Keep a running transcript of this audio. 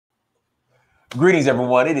Greetings,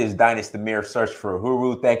 everyone. It is Dynasty Mir, Search for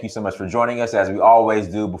Uhuru. Thank you so much for joining us. As we always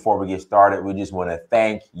do before we get started, we just want to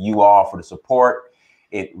thank you all for the support.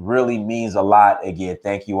 It really means a lot. Again,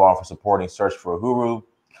 thank you all for supporting Search for Uhuru.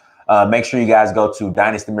 Make sure you guys go to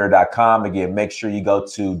dynastymir.com. Again, make sure you go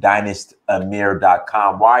to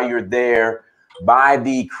dynastymir.com. While you're there, buy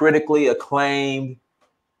the critically acclaimed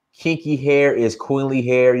Kinky Hair is Queenly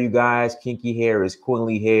Hair, you guys. Kinky Hair is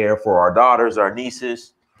Queenly Hair for our daughters, our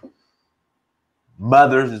nieces,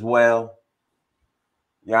 mothers as well.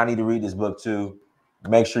 Y'all need to read this book too.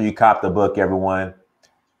 Make sure you cop the book, everyone.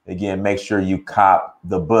 Again, make sure you cop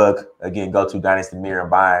the book. Again, go to Dynasty Mir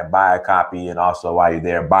and buy a copy. And also, while you're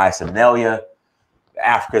there, buy some Nelia.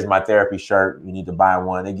 Africa is my therapy shirt. You need to buy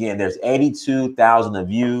one. Again, there's 82,000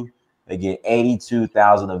 of you. Again,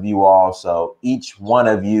 82,000 of you all. So each one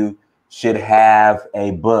of you should have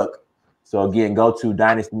a book. So again, go to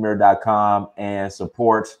dynastymir.com and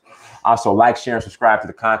support. Also, like, share, and subscribe to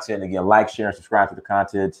the content. Again, like, share, and subscribe to the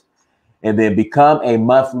content. And then become a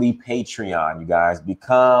monthly Patreon, you guys.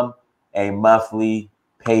 Become a monthly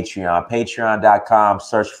Patreon. Patreon.com,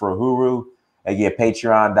 search for Uhuru. Again,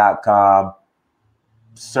 patreon.com,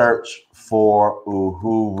 search for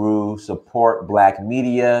Uhuru. Support Black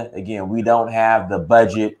media. Again, we don't have the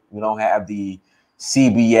budget. We don't have the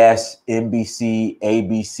CBS, NBC,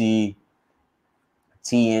 ABC,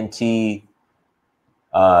 TNT,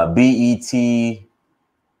 BET,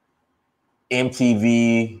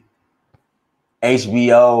 MTV,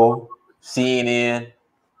 HBO, CNN.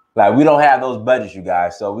 Like, we don't have those budgets, you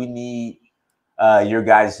guys. So we need your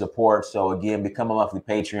guys' support. So again, become a monthly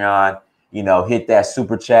Patreon. You know, hit that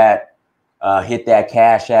super chat, hit that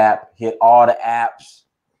Cash App, hit all the apps,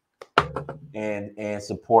 and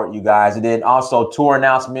support you guys. And then also tour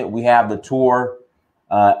announcement. We have the tour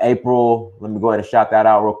April. Let me go ahead and shout that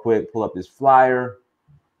out real quick. Pull up this flyer.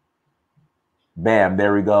 Bam,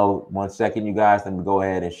 there we go. 1 second, you guys. Let me go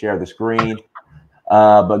ahead and share the screen.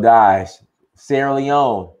 But guys, Sierra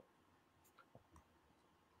Leone,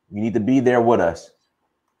 you need to be there with us.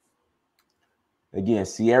 Again,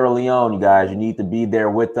 Sierra Leone, you guys, you need to be there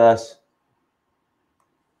with us.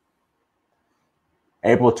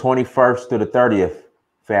 April 21st to the 30th,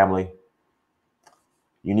 family.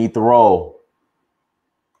 You need to roll.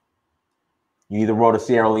 You need to roll to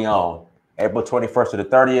Sierra Leone. April 21st to the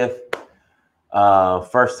 30th.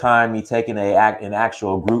 First time me taking an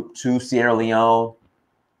actual group to Sierra Leone.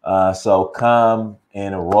 So come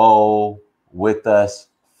and roll with us.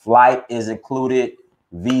 Flight is included.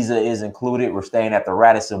 Visa is included. We're staying at the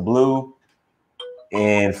Radisson Blue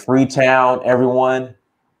in Freetown, everyone.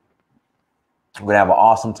 We're going to have an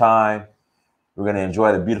awesome time. We're going to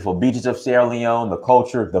enjoy the beautiful beaches of Sierra Leone, the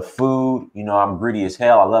culture, the food. You know, I'm greedy as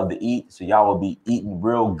hell. I love to eat. So y'all will be eating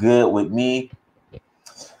real good with me.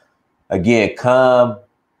 Again, come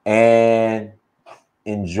and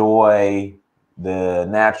enjoy the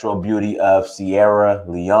natural beauty of Sierra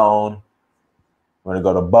Leone. We're going to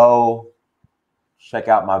go to Bo. Check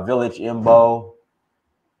out my village in Bo.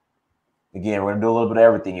 Again, we're going to do a little bit of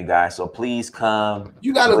everything, you guys. So please come.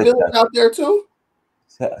 You got a village out there too?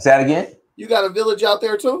 Say that again? You got a village out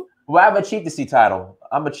there too? Well, I have a chieftaincy title.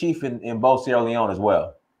 I'm a chief in Bo, Sierra Leone as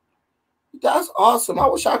well. That's awesome. I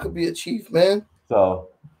wish I could be a chief, man. So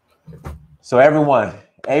everyone,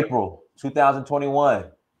 April 2021,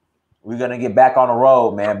 we're going to get back on the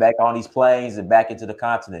road, man, back on these planes and back into the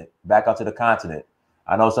continent, back onto the continent.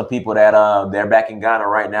 I know some people that they're back in Ghana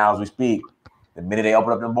right now as we speak. The minute they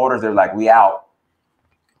open up the borders, they're like, we out.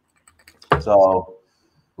 So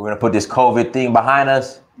we're going to put this COVID thing behind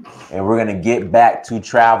us and we're going to get back to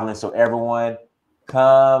traveling. So everyone,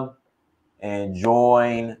 come and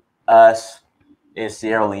join us in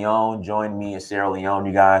Sierra Leone. Join me in Sierra Leone,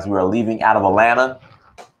 you guys. We are leaving out of Atlanta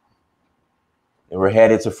and we're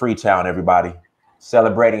headed to Freetown, everybody.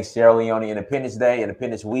 Celebrating Sierra Leone Independence Day,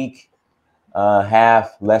 Independence Week.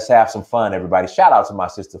 Let's have some fun, everybody. Shout out to my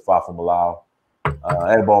sister Fafa Malal.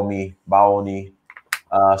 Ebomi, Baoni.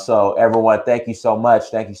 So everyone, thank you so much.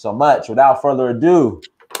 Thank you so much. Without further ado,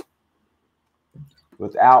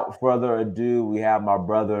 we have my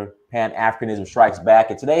brother Pan-Africanism Strikes Back.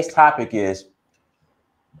 And today's topic is,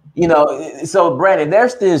 you know, so Brandon,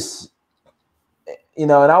 there's this, you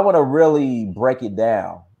know, and I want to really break it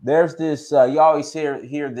down. There's this, you always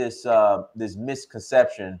hear this, this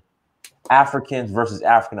misconception, Africans versus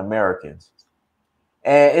African Americans.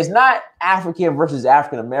 And it's not African versus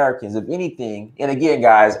African Americans, if anything. And again,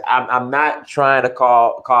 guys, I'm not trying to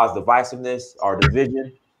cause divisiveness or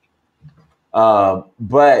division.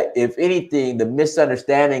 But if anything, the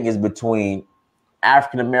misunderstanding is between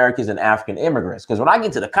African Americans and African immigrants. Because when I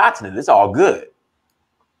get to the continent, it's all good.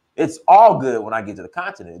 It's all good when I get to the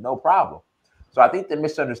continent, no problem. So I think the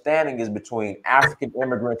misunderstanding is between African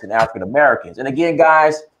immigrants and African Americans. And again,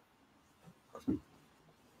 guys,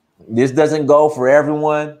 this doesn't go for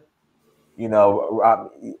everyone. You know,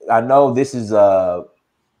 I know this is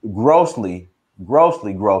grossly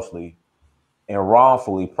and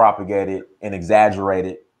wrongfully propagated and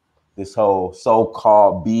exaggerated. This whole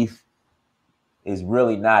so-called beef is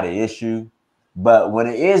really not an issue. But when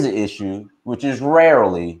it is an issue, which is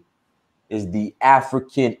rarely, is the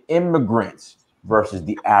African immigrants versus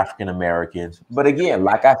the African Americans. But again,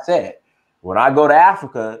 like I said, when I go to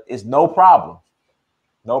Africa, it's no problem.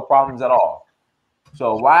 No problems at all.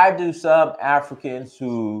 So why do some Africans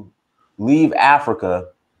who leave Africa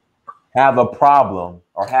have a problem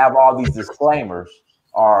or have all these disclaimers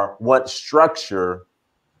or want structure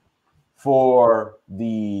for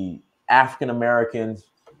the African Americans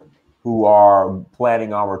who are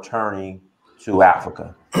planning on returning to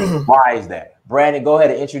Africa? Why is that? Brandon, go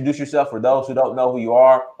ahead and introduce yourself for those who don't know who you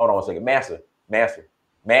are. Hold on a second. Mansa.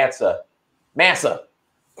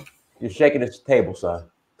 You're shaking this table, son.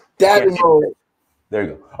 Daddy mode. There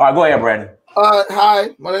you go. All right, go ahead, Brandon.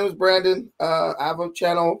 Hi, my name is Brandon. I have a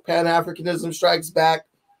channel, Pan-Africanism Strikes Back.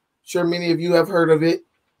 Sure many of you have heard of it.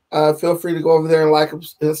 Feel free to go over there and like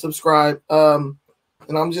and subscribe. And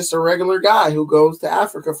I'm just a regular guy who goes to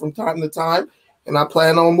Africa from time to time, and I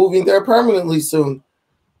plan on moving there permanently soon.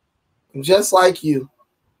 Just like you.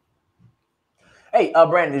 Hey,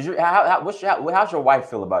 Brandon, how's your wife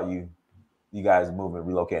feel about you guys moving,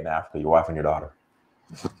 relocating to Africa, your wife and your daughter?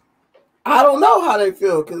 I don't know how they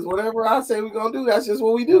feel, because whatever I say we're going to do, that's just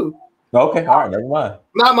what we do. Okay, all right, never mind.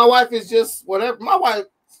 Now, my wife is just whatever. My wife,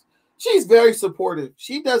 she's very supportive.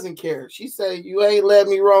 She doesn't care. She say, you ain't led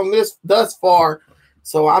me wrong thus far,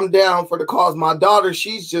 so I'm down for the cause. My daughter,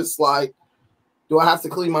 she's just like, do I have to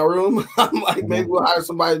clean my room? I'm like, maybe we'll hire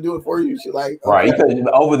somebody to do it for you. She's like, okay. Right, because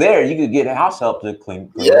over there, you could get a house help to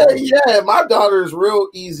clean. Yeah, my daughter is real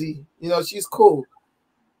easy. You know, she's cool.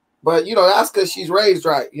 But, you know, that's because she's raised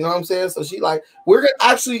right. You know what I'm saying? So she like, we're going to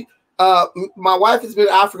actually, my wife has been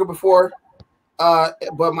to Africa before,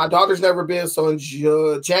 but my daughter's never been. So in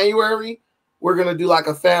January, we're going to do like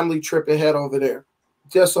a family trip and head over there,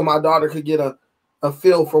 just so my daughter could get a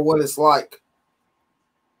feel for what it's like.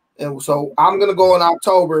 And so I'm going to go in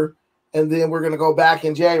October, and then we're going to go back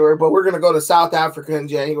in January, but we're going to go to South Africa in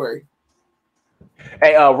January.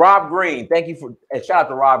 Hey, Rob Green, thank you for, shout out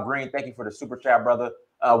to Rob Green. Thank you for the super chat, brother.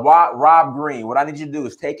 Rob Green, what I need you to do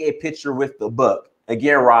is take a picture with the book.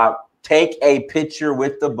 Again, Rob, take a picture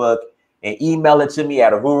with the book and email it to me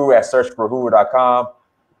at ahuru@searchforahuru.com.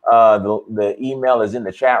 The email is in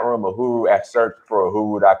the chat room,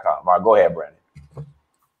 ahuru@searchforahuru.com. All right, go ahead, Brandon.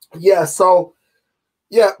 Yeah, so,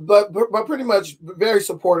 yeah, but pretty much very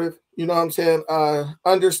supportive, you know what I'm saying?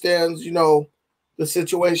 Understands, you know, the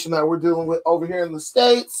situation that we're dealing with over here in the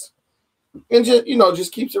States. And just, you know,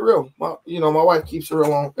 just keeps it real. My wife keeps it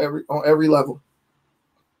real on every level.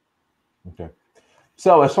 Okay.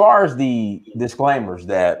 So as far as the disclaimers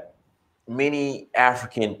that many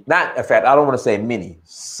African, not in fact, I don't want to say many,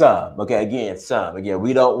 some. Okay, again, some. Again,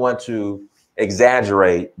 we don't want to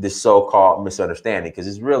exaggerate this so-called misunderstanding because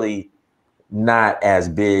it's really not as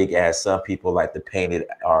big as some people like to paint it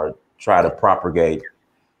or try to propagate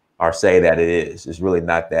or say that it is. It's really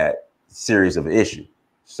not that serious of an issue.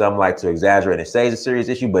 Some like to exaggerate and say it's a serious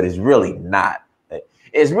issue, but it's really not.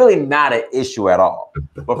 It's really not an issue at all.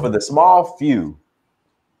 But for the small few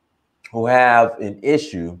who have an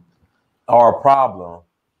issue or a problem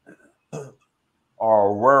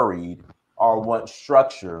or worried or want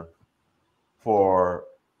structure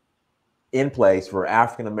in place for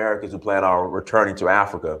African Americans who plan on returning to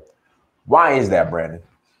Africa, why is that, Brandon?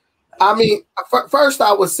 I mean, first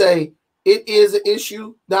I would say it is an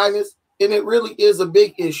issue, Dinus. And it really is a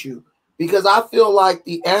big issue because I feel like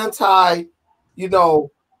the anti-return,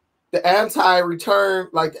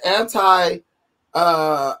 like the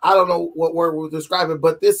I don't know what word we'll describe it,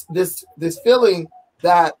 but this feeling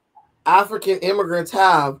that African immigrants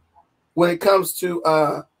have when it comes to,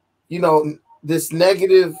 this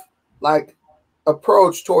negative like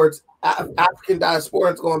approach towards African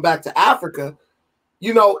diasporans going back to Africa,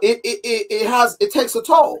 you know, it takes a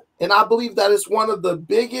toll. And I believe that it's one of the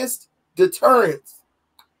biggest deterrence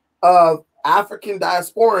of African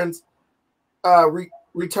diasporans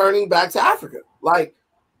returning back to Africa. Like,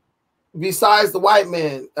 besides the white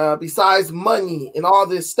man, besides money and all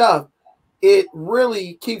this stuff, it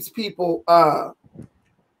really keeps people from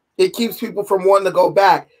wanting to go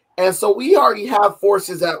back. And so we already have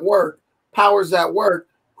forces at work, powers at work,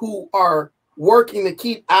 who are working to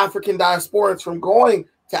keep African diasporans from going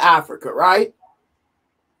to Africa, right?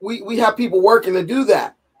 we have people working to do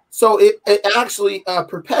that. So it actually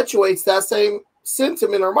perpetuates that same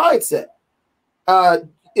sentiment or mindset.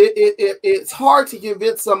 It's hard to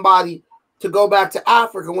convince somebody to go back to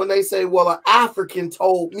Africa when they say, well, an African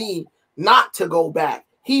told me not to go back.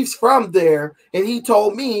 He's from there, and he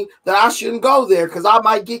told me that I shouldn't go there because I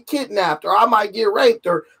might get kidnapped or I might get raped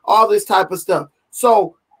or all this type of stuff.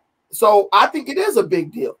 So I think it is a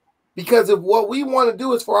big deal, because if what we want to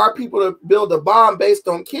do is for our people to build a bond based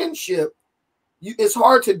on kinship, it's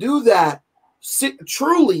hard to do that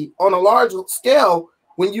truly on a large scale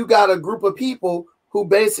when you got a group of people who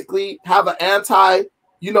basically have an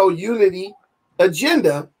anti-unity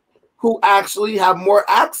agenda, who actually have more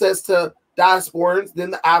access to diasporans than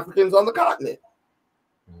the Africans on the continent.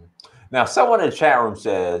 Now, someone in the chat room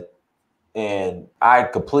said, and I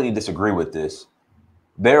completely disagree with this,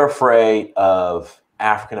 they're afraid of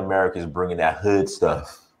African Americans bringing that hood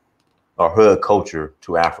stuff or hood culture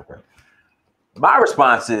to Africa. My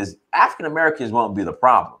response is African Americans won't be the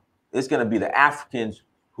problem. It's going to be the Africans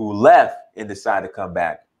who left and decide to come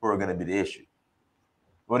back who are going to be the issue.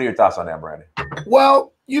 What are your thoughts on that, Brandon?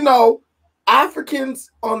 Well,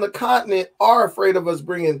 Africans on the continent are afraid of us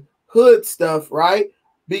bringing hood stuff, right?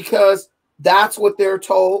 Because that's what they're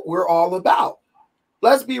told we're all about.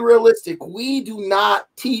 Let's be realistic. We do not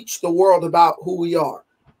teach the world about who we are.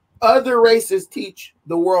 Other races teach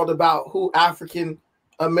the world about who African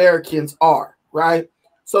Americans are, right?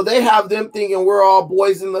 So they have them thinking we're all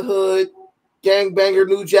boys in the hood, gangbanger,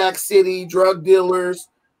 New Jack City, drug dealers,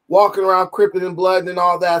 walking around crippin' in blood and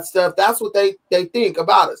all that stuff. That's what they think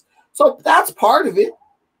about us. So that's part of it,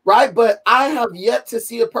 right? But I have yet to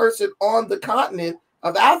see a person on the continent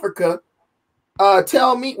of Africa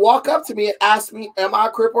walk up to me and ask me, am I a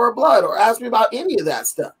Crip or a Blood, or ask me about any of that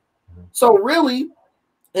stuff. So really,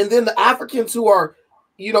 and then the Africans who are,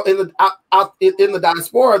 in the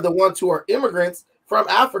diaspora, the ones who are immigrants from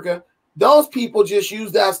Africa, those people just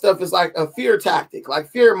use that stuff as like a fear tactic, like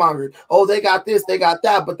fear mongering. Oh, they got this, they got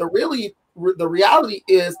that. But the reality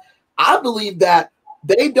is, I believe that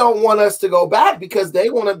they don't want us to go back because they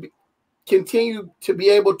want to continue to be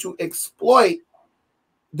able to exploit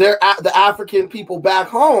the African people back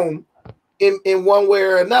home in one way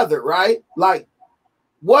or another, right? Like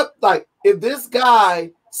if this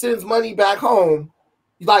guy sends money back home,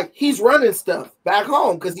 like he's running stuff back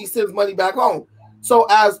home because he sends money back home. So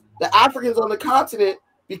as the Africans on the continent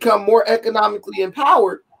become more economically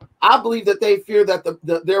empowered, I believe that they fear that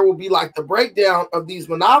there will be like the breakdown of these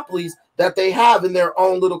monopolies that they have in their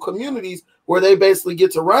own little communities where they basically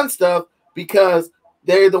get to run stuff because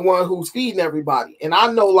they're the one who's feeding everybody. And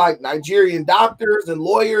I know like Nigerian doctors and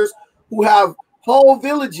lawyers who have whole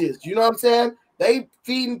villages, you know what I'm saying? They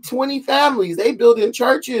feeding 20 families, they building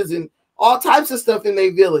churches and all types of stuff in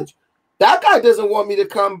their village. That guy doesn't want me to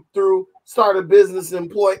come through, start a business and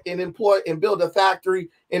employ and build a factory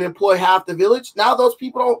and employ half the village. Now those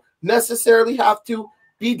people don't necessarily have to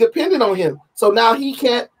be dependent on him. So now he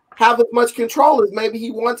can't have as much control as maybe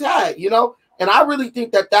he once had, And I really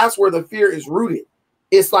think that that's where the fear is rooted.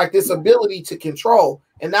 It's like this ability to control.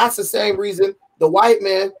 And that's the same reason the white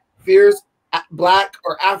man fears Black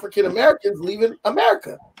or African Americans leaving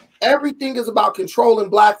America. Everything is about controlling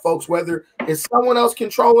Black folks, whether it's someone else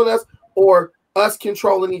controlling us or us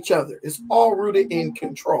controlling each other. It's all rooted in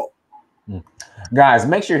control. Guys,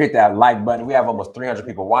 make sure you hit that like button. We have almost 300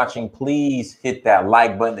 people watching. Please hit that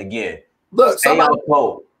like button again. Look,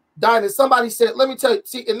 somebody said, let me tell you,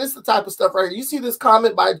 see, and this is the type of stuff right here. You see this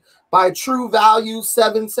comment by True Value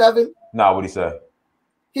 77? No, what'd he say?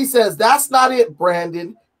 He says, that's not it,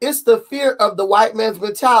 Brandon. It's the fear of the white man's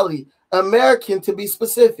mentality, American to be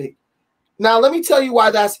specific. Now, let me tell you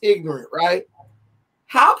why that's ignorant, right?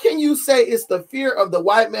 How can you say it's the fear of the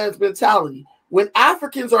white man's mentality when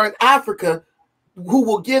Africans are in Africa who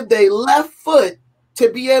will give their left foot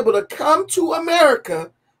to be able to come to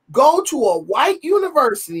America, go to a white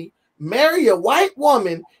university, marry a white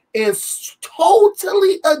woman, and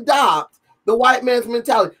totally adopt the white man's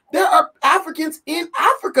mentality? There are Africans in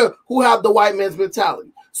Africa who have the white man's mentality.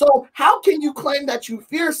 So how can you claim that you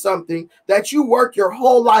fear something that you work your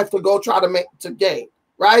whole life to go try to gain,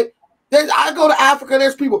 right? I go to Africa,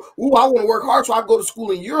 there's people, I want to work hard so I can go to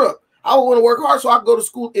school in Europe. I want to work hard so I can go to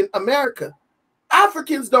school in America.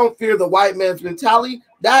 Africans don't fear the white man's mentality.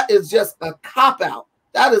 That is just a cop-out.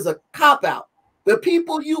 That is a cop-out. The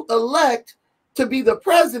people you elect to be the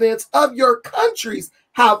presidents of your countries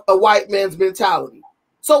have a white man's mentality.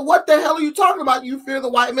 So what the hell are you talking about? You fear the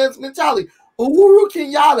white man's mentality. Uhuru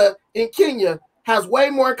Kenyatta in Kenya has way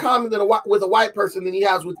more in common with a white person than he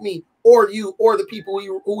has with me or you or the people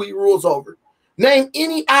who he rules over. Name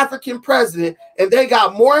any African president, and they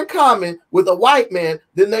got more in common with a white man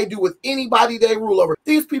than they do with anybody they rule over.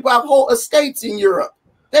 These people have whole estates in Europe.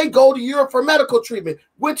 They go to Europe for medical treatment,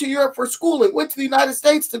 went to Europe for schooling, went to the United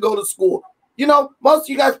States to go to school. You know, most of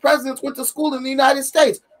you guys presidents went to school in the United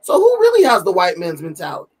States. So who really has the white man's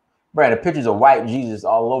mentality? Brad, the pictures of white Jesus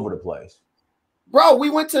all over the place. Bro,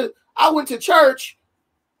 I went to church.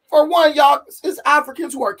 For one, y'all, it's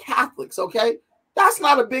Africans who are Catholics, okay? That's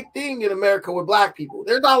not a big thing in America with black people.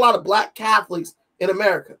 There's not a lot of black Catholics in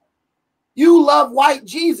America. You love white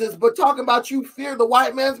Jesus, but talking about you fear the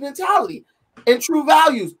white man's mentality and true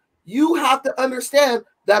values. You have to understand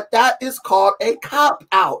that that is called a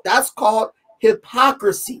cop-out. That's called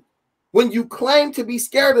hypocrisy. When you claim to be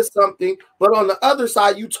scared of something, but on the other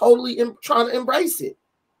side, you totally trying to embrace it.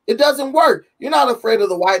 It doesn't work. You're not afraid of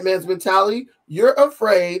the white man's mentality. You're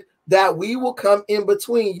afraid that we will come in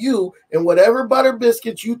between you and whatever butter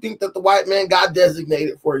biscuits you think that the white man got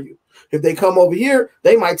designated for you. If they come over here,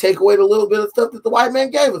 they might take away the little bit of stuff that the white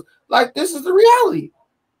man gave us. Like, this is the reality.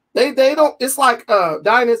 They don't, it's like,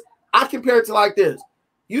 Dynas, I compare it to like this.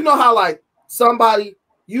 You know how like somebody,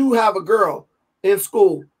 you have a girl in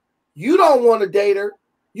school. You don't want to date her.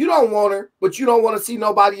 You don't want her, but you don't want to see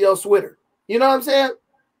nobody else with her. You know what I'm saying?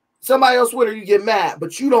 Somebody else with her, you get mad,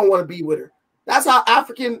 but you don't want to be with her. That's how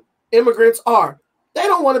African immigrants are. They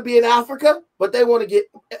don't want to be in Africa, but they want to get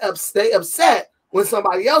upset when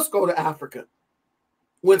somebody else go to Africa.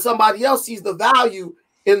 When somebody else sees the value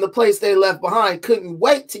in the place they left behind, couldn't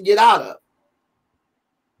wait to get out of.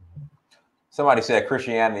 Somebody said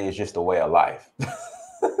Christianity is just a way of life.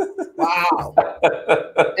 Wow.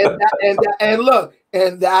 and look,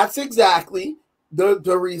 and that's exactly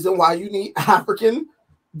the reason why you need African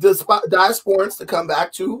diasporans to come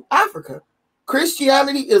back to Africa.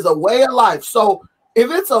 Christianity is a way of life. So if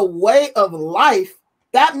it's a way of life,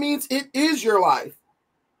 that means it is your life.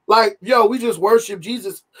 Like, yo, we just worship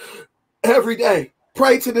Jesus every day.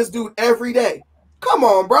 Pray to this dude every day. Come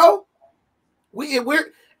on, bro.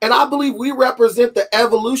 And I believe we represent the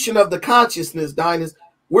evolution of the consciousness, Dynas.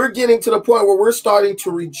 We're getting to the point where we're starting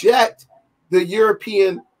to reject the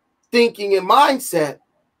European thinking and mindset.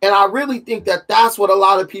 And I really think that that's what a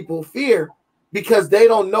lot of people fear, because they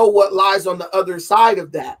don't know what lies on the other side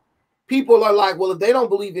of that. People are like, well, if they don't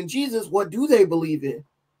believe in Jesus, what do they believe in?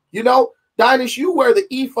 You know, Dynas, you wear the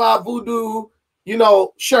Ifa voodoo, you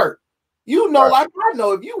know, shirt. You know, like I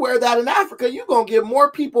know, if you wear that in Africa, you're going to get more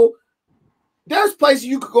people. There's places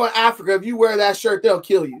you could go in Africa. If you wear that shirt, they'll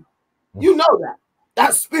kill you. You know that.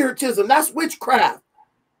 That's spiritism. That's witchcraft.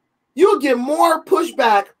 You'll get more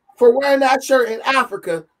pushback for wearing that shirt in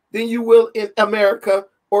Africa than you will in America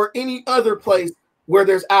or any other place where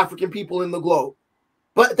there's African people in the globe.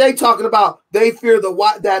 But they talking about they fear the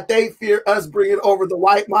white, that they fear us bringing over the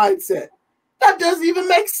white mindset. That doesn't even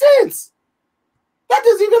make sense. That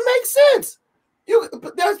doesn't even make sense.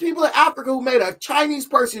 There's people in Africa who made a Chinese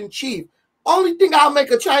person chief. Only thing I'll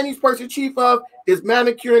make a Chinese person chief of is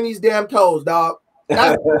manicuring these damn toes, dog.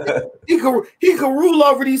 He can rule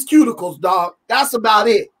over these cuticles, dog. That's about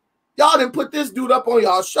it. Y'all didn't put this dude up on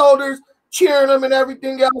y'all shoulders, cheering him and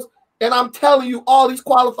everything else. And I'm telling you, all he's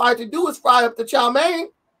qualified to do is fry up the chow mein.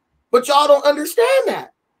 But y'all don't understand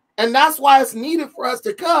that. And that's why it's needed for us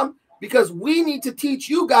to come, because we need to teach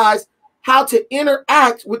you guys how to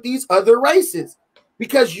interact with these other races.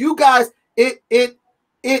 Because you guys, it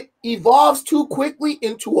evolves too quickly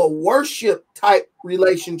into a worship type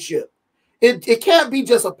relationship. It can't be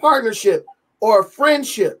just a partnership or a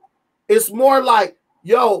friendship. It's more like,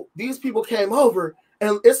 yo, these people came over,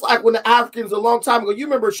 and it's like when the Africans a long time ago, you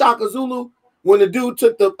remember Shaka Zulu, when the dude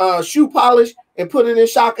took the shoe polish and put it in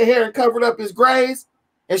Shaka hair and covered up his grays,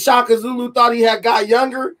 and Shaka Zulu thought he had got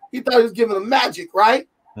younger. He thought he was giving him magic, right?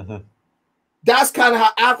 Mm-hmm. That's kind of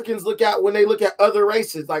how Africans look at when they look at other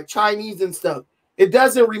races, like Chinese and stuff. It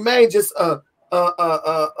doesn't remain just a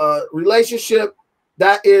relationship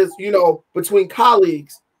that is, you know, between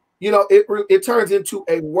colleagues. You know, it turns into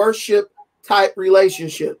a worship type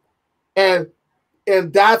relationship, and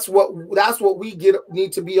that's what we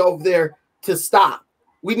need to be over there to stop.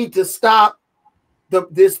 We need to stop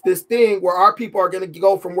this thing where our people are going to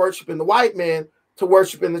go from worshiping the white man to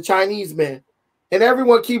worshiping the Chinese man. And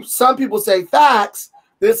some people say facts,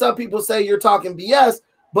 then some people say you're talking BS.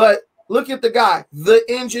 But look at the guy, the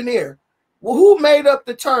engineer. Well, who made up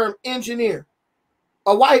the term engineer?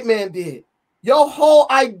 A white man did. Your whole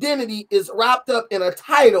identity is wrapped up in a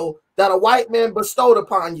title that a white man bestowed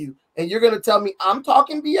upon you. And you're going to tell me I'm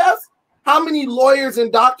talking BS? How many lawyers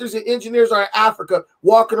and doctors and engineers are in Africa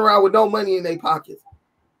walking around with no money in their pockets?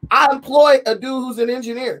 I employ a dude who's an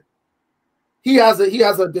engineer. He has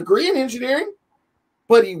a degree in engineering.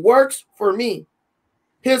 but he works for me.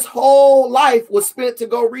 His whole life was spent to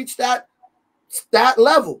go reach that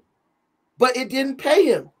level, but it didn't pay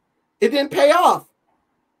him. It didn't pay off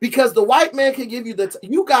because the white man can give you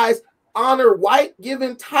you guys honor white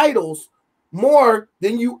given titles more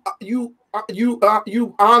than you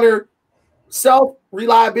honor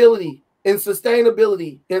self-reliability and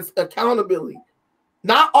sustainability and accountability.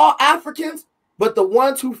 Not all Africans, but the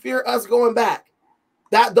ones who fear us going back.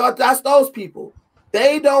 That's those people.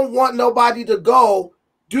 They don't want nobody to go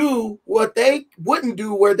do what they wouldn't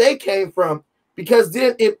do where they came from, because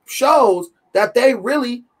then it shows that they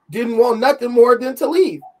really didn't want nothing more than to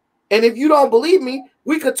leave. And if you don't believe me,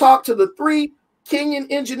 we could talk to the 3 Kenyan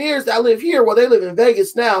engineers that live here. Well, they live in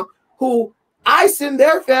Vegas now, who I send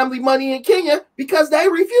their family money in Kenya because they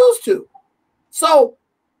refuse to. So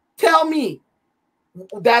tell me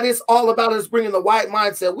that it's all about us bringing the white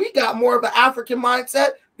mindset. We got more of an African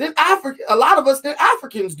mindset than a lot of us than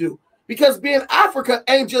Africans do, because being Africa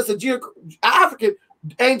ain't just a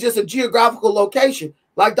geographical location.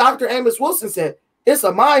 Like Dr. Amos Wilson said, it's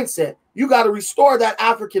a mindset. You got to restore that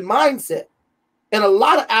African mindset. And a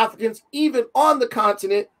lot of Africans, even on the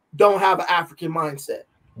continent, don't have an African mindset.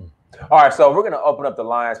 All right, so we're going to open up the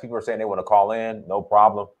lines. People are saying they want to call in. No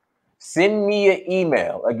problem. Send me an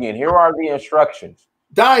email. Again, here are the instructions.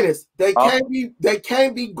 Dynast, they can't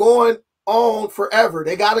be going on forever.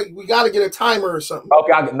 We gotta get a timer or something.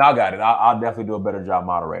 Okay, I got it. I'll definitely do a better job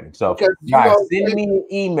moderating. So guys, send me an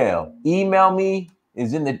email. Email me.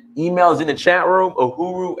 Email is in the chat room.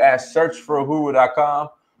 uhuru@searchforuhuru.com.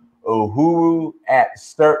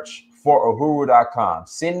 uhuru@searchforuhuru.com.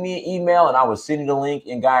 Send me an email and I will send you the link.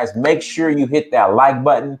 And guys, make sure you hit that like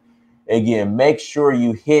button. Again, make sure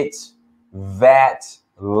you hit that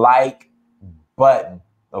like button.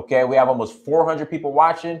 Okay, we have almost 400 people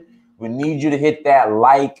watching. We need you to hit that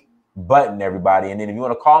like button, everybody. And then if you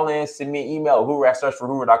want to call in, send me an email,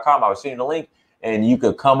 uhuru@searchforuhuru.com. I will send you the link and you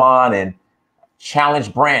could come on and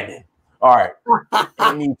challenge Brandon. All right.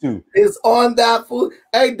 I need to. It's on that food.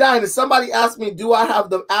 Hey, Dinah, somebody asked me, do I have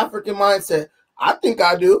the African mindset? I think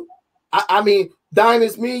I do. I mean, Dinah,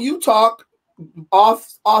 it's me and you talk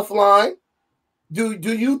offline. Do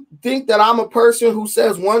you think that I'm a person who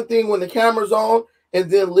says one thing when the camera's on and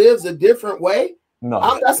then lives a different way? No,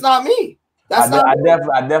 that's not me. I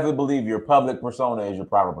definitely believe your public persona is your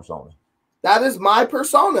private persona. That is my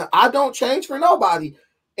persona. I don't change for nobody.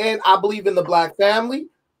 And I believe in the Black family.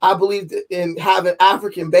 I believe in having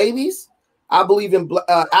African babies. I believe in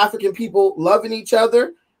African people loving each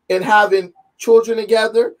other and having children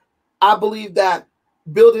together. I believe that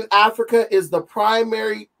building Africa is the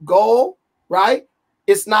primary goal, right?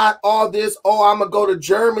 It's not all this, I'm going to go to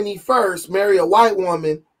Germany first, marry a white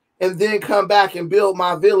woman, and then come back and build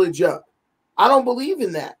my village up. I don't believe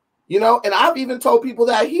in that, and I've even told people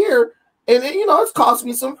that here, and it's cost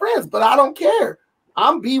me some friends, but I don't care.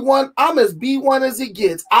 I'm B1. I'm as B1 as it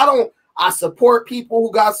gets. I support people who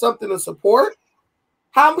got something to support.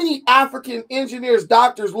 How many African engineers,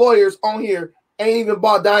 doctors, lawyers on here ain't even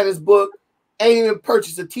bought Dinah's book, ain't even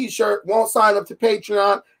purchased a t-shirt, won't sign up to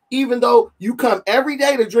Patreon, even though you come every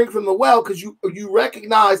day to drink from the well because you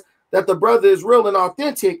recognize that the brother is real and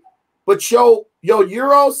authentic, but your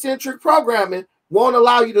Eurocentric programming won't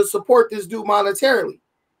allow you to support this dude monetarily.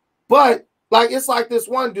 But it's like this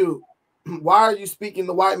one dude. Why are you speaking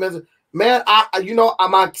the white man's? Man,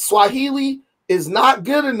 my Swahili is not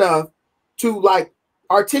good enough to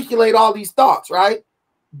articulate all these thoughts, right?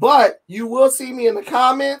 But you will see me in the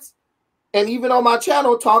comments and even on my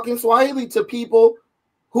channel talking Swahili to people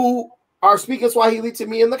who are speaking Swahili to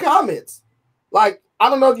me in the comments. I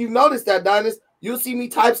don't know if you've noticed that, Dinah. You'll see me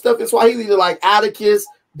type stuff in Swahili to Atticus,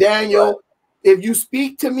 Daniel. If you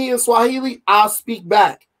speak to me in Swahili, I'll speak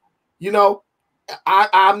back.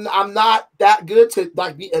 I'm not that good to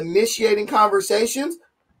be initiating conversations,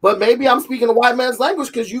 but maybe I'm speaking a white man's language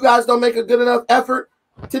because you guys don't make a good enough effort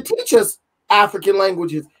to teach us African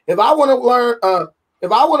languages. If I want to learn an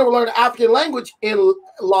African language in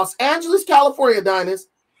Los Angeles, California, Dinah,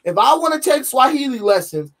 if I want to take Swahili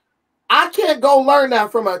lessons, I can't go learn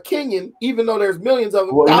that from a Kenyan, even though there's millions of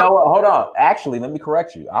them. Well, you know what? Hold on. Actually, let me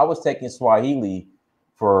correct you. I was taking Swahili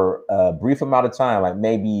for a brief amount of time,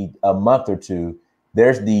 maybe a month or two.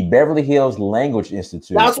 There's the Beverly Hills Language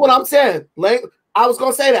Institute. That's what I'm saying. I was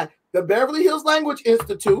going to say that. The Beverly Hills Language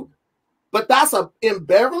Institute, but that's in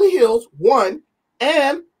Beverly Hills, one,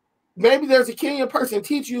 and maybe there's a Kenyan person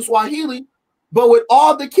teach you Swahili, but with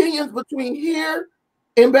all the Kenyans between here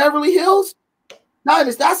and Beverly Hills,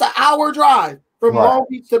 that's an hour drive from Long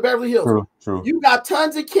Beach to Beverly Hills. True. You got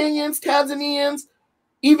tons of Kenyans, Tanzanians,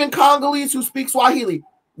 even Congolese who speak Swahili.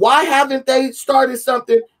 Why haven't they started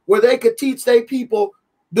something where they could teach their people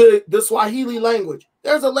the Swahili language?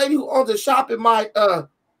 There's a lady who owns a shop in my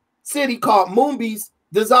city called Moonbee's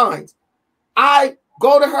Designs. I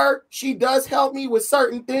go to her. She does help me with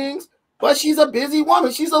certain things, but she's a busy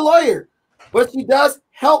woman. She's a lawyer, but she does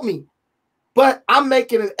help me. But I'm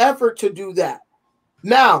making an effort to do that.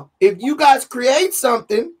 Now, if you guys create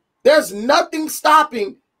something, there's nothing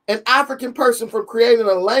stopping an African person from creating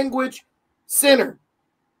a language center.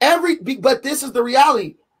 But this is the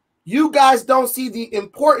reality. You guys don't see the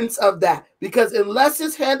importance of that, because unless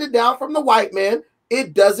it's handed down from the white man,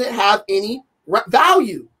 it doesn't have any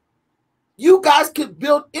value. You guys could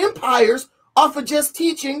build empires off of just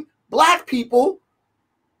teaching black people,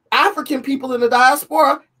 African people in the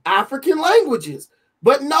diaspora, African languages.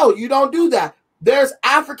 But no, you don't do that. There's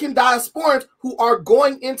African diasporans who are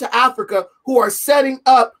going into Africa who are setting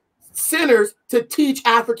up centers to teach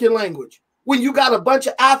African language. When you got a bunch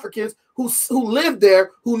of Africans who live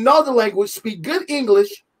there, who know the language, speak good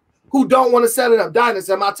English, who don't want to set it up.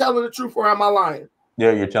 Dynasty, am I telling the truth or am I lying?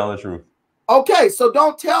 Yeah, you're telling the truth. Okay, so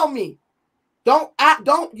don't tell me.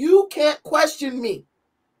 You can't question me,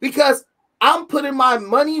 because I'm putting my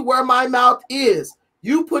money where my mouth is.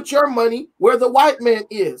 You put your money where the white man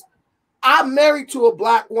is. I'm married to a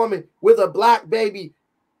black woman with a black baby.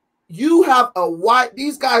 You have a white,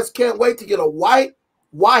 these guys can't wait to get a white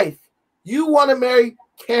wife. You want to marry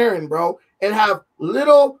Karen, bro, and have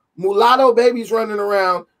little mulatto babies running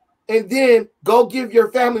around, and then go give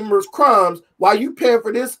your family members crumbs while you paying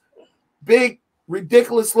for this big,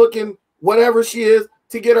 ridiculous looking whatever she is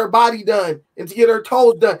to get her body done and to get her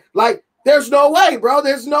toes done. Like, there's no way, bro.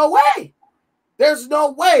 There's no way. There's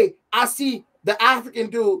no way I see the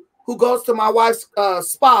African dude who goes to my wife's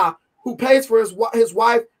spa, who pays for his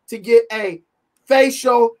wife to get a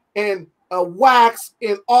facial and a wax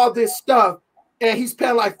and all this stuff, and he's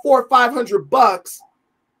paying like $400 or $500.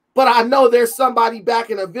 But I know there's somebody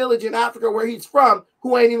back in a village in Africa where he's from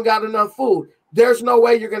who ain't even got enough food. There's no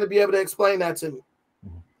way you're going to be able to explain that to me.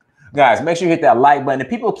 Guys, make sure you hit that like button. And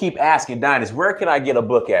people keep asking, Dynasty, where can I get a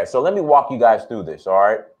book at? So let me walk you guys through this, all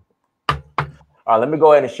right? All right, let me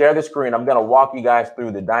go ahead and share the screen. I'm going to walk you guys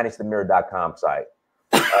through the dynastymirror.com site.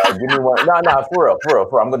 Give me one. No, for real.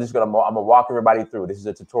 I'm gonna walk everybody through. This is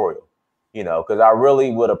a tutorial, you know, because I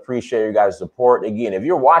really would appreciate you guys' support. Again, if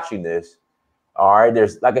you're watching this, all right,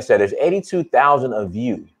 there's, like I said, there's 82,000 of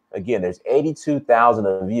you. Again, there's 82,000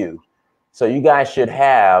 of you. So you guys should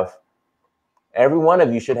have, every one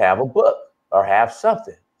of you should have a book or have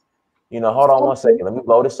something. You know, hold on one second. Let me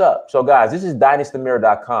blow this up. So guys, this is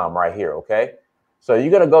dynastymirror.com right here, okay? So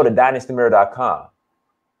you're going to go to dynastymirror.com,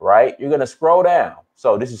 right? You're going to scroll down.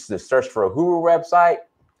 So this is the search for a Huru website.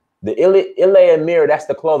 The Ile Mirror, that's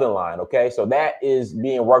the clothing line, okay? So that is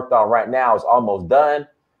being worked on right now. It's almost done.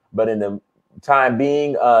 But in the time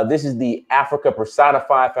being, this is the Africa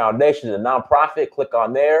Personified Foundation, the nonprofit. Click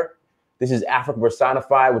on there. This is Africa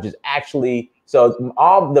Personified, which is actually, so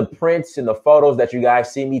all the prints and the photos that you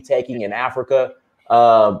guys see me taking in Africa,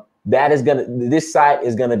 this site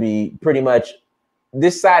is gonna be pretty much,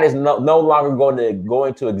 this site is no longer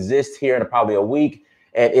going to exist here in probably a week,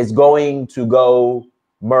 and it's going to go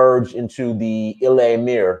merge into the Ile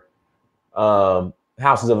Mirror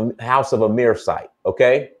House of Amir site.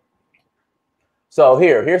 Okay. So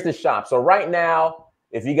here's the shop. So right now,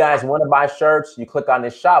 if you guys want to buy shirts, you click on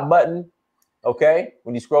this shop button. Okay.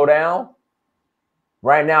 When you scroll down,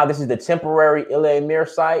 right now, this is the temporary Ile Mirror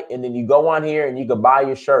site. And then you go on here and you can buy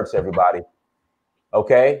your shirts, everybody.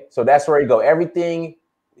 Okay. So that's where you go. Everything,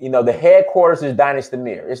 you know, the headquarters is Dynasty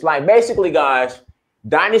Mirror. It's like, basically, guys,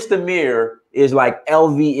 Dynasty Mirror is like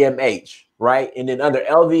LVMH, right? And then under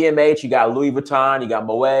LVMH, you got Louis Vuitton, you got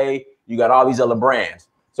Moet, you got all these other brands.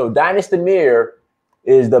 So Dynasty Mirror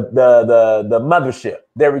is the mothership.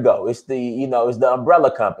 There we go. It's the, you know, it's the umbrella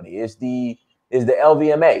company. It's the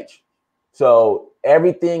LVMH. So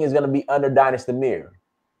everything is going to be under Dynasty Mirror.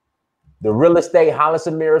 The real estate, Hollis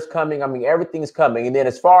and Mirror is coming. I mean, everything's coming. And then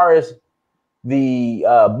as far as the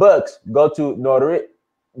books, go to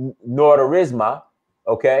Notarisma.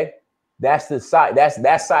 Okay, that's the site.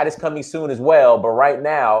 That site is coming soon as well. But right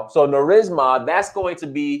now, so Notarisma, that's going to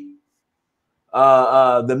be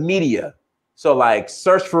the media. So like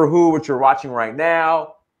search for who, what you're watching right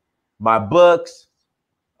now, my books,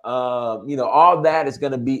 you know, all that is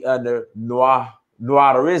going to be under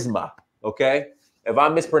Notarisma. Okay, if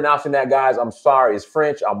I'm mispronouncing that, guys, I'm sorry. It's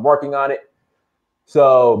French. I'm working on it.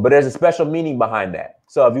 So, but there's a special meaning behind that.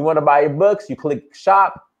 So if you want to buy your books, you click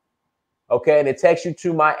shop. Okay, and it takes you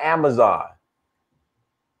to my Amazon.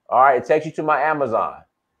 All right, it takes you to my Amazon.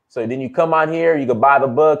 So then you come on here, you can buy the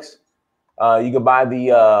books. You can buy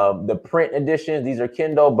the print editions. These are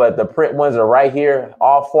Kindle, but the print ones are right here.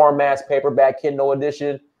 All formats, paperback, Kindle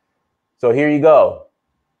edition. So here you go.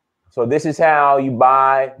 So this is how you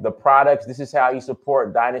buy the products. This is how you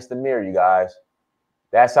support Dynasty Mirror, you guys.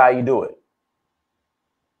 That's how you do it.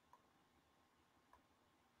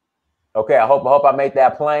 Okay, I hope I made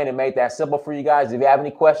that plain and made that simple for you guys. If you have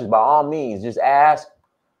any questions, by all means, just ask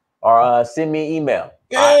or send me an email.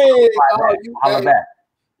 Hey, Holla back.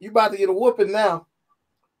 You about to get a whooping now.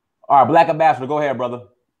 All right, Black Ambassador, go ahead, brother.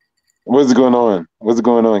 What's going on? What's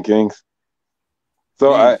going on, Kings?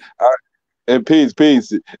 So peace.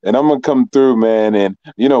 peace. And I'm gonna come through, man. And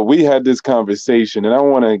you know, we had this conversation, and I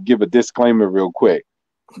want to give a disclaimer real quick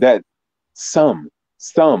that some,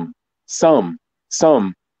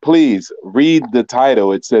 please read the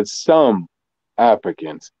title. It says some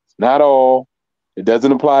Africans, not all. It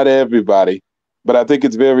doesn't apply to everybody, but I think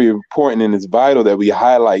it's very important and it's vital that we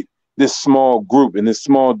highlight this small group and this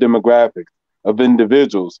small demographic of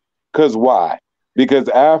individuals. Because why? Because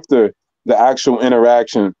after the actual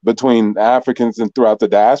interaction between Africans and throughout the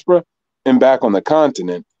diaspora and back on the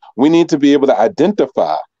continent, we need to be able to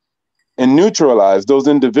identify and neutralize those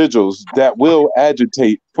individuals that will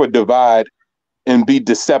agitate for divide and be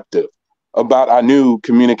deceptive about our new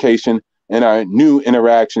communication and our new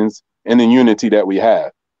interactions and the unity that we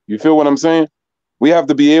have. You feel what I'm saying? We have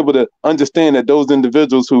to be able to understand that those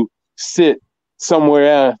individuals who sit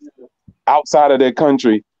somewhere outside of their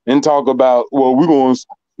country and talk about, well, we're going to,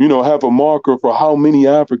 have a marker for how many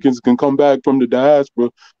Africans can come back from the diaspora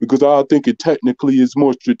because I think it technically is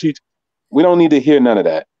more strategic. We don't need to hear none of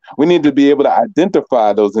that. We need to be able to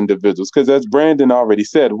identify those individuals because as Brandon already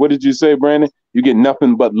said, what did you say, Brandon? You get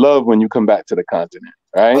nothing but love when you come back to the continent,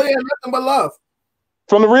 right? Oh, yeah, nothing but love.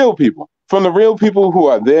 From the real people who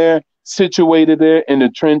are there, situated there in the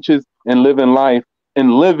trenches and living life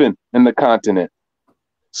and living in the continent.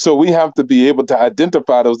 So we have to be able to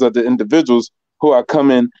identify those other individuals who are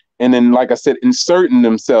coming and then, like I said, inserting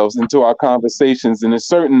themselves into our conversations and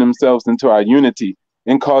inserting themselves into our unity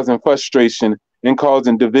and causing frustration and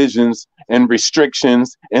causing divisions and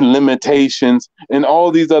restrictions and limitations and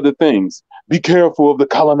all these other things. Be careful of the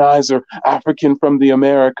colonizer, African from the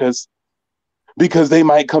Americas, because they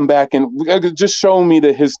might come back and just show me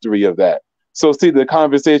the history of that. So see, the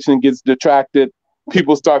conversation gets detracted.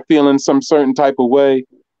 People start feeling some certain type of way,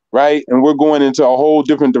 right? And we're going into a whole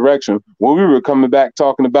different direction. Well, we were coming back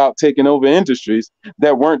talking about taking over industries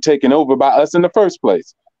that weren't taken over by us in the first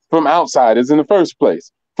place, from outsiders in the first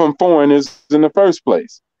place, from foreigners in the first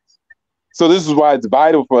place. So this is why it's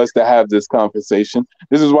vital for us to have this conversation.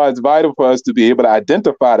 This is why it's vital for us to be able to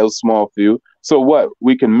identify those small few. So what?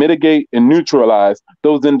 We can mitigate and neutralize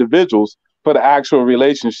those individuals for the actual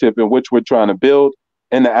relationship in which we're trying to build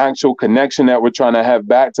and the actual connection that we're trying to have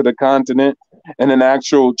back to the continent and an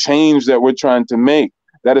actual change that we're trying to make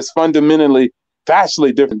that is fundamentally,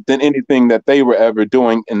 vastly different than anything that they were ever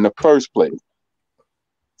doing in the first place.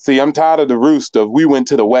 See, I'm tired of the roost of we went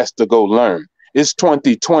to the West to go learn. It's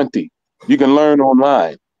 2020. You can learn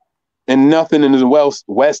online. And nothing in the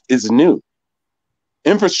West is new.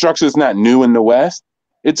 Infrastructure is not new in the West.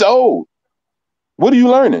 It's old. What are you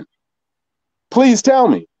learning? Please tell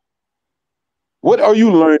me. What are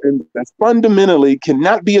you learning that fundamentally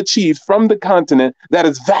cannot be achieved from the continent that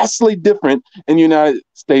is vastly different in the United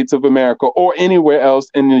States of America or anywhere else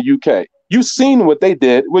in the UK? You've seen what they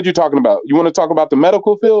did. What are you talking about? You want to talk about the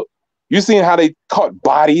medical field? You've seen how they caught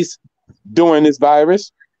bodies during this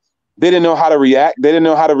virus. They didn't know how to react. They didn't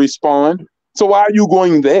know how to respond. So why are you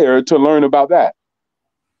going there to learn about that?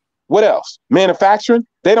 What else? Manufacturing?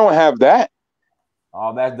 They don't have that.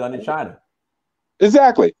 All that's done in China.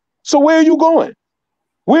 Exactly. So where are you going?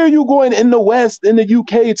 Where are you going in the West, in the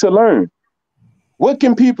UK to learn? What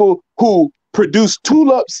can people who produce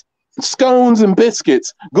tulips, scones, and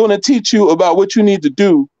biscuits going to teach you about what you need to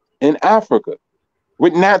do in Africa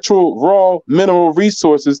with natural, raw, mineral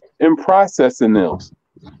resources and processing those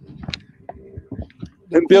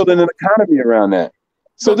and building an economy around that?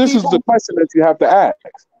 So this is the question that you have to ask.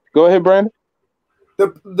 Go ahead, Brandon.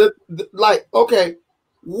 Okay,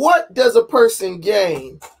 what does a person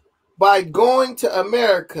gain by going to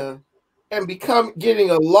America and getting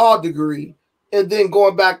a law degree and then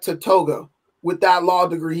going back to Togo with that law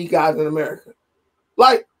degree he got in America?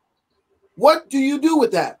 Like, what do you do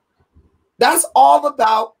with that? That's all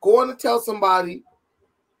about going to tell somebody,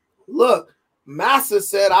 look, Massa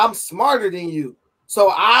said I'm smarter than you, so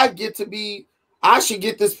I should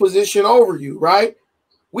get this position over you, right?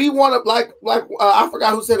 We want to I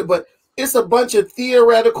forgot who said it, but it's a bunch of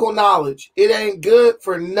theoretical knowledge. It ain't good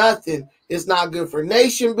for nothing. It's not good for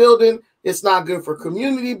nation building. It's not good for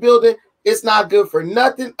community building. It's not good for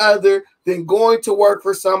nothing other than going to work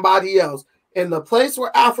for somebody else. And the place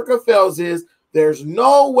where Africa fails is there's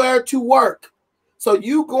nowhere to work. So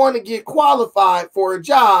you going to get qualified for a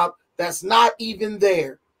job that's not even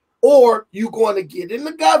there. Or you going to get in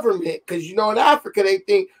the government, because you know in Africa they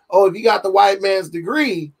think, oh, if you got the white man's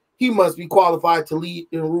degree, he must be qualified to lead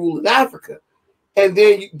and rule in Africa. And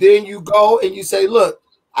then you go and you say, look,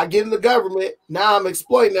 I get in the government, now I'm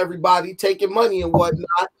exploiting everybody, taking money and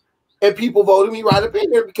whatnot, and people voted me right up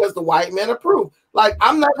in there because the white man approved. Like,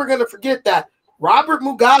 I'm never going to forget that. Robert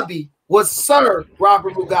Mugabe was Sir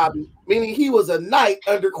Robert Mugabe, meaning he was a knight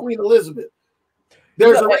under Queen Elizabeth.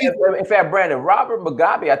 There's a reason. In fact, Brandon, Robert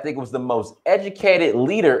Mugabe, I think, was the most educated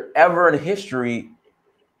leader ever in history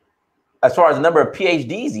as far as the number of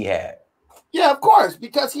PhDs he had. Yeah, of course,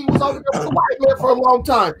 because he was over there with the white man for a long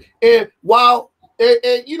time. And while,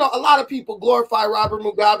 and you know, a lot of people glorify Robert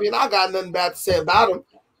Mugabe, and I got nothing bad to say about him,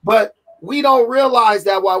 but we don't realize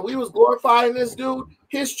that while we was glorifying this dude,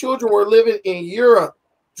 his children were living in Europe,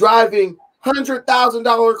 driving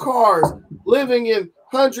 $100,000 cars, living in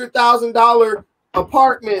 $100,000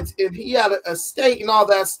 apartments, and he had an estate and all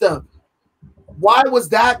that stuff. Why was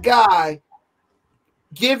that guy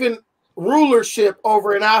given rulership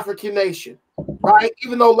over an African nation, right?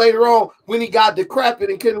 Even though later on, when he got decrepit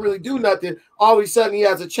and couldn't really do nothing, all of a sudden he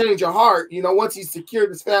has a change of heart. You know, once he's secured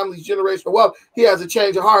his family's generational wealth, he has a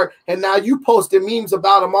change of heart. And now you posting memes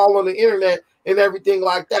about him all on the internet and everything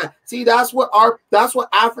like that. See, that's what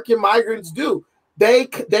African migrants do. They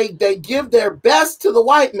give their best to the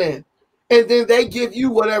white man, and then they give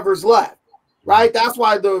you whatever's left, right? That's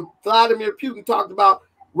why the Vladimir Putin talked about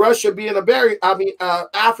Russia being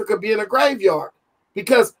Africa being a graveyard,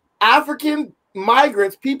 because African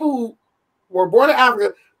migrants, people who were born in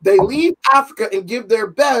Africa, they leave Africa and give their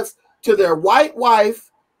best to their white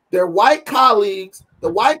wife, their white colleagues, the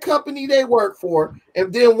white company they work for,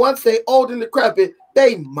 and then once they old and decrepit,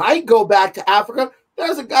 they might go back to Africa.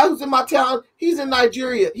 There's a guy who's in my town. He's in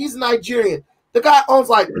Nigeria. He's Nigerian. The guy owns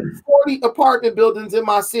like 40 apartment buildings in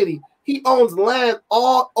my city. He owns land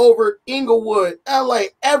all over Inglewood, LA,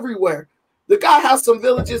 everywhere. The guy has some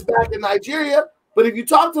villages back in Nigeria, but if you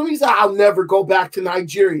talk to him, he said, I'll never go back to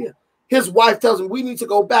Nigeria. His wife tells him, we need to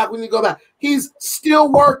go back. We need to go back. He's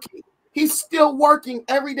still working. He's still working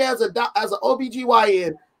every day as an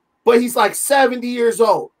OBGYN, but he's like 70 years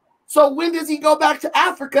old. So when does he go back to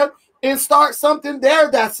Africa and start something there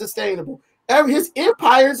that's sustainable? His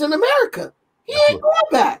empire's in America. He ain't going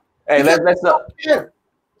back. Hey, let's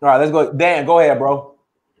all right, let's go. Dan, go ahead, bro.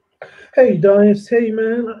 Hey, Dias. Hey,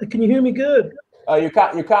 man. Can you hear me good? You're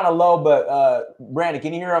kind of low, but Brandon,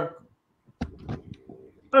 can you hear him?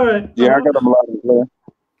 All right. Yeah, I got him loud and clear.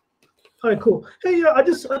 All right, cool. Hey, I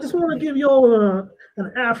just want to give y'all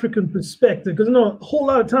an African perspective, because you know a whole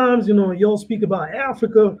lot of times y'all speak about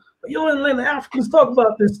Africa, but y'all didn't let the Africans talk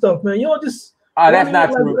about this stuff, man. Y'all just that's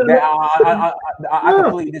not true. I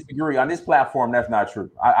completely disagree. On this platform, that's not true.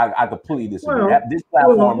 I completely disagree. This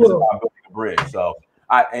platform is about building a bridge, so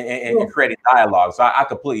and creating dialogue. So I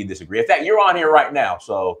completely disagree. In fact, you're on here right now,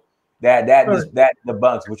 so that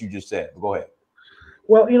debunks what you just said. Go ahead.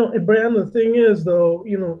 Well, Brandon, the thing is, though,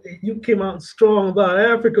 you came out strong about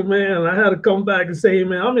Africa, man. And I had to come back and say,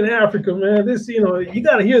 man, I'm in Africa, man. This, you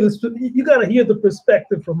got to hear this. You got to hear the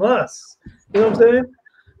perspective from us. You know what I'm saying?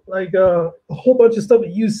 Like a whole bunch of stuff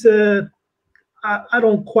that you said, I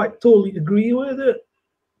don't quite totally agree with it,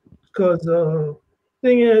 because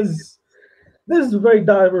thing is, this is a very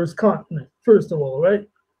diverse continent. First of all, right?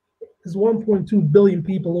 There's 1.2 billion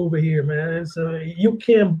people over here, man. So you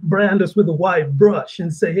can't brand us with a white brush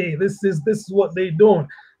and say, hey, this is what they're doing.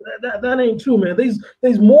 That ain't true, man.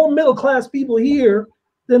 There's more middle class people here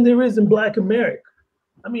than there is in Black America.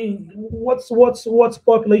 I mean, what's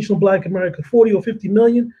population of Black America? 40 or 50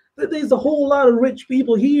 million? There's a whole lot of rich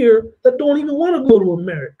people here that don't even want to go to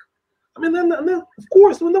America. I mean, then of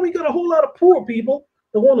course, then we got a whole lot of poor people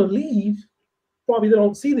that want to leave. Probably they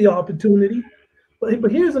don't see the opportunity.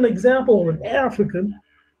 But here's an example of an African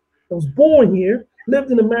that was born here,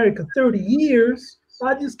 lived in America 30 years.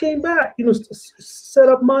 I just came back, set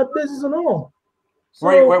up my business and all. So,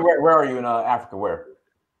 where are you in Africa? Where?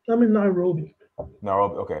 I'm in Nairobi.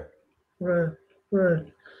 Nairobi, okay. Right.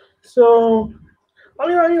 So, I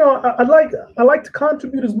mean, I like to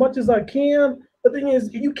contribute as much as I can. The thing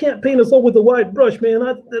is, you can't paint us all with a white brush,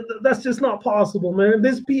 man. That's just not possible, man.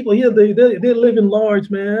 There's people here, they live in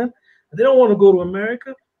large, man. They don't want to go to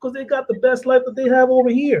America because they got the best life that they have over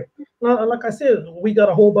here. Like I said, we got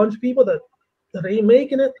a whole bunch of people that ain't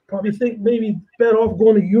making it. Probably think maybe better off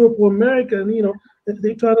going to Europe or America, and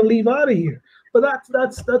they try to leave out of here. But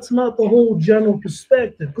that's not the whole general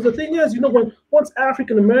perspective. Because the thing is, once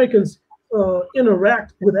African Americans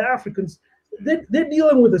interact with Africans, they're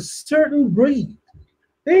dealing with a certain breed.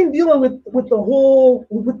 They ain't dealing with the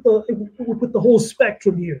whole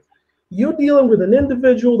spectrum here. You're dealing with an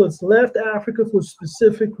individual that's left Africa for a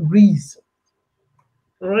specific reason.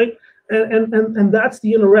 All right, and that's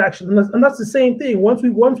the interaction, and that's the same thing. Once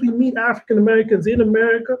we meet African Americans in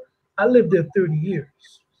America, I lived there 30 years.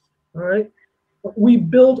 All right, we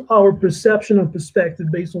build our perception and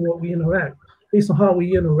perspective based on what we interact, based on how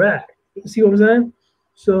we interact. You see what I'm saying?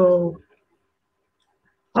 So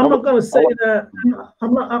I'm not gonna say that.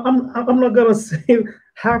 I'm not gonna say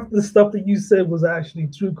half the stuff that you said was actually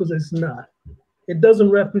true, because it's not. It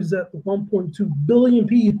doesn't represent the 1.2 billion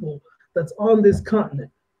people that's on this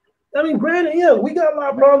continent. I mean, granted, yeah, we got a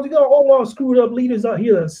lot of problems. We got a whole lot of screwed up leaders out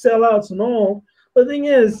here that sellouts and all. But the thing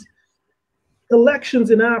is,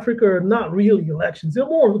 elections in Africa are not really elections. They're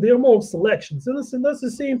more selections. And that's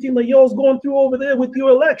the same thing that y'all's going through over there with your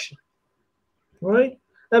election, right?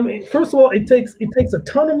 I mean, first of all, it takes a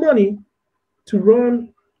ton of money to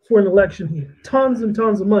run for an election here. Tons and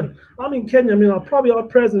tons of money. I mean, Kenya, probably our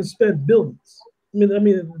presidents spent billions. I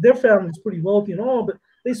mean, their family's pretty wealthy and all, but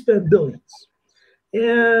they spend billions.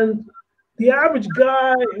 And the average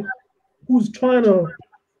guy who's trying to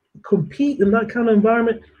compete in that kind of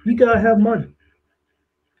environment, you gotta have money.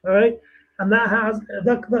 All right, and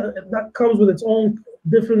that comes with its own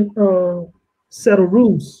different set of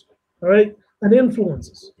rules. All right, and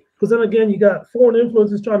influences. Because then again, you got foreign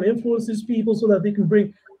influences trying to influence these people so that they can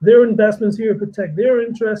bring their investments here, protect their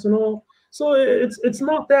interests and all. So it's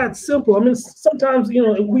not that simple. I mean, sometimes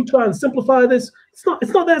if we try and simplify this,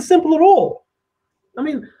 it's not that simple at all. I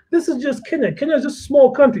mean, this is just Kenya. Kenya is just a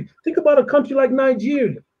small country. Think about a country like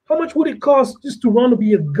Nigeria. How much would it cost just to run to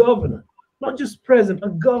be a governor, not just president, a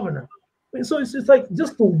governor? I mean, so it's like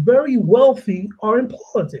just the very wealthy are in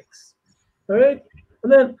politics, all right?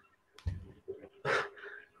 And then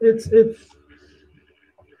it's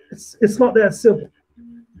not that simple.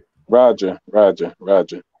 Roger.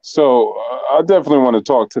 So I definitely want to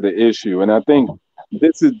talk to the issue, and I think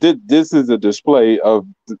this is a display of.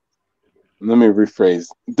 Let me rephrase.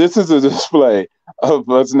 This is a display of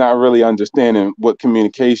us not really understanding what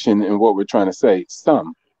communication and what we're trying to say.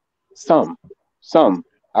 Some.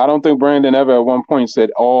 I don't think Brandon ever at one point said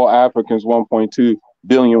all Africans 1.2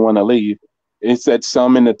 billion want to leave. It said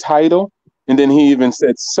some in the title, and then he even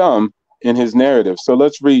said some in his narrative. So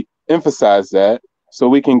let's re-emphasize that so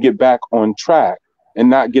we can get back on track and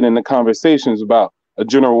not get into conversations about a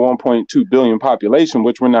general 1.2 billion population,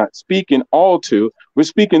 which we're not speaking all to. We're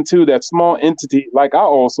speaking to that small entity, like I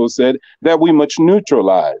also said, that we must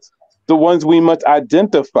neutralize, the ones we must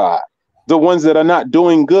identify, the ones that are not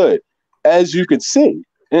doing good, as you could see.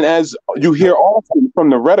 And as you hear often from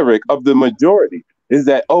the rhetoric of the majority is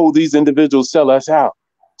that, oh, these individuals sell us out.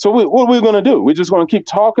 So what are we going to do? We're just going to keep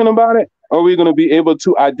talking about it? Or are we going to be able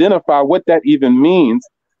to identify what that even means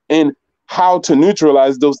and how to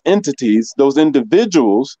neutralize those entities, those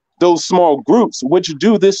individuals, those small groups, which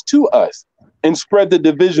do this to us, and spread the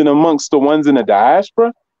division amongst the ones in the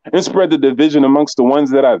diaspora, and spread the division amongst the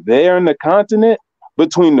ones that are there in the continent,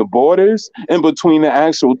 between the borders and between the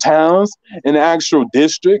actual towns and the actual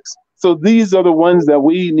districts. So these are the ones that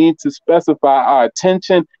we need to specify our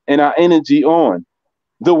attention and our energy on.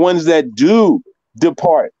 The ones that do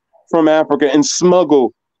depart from Africa and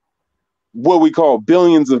smuggle what we call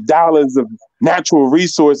billions of dollars of natural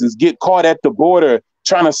resources, get caught at the border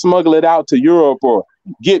trying to smuggle it out to Europe, or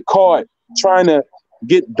get caught trying to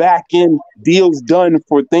get back in deals done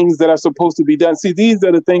for things that are supposed to be done. See, these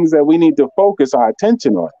are the things that we need to focus our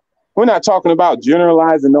attention on. We're not talking about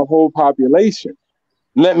generalizing the whole population.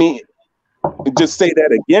 Let me just say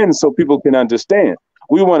that again so people can understand.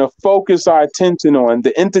 We want to focus our attention on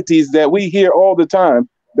the entities that we hear all the time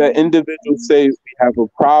that individuals say we have a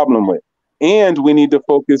problem with. And we need to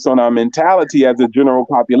focus on our mentality as a general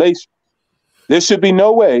population. There should be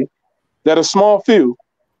no way that a small few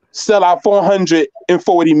sell out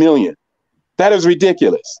 440 million. That is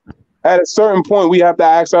ridiculous. At a certain point, we have to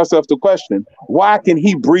ask ourselves the question, why can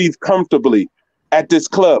he breathe comfortably at this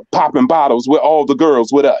club popping bottles with all the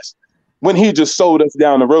girls with us when he just sold us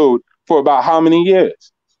down the road for about how many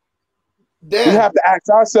years? Damn. We have to ask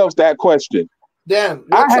ourselves that question. Damn.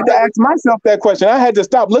 I had to ask myself that question. I had to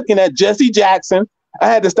stop looking at Jesse Jackson. I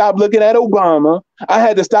had to stop looking at Obama. I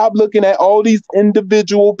had to stop looking at all these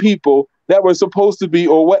individual people that were supposed to be,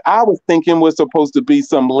 or what I was thinking was supposed to be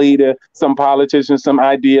some leader, some politician, some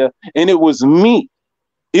idea. And it was me.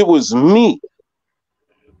 It was me.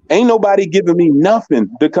 Ain't nobody giving me nothing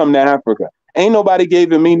to come to Africa. Ain't nobody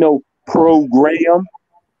giving me no program.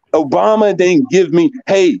 Obama didn't give me,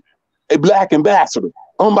 hey, a black ambassador,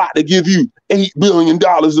 I'm about to give you $8 billion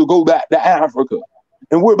to go back to Africa,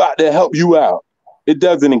 and we're about to help you out. It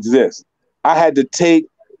doesn't exist. I had to take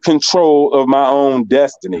control of my own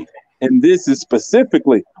destiny. And this is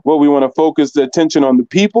specifically what we want to focus the attention on, the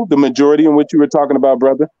people, the majority in which you were talking about,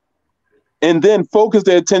 brother. And then focus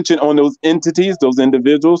the attention on those entities, those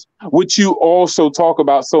individuals, which you also talk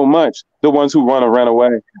about so much, the ones who want to run away,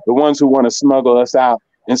 the ones who want to smuggle us out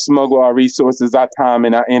and smuggle our resources, our time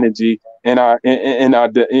and our energy and our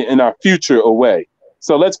future away.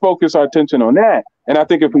 So let's focus our attention on that. And I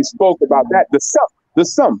think if we spoke about that,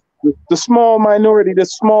 the small minority, the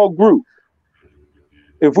small group,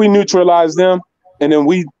 if we neutralize them and then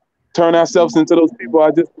we turn ourselves into those people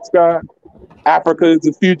I just described, Africa is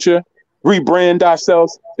the future, rebrand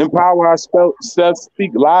ourselves, empower ourselves,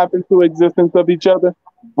 speak live into existence of each other,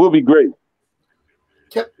 we'll be great.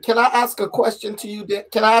 Can I ask a question to you, Dan?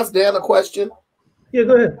 Can I ask Dan a question? Yeah,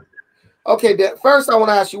 go ahead. Okay, Dan. First, I want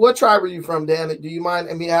to ask you, what tribe are you from, Dan? Do you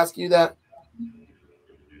mind me asking you that?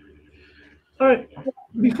 All right.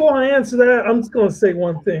 Before I answer that, I'm just going to say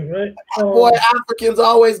one thing, right? Boy, Africans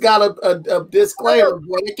always got a disclaimer.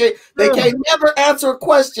 Boy, they can't never answer a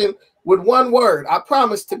question with one word. I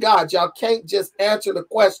promise to God, y'all can't just answer the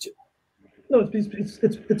question. No, it's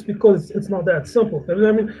because it's not that simple. I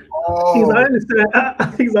mean,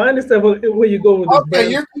 I understand where you go with this.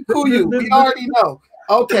 Okay, you're cool. We already know.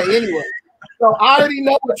 Okay, anyway. So I already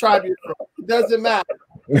know what tribe you're from. It doesn't matter.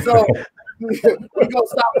 So we're gonna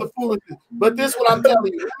stop the foolishness. But this is what I'm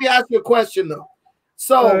telling you. Let me ask you a question though.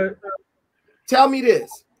 So tell me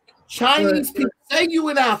this. Chinese people, say you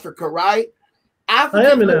in Africa, right? I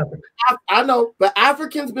am in Africa. I know, but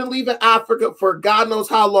Africans been leaving Africa for God knows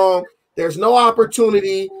how long. There's no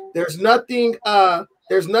opportunity. There's nothing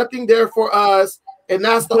there for us. And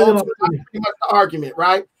that's the ultimate pretty much the argument,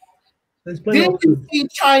 right? Then you see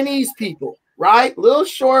Chinese people, right? Little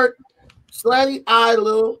short, slanty eye,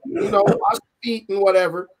 little, wash feet and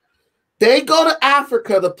whatever. They go to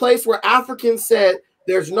Africa, the place where Africans said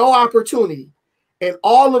there's no opportunity. And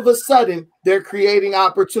all of a sudden, they're creating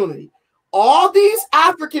opportunity. All these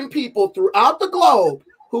African people throughout the globe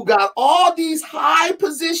who got all these high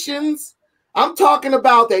positions, I'm talking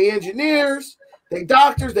about they engineers, they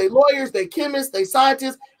doctors, they lawyers, they chemists, they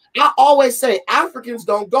scientists. I always say Africans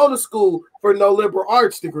don't go to school for no liberal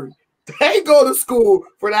arts degree. They go to school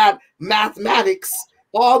for that mathematics,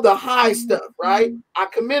 all the high stuff, right? I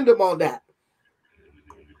commend them on that.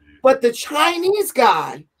 But the Chinese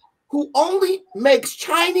guy who only makes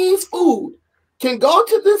Chinese food can go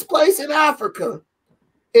to this place in Africa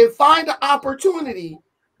and find an opportunity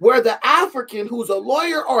where the African who's a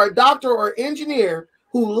lawyer or a doctor or engineer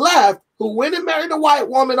who left, who went and married a white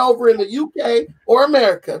woman over in the UK or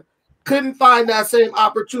America, couldn't find that same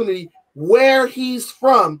opportunity where he's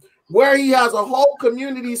from, where he has a whole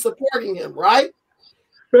community supporting him, right?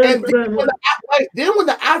 And then when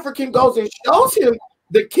the African goes and shows him,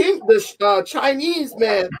 the Chinese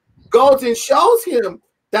man goes and shows him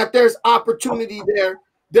that there's opportunity there,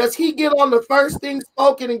 does he get on the first thing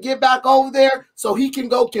spoken and get back over there so he can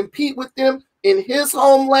go compete with them in his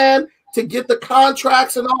homeland to get the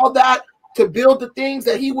contracts and all that, to build the things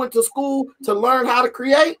that he went to school to learn how to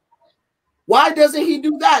create? Why doesn't he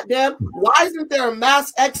do that, Dan? Why isn't there a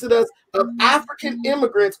mass exodus of African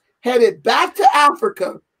immigrants headed back to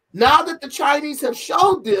Africa now that the Chinese have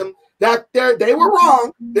showed them that they were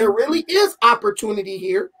wrong? There really is opportunity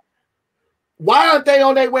here. Why aren't they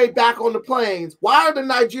on their way back on the planes? Why are the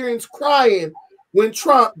Nigerians crying when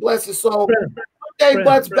Trump, bless his soul, put their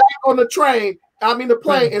butts back on the plane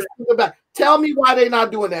and send them back? Tell me why they're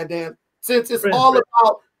not doing that, Dan. Since it's all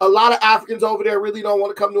about a lot of Africans over there really don't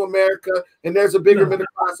want to come to America, and there's a bigger middle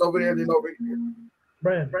class over there than over here.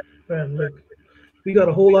 Brand, look, we got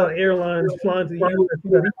a whole lot of airlines flying to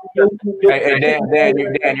the U.S. Hey,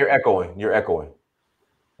 Dan, you're echoing. You're echoing.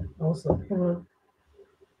 Also,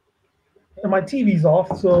 and my TV's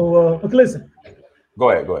off, so listen. Go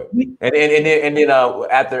ahead. And then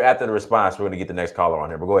after the response, we're gonna get the next caller on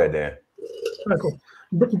here. But go ahead, Dan. All right, cool.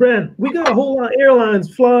 Brand, we got a whole lot of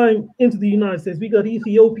airlines flying into the United States. We got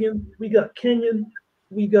Ethiopian, we got Kenyan,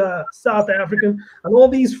 we got South African, and all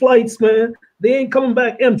these flights, man, they ain't coming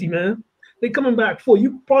back empty, man. They coming back full.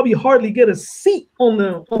 You probably hardly get a seat on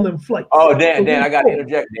them flights. Oh, Dan, I got to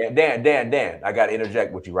interject. Dan, I got to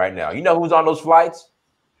interject with you right now. You know who's on those flights?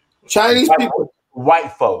 Chinese people.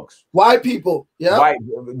 White folks. White people. Yeah.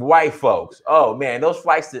 White folks. Oh man, those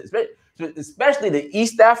flights, especially to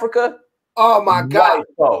East Africa. Oh my God. White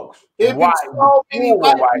folks. So many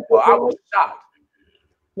white folks. I was shocked.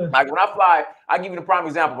 Like when I fly, I give you the prime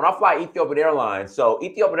example. When I fly Ethiopian Airlines, so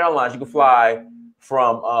Ethiopian Airlines, you can fly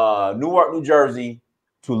from Newark, New Jersey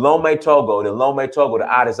to Lomé, Togo, then Lomé, Togo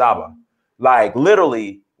to Addis Ababa. Like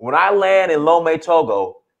literally, when I land in Lomé,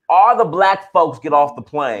 Togo, all the black folks get off the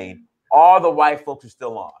plane, all the white folks are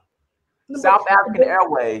still on. South African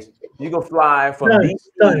Airways, you can fly from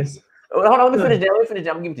DC. Hold on, let me finish that.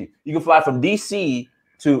 I'm gonna give it to you. You can fly from DC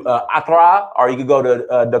to Accra, or you can go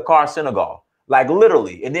to Dakar, Senegal. Like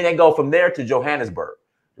literally, and then they go from there to Johannesburg.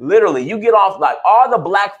 Literally, you get off, like all the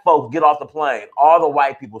black folks get off the plane, all the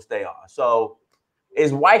white people stay on. So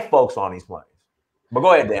it's white folks on these planes. But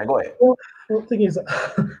go ahead, Dan, go ahead. Well, the thing is,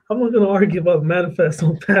 I'm not going to argue about manifest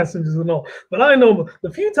on passengers and all, but I know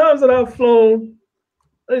the few times that I've flown,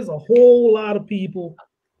 there's a whole lot of people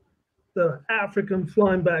that are African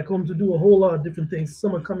flying back home to do a whole lot of different things.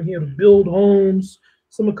 Some are coming here to build homes.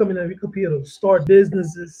 Some are coming up here to start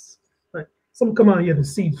businesses. Right? Some come out here to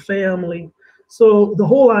see family. So the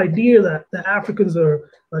whole idea that the Africans are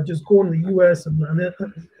just going to the U.S. and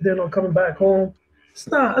they're not coming back home, it's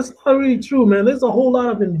not really true, man. There's a whole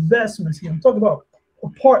lot of investments here. I'm talking about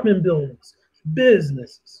apartment buildings,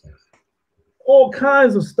 businesses, all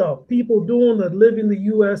kinds of stuff. People doing that live in the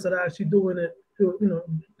U.S. that are actually doing it,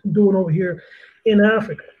 doing over here in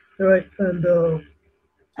Africa, right? And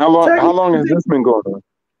how long has this been going on?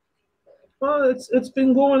 It's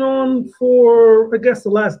been going on for, I guess, the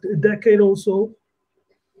last decade or so.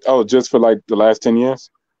 Oh, just for like the last 10 years?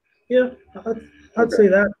 Yeah, I'd say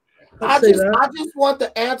that. I just want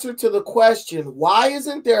the answer to the question: why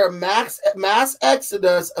isn't there a mass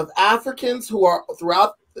exodus of Africans who are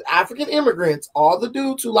throughout African immigrants, all the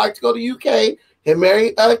dudes who like to go to UK and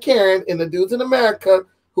marry Karen, and the dudes in America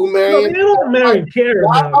who marry? No, they don't marry Karen.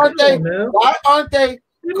 Why aren't they? Why aren't they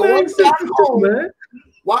going back home? Man.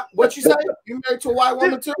 What you say? You married to a white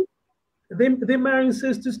woman too? They marrying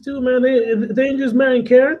sisters too, man. They ain't just marrying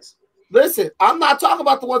Karens. Listen, I'm not talking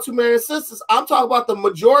about the ones who marry sisters. I'm talking about the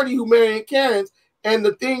majority who marry Karens. And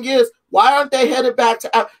the thing is, why aren't they headed back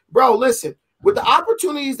to? Bro, listen, with the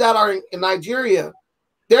opportunities that are in Nigeria,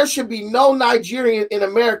 there should be no Nigerian in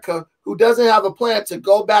America who doesn't have a plan to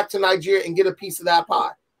go back to Nigeria and get a piece of that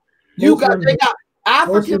pie. They got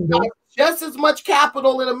African just as much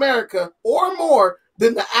capital in America or more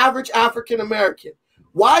than the average African American.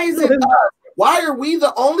 Why is it us? Why are we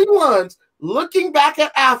the only ones looking back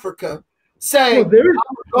at Africa saying,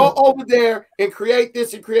 go over there and create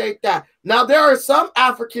this and create that? Now, there are some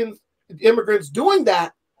African immigrants doing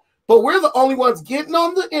that, but we're the only ones getting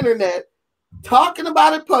on the internet, talking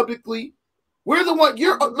about it publicly. We're the one.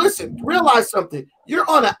 Listen, realize something. You're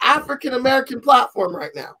on an African American platform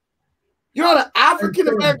right now. You're on an African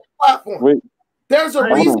American platform. Wait. There's a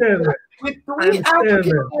reason with 3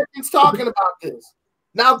 African Americans talking about this.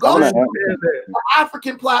 Now go to the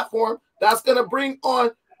African platform that's going to bring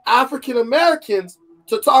on African Americans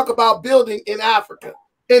to talk about building in Africa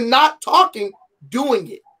and not talking,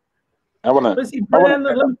 doing it. I want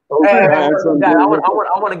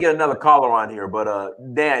to get another caller on here, but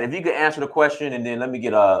Dan, if you could answer the question, and then let me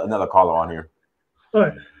get another caller on here. All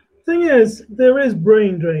right. Thing is, there is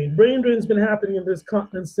brain drain. Brain drain's been happening in this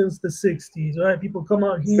continent since the 60s, right? People come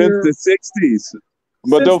out here since the 60s.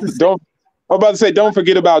 But don't I'm about to say, don't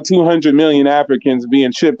forget about 200 million Africans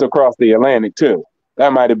being shipped across the Atlantic too.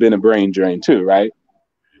 That might have been a brain drain too, right?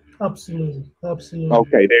 Absolutely.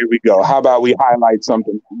 Okay, there we go. How about we highlight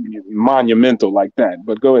something monumental like that?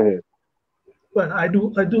 But go ahead. But I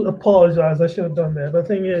do apologize. I should have done that. The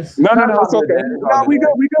thing is, no, it's okay. No, we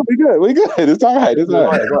good. It's all right. Go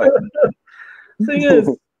ahead. The thing is,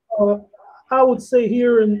 I would say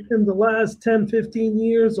here in the last 10, 15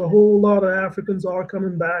 years, a whole lot of Africans are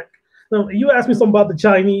coming back. Now, you asked me something about the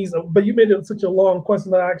Chinese, but you made it such a long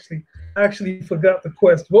question that I actually forgot the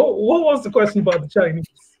question. What was the question about the Chinese?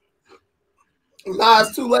 Nah,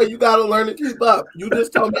 it's too late. You got to learn to keep up. You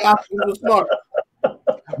just told me Africans are smart.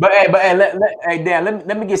 But hey, Dan,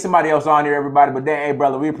 let me get somebody else on here, everybody. But Dan, hey,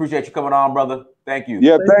 brother, we appreciate you coming on, brother. Thank you.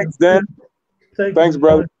 Yeah, thanks, Dan. Thanks,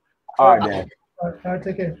 brother. All right, Dan. All right,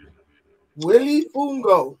 take care. Willie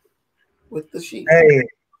Fungo with the sheep. Hey,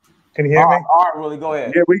 can you hear me? All right, Willie, go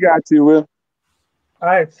ahead. Yeah, we got you, Will. All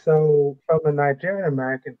right, so from a Nigerian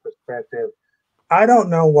American perspective, I don't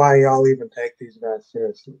know why y'all even take these guys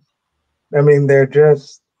seriously. I mean, they're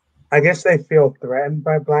just, I guess they feel threatened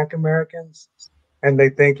by Black Americans, and they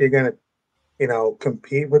think you're going to,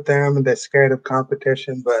 compete with them, and they're scared of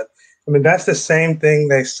competition. But I mean, that's the same thing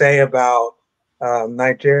they say about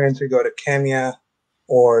Nigerians who go to Kenya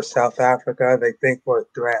or South Africa. They think we're a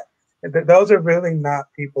threat. Those are really not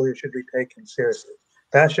people who should be taken seriously.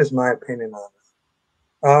 That's just my opinion on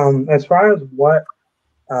it. As far as what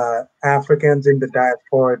Africans in the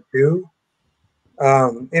diaspora do.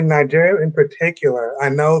 In Nigeria in particular, I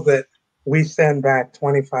know that we send back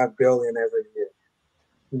 25 billion every year,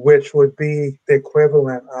 which would be the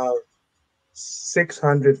equivalent of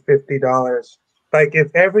 $650. Like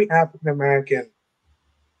if every African American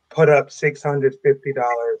put up $650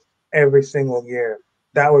 every single year,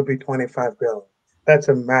 that would be 25 billion. That's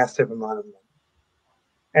a massive amount of money.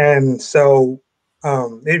 And so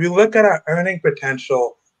if you look at our earning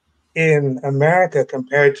potential in America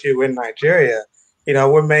compared to in Nigeria, you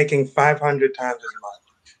know, we're making 500 times as much.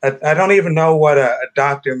 I don't even know what a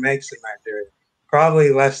doctor makes in Nigeria,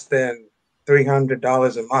 probably less than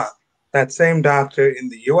 $300 a month. That same doctor in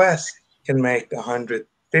the US can make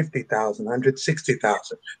 150,000,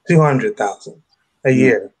 160,000, 200,000 a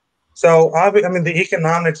year. So, I mean, the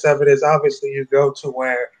economics of it is obviously you go to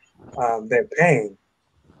where they're paying.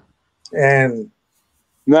 And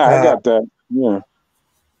I got that. Yeah.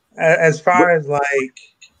 As far as like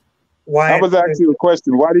why I was asking you a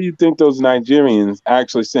question. Why do you think those Nigerians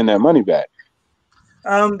actually send that money back?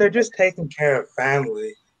 They're just taking care of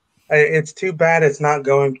family. It's too bad it's not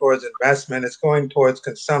going towards investment. It's going towards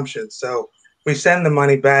consumption. So we send the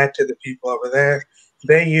money back to the people over there.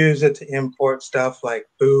 They use it to import stuff like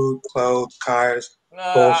food, clothes, cars.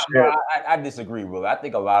 I disagree, Will. I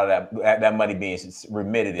think a lot of that money being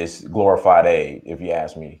remitted is glorified aid, if you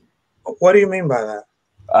ask me. What do you mean by that?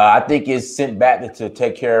 I think it's sent back to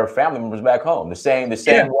take care of family members back home. The same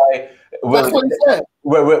way. That's what he said.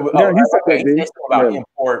 He said about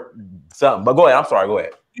import something. But go ahead. I'm sorry. Go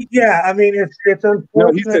ahead. Yeah, I mean it's unfortunate. No,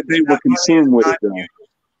 he said they were consumed with it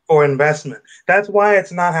for investment. That's why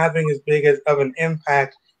it's not having as big of an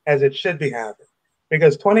impact as it should be having.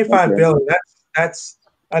 Because 25 billion, that's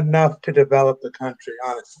enough to develop the country,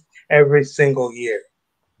 honestly, every single year.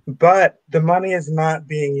 But the money is not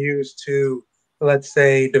being used to, let's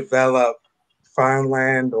say, develop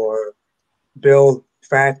farmland or build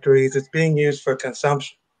factories. It's being used for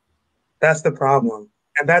consumption. That's the problem.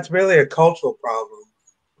 And that's really a cultural problem.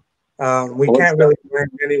 We can't really blame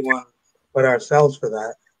anyone but ourselves for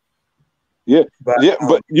that. Yeah, but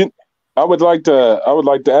I would like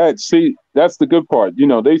to add. See, that's the good part. You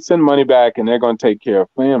know, they send money back and they're going to take care of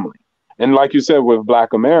family. And like you said, with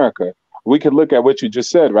Black America, we could look at what you just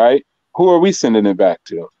said, right? Who are we sending it back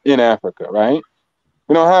to in Africa, right?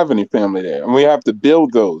 We don't have any family there, and we have to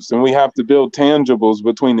build those, and we have to build tangibles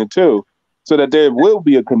between the two, so that there will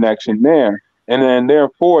be a connection there, and then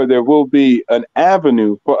therefore there will be an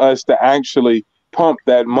avenue for us to actually pump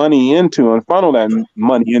that money into and funnel that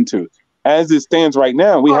money into. As it stands right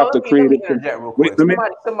now, we have to create it. Real quick.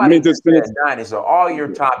 Somebody just said, Donnie, so all your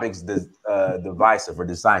topics divisive or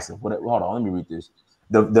decisive. Hold on, let me read this.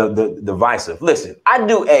 The divisive. Listen, I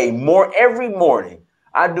do every morning.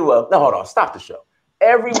 Hold on, stop the show.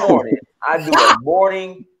 Every morning, I do a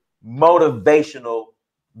morning motivational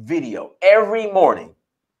video. Every morning.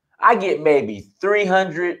 I get maybe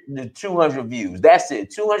 300 to 200 views. That's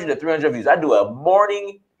it, 200 to 300 views. I do a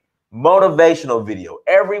morning motivational video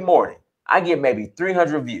every morning. I get maybe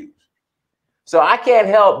 300 views. So I can't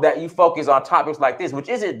help that you focus on topics like this, which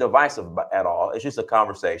isn't divisive at all. It's just a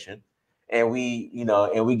conversation. And we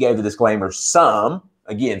gave the disclaimer, some,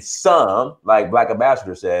 like Black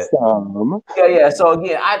Ambassador said. Some. Yeah. So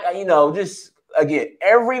again,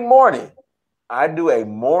 every morning, I do a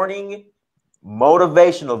morning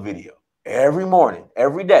motivational video every morning,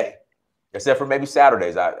 every day, except for maybe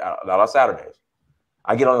Saturdays. Not on Saturdays.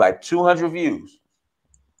 I get only like 200 views.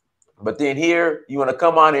 But then here, you want to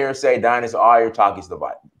come on here and say, Dinus, all your topics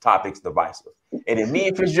divisive. And then me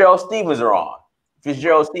and Fitzgerald Stevens are on.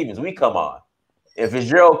 Fitzgerald Stevens, we come on. And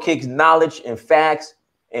Fitzgerald kicks knowledge and facts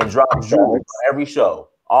and drops jewels on every show.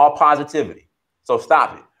 All positivity. So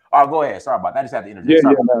stop it. All right, go ahead. Sorry about that. I just had to interject.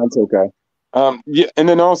 That's okay. And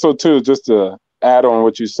then also, too, just to add on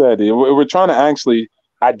what you said, we're trying to actually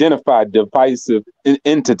identify divisive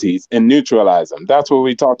entities and neutralize them. That's what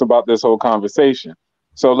we talked about this whole conversation.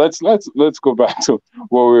 So let's go back to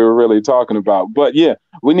what we were really talking about. But yeah,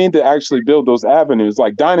 we need to actually build those avenues.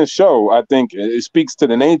 Like Dinah's show, I think it speaks to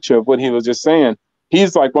the nature of what he was just saying.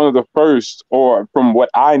 He's like one of the first, or from what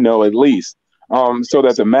I know at least, so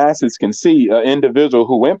that the masses can see an individual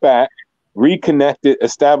who went back, reconnected,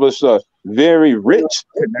 established a very rich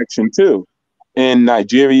connection too in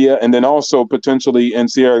Nigeria, and then also potentially in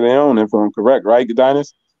Sierra Leone, if I'm correct, right,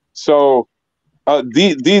 Dinus? So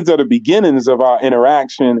these are the beginnings of our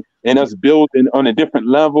interaction and us building on a different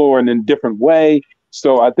level or in a different way.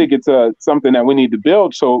 So I think it's something that we need to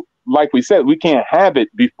build. So like we said, we can't have it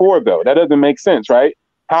before, though. That doesn't make sense, right?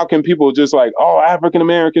 How can people just like, oh, African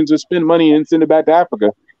Americans just spend money and send it back to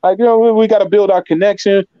Africa? Like, you know, we got to build our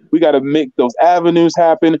connection. We got to make those avenues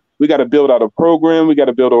happen. We got to build out a program. We got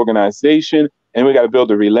to build organization, and we got to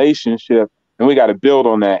build a relationship, and we got to build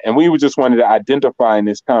on that. And we just wanted to identify in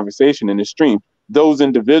this conversation, in this stream, those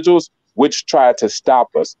individuals which tried to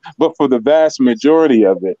stop us. But for the vast majority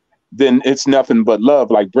of it, then it's nothing but love,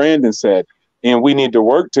 like Brandon said. And we need to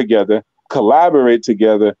work together, collaborate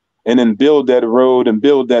together, and then build that road and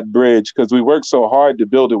build that bridge, because we work so hard to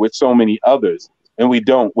build it with so many others, and we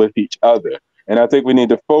don't with each other. And I think we need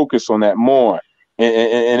to focus on that more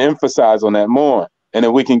and emphasize on that more. And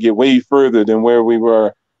then we can get way further than where we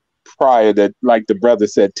were prior, that, like the brother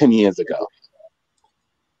said, 10 years ago.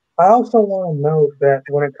 I also want to note that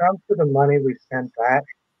when it comes to the money we send back,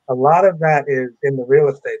 a lot of that is in the real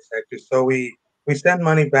estate sector. So we send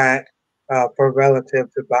money back for a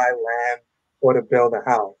relative to buy land or to build a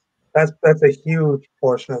house. That's a huge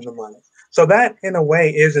portion of the money. So that, in a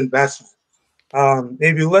way, is investment.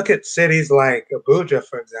 If you look at cities like Abuja,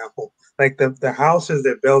 for example, like the houses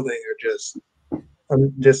they're building are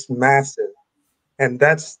just massive, and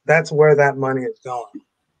that's where that money is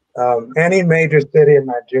going. Any major city in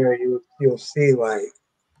Nigeria, you'll see like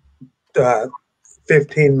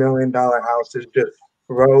 $15 million houses, just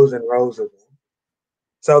rows and rows of them.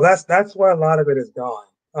 So that's where a lot of it is going.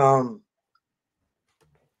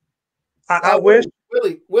 I wish.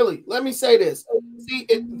 Willie, let me say this. See,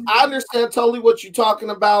 I understand totally what you're talking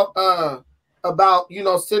about, you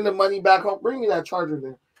know, sending money back home. Bring me that charger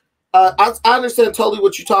there. I understand totally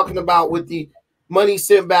what you're talking about with the money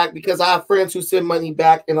sent back, because I have friends who send money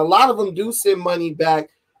back, and a lot of them do send money back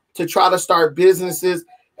to try to start businesses,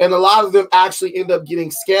 and a lot of them actually end up getting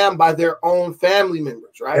scammed by their own family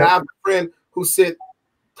members, right? Yeah. I have a friend who sent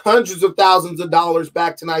hundreds of thousands of dollars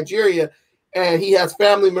back to Nigeria, and he has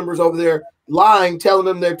family members over there lying, telling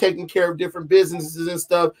them they're taking care of different businesses and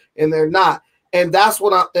stuff, and they're not. And that's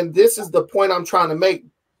what and this is the point I'm trying to make,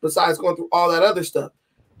 besides going through all that other stuff.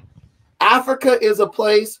 Africa is a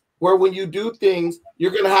place where when you do things,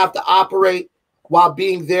 you're going to have to operate while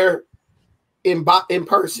being there in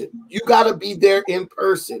person. You got to be there in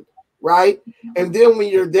person, right? And then when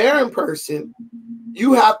you're there in person,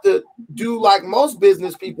 you have to do like most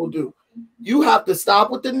business people do. You have to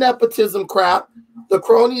stop with the nepotism crap, the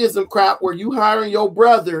cronyism crap, where you hiring your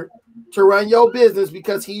brother to run your business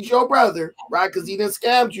because he's your brother, right? Because he done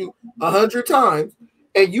scammed you 100 times.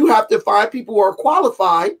 And you have to find people who are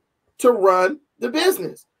qualified to run the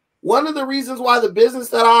business. One of the reasons why the business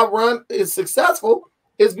that I run is successful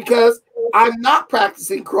is because I'm not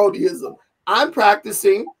practicing cronyism. I'm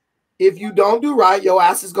practicing, if you don't do right, your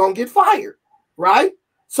ass is going to get fired, right?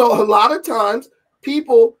 So a lot of times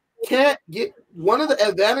people can't get, one of the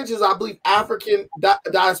advantages I believe African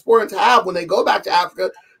diasporans have when they go back to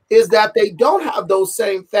Africa is that they don't have those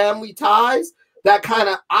same family ties that kind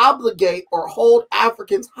of obligate or hold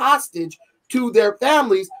Africans hostage to their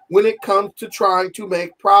families when it comes to trying to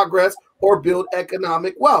make progress or build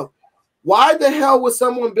economic wealth. Why the hell would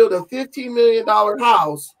someone build a $15 million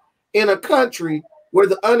house in a country where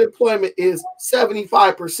the unemployment is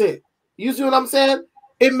 75%? You see what I'm saying?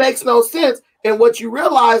 It makes no sense. And what you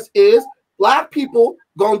realize is black people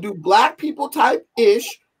gonna do black people type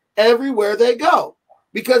ish everywhere they go.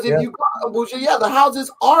 Because if you go to Abuja, the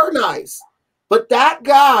houses are nice. But that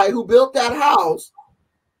guy who built that house,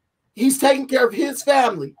 he's taking care of his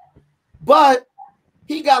family. But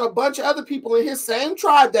he got a bunch of other people in his same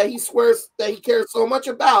tribe that he swears that he cares so much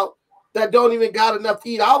about that don't even got enough to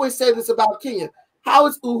eat. I always say this about Kenya. How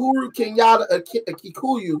is Uhuru Kenyatta a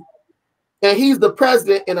Kikuyu, and he's the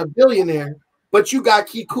president and a billionaire, but you got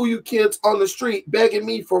Kikuyu kids on the street begging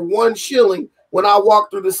me for 1 shilling when I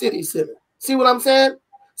walk through the city center? See what I'm saying?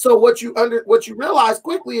 So what you realize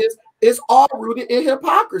quickly is it's all rooted in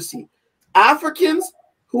hypocrisy. Africans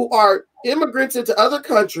who are immigrants into other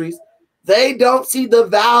countries, they don't see the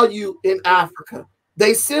value in Africa.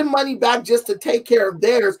 They send money back just to take care of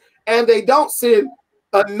theirs, and they don't send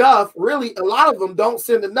enough. Really, a lot of them don't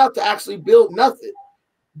send enough to actually build nothing.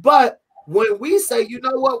 But when we say, you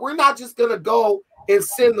know what, we're not just going to go and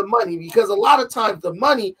send the money, because a lot of times the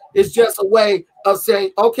money is just a way of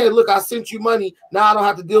saying, okay, look, I sent you money. Now I don't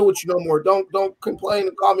have to deal with you no more. Don't complain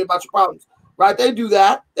and call me about your problems, right? They do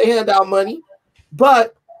that. They hand out money.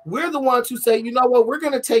 But we're the ones who say, you know what, we're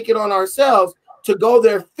going to take it on ourselves to go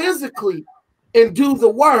there physically and do the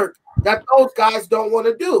work that those guys don't want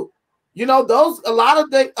to do. You know, a lot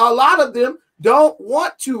of them don't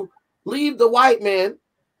want to leave the white man,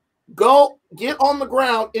 go get on the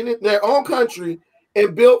ground in their own country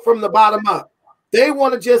and build from the bottom up. They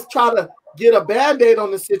want to just try to get a Band-Aid on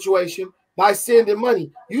the situation by sending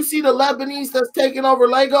money. You see the Lebanese that's taking over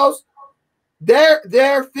Lagos? They're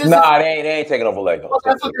physically. Nah, they ain't taking over Lagos. Oh,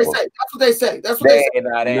 that's what they say. That's what they say. That's what they say.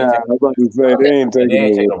 Nah, they ain't Nah, taking I'm about to say they ain't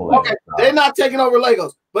taking over. Okay, they're not taking over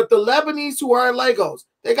Lagos, but the Lebanese who are in Lagos,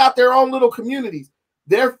 they got their own little communities.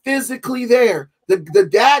 They're physically there. The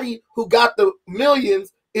daddy who got the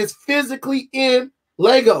millions is physically in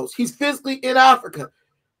Lagos. He's physically in Africa.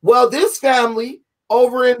 Well, this family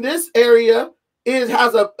over in this area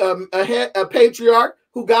has a patriarch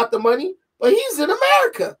who got the money, but he's in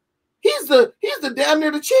America. He's the damn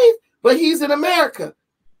near the chief, but he's in America.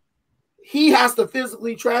 He has to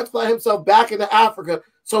physically transplant himself back into Africa,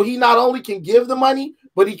 so he not only can give the money,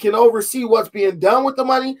 but he can oversee what's being done with the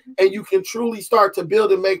money, and you can truly start to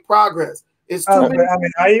build and make progress. It's too many. I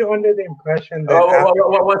mean, are you under the impression that?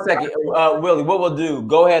 One second, Willie. What we'll do?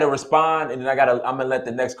 Go ahead and respond, and then I'm gonna let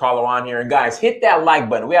the next caller on here. And guys, hit that like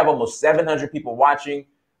button. We have almost 700 people watching.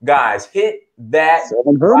 Guys, hit that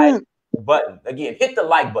like button again. Hit the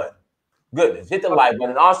like button. Goodness, hit the like button.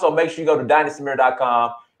 And also make sure you go to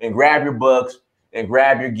dynastymir.com and grab your books and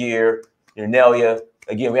grab your gear, your Nelia.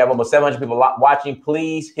 Again, we have almost 700 people watching.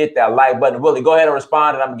 Please hit that like button. Willie, go ahead and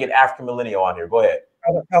respond, and I'm gonna get African Millennial on here. Go ahead.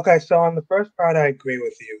 Okay, so on the first part, I agree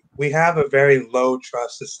with you. We have a very low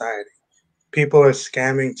trust society. People are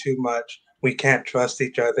scamming too much. We can't trust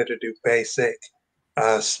each other to do basic,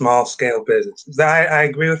 small scale business. I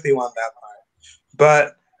agree with you on that part.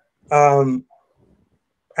 But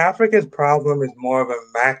Africa's problem is more of a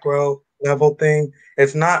macro level thing.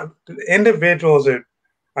 It's not individuals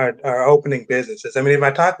are opening businesses. I mean, if I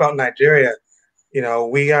talk about Nigeria, you know,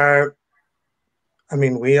 we are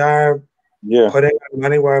putting our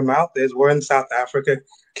money where our mouth is. We're in South Africa,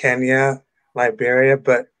 Kenya, Liberia,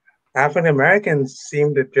 but African Americans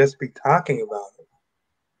seem to just be talking about it,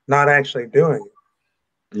 not actually doing it.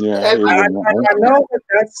 Yeah, I know that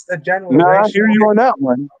that's a general. No, I hear you on that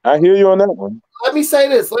one. Let me say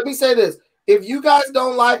this. If you guys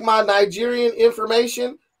don't like my Nigerian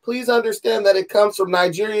information, please understand that it comes from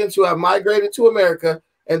Nigerians who have migrated to America,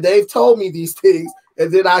 and they've told me these things,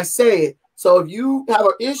 and then I say it. So if you have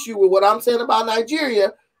an issue with what I'm saying about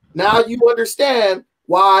Nigeria, now you understand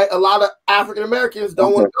why a lot of African Americans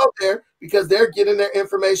don't want to go there, because they're getting their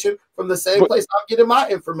information from the same place I'm getting my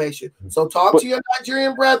information. So talk to your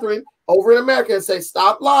Nigerian brethren over in America and say,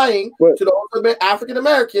 stop lying to those African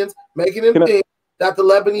Americans, making them think that the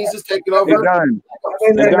Lebanese is taking over.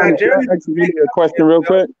 Nigerian, actually a question real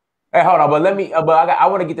quick. Hey, hold on, but let me. I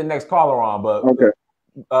want to get the next caller on. But okay.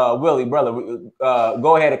 Willie, brother,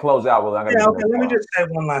 go ahead and close out. Willie. Let me just say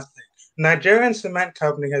one last thing. Nigerian Cement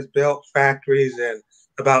Company has built factories in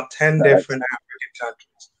about 10 different African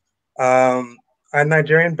countries. Our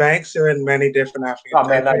Nigerian banks are in many different African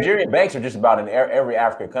countries. Nigerian banks are just about in every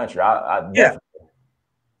African country.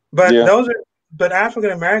 But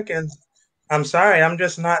African Americans, I'm sorry, I'm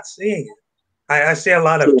just not seeing it. I see a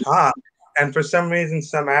lot of talk, and for some reason,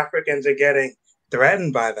 some Africans are getting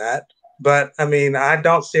threatened by that. But I mean, I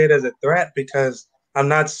don't see it as a threat because I'm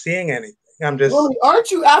not seeing anything. I'm just. Well, aren't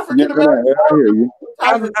you African American? Yeah, I hear you.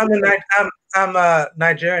 I'm a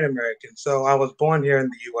Nigerian American, so I was born here in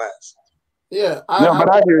the U.S. Yeah.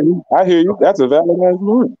 But I hear you. I hear you. That's a valid ass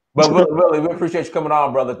point. But Willie, we appreciate you coming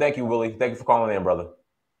on, brother. Thank you, Willie. Thank you for calling in, brother.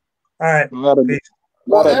 All right.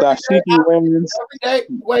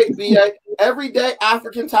 Every day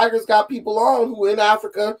African Tigers got people on who in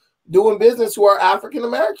Africa doing business who are African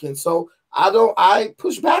American. So I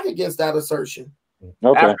push back against that assertion.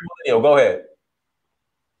 Okay. African Millennial, go ahead.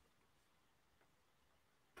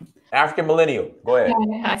 African Millennial, go ahead.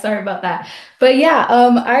 Hi, sorry about that. But yeah,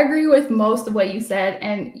 I agree with most of what you said,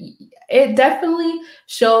 and it definitely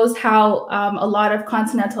shows how a lot of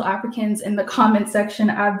continental Africans in the comment section,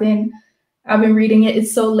 I've been reading it,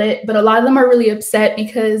 it's so lit, but a lot of them are really upset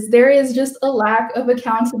because there is just a lack of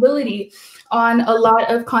accountability on a lot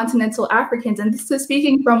of continental Africans. And this is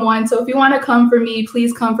speaking from one, so if you want to come for me,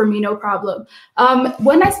 please come for me, no problem.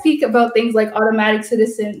 When I speak about things like automatic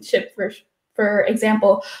citizenship, for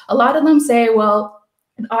example, a lot of them say, well,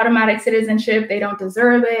 automatic citizenship, they don't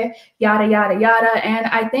deserve it, yada, yada, yada. And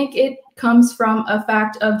I think it comes from a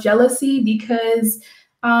fact of jealousy because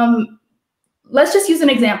let's just use an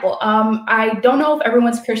example. I don't know if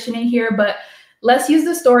everyone's Christian in here, but let's use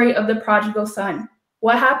the story of the prodigal son.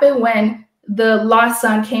 What happened when the lost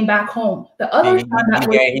son came back home? The other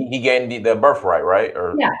son he gained the birthright, right?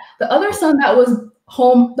 The other son that was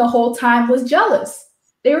home the whole time was jealous.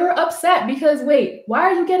 They were upset because, wait, why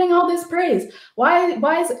are you getting all this praise? Why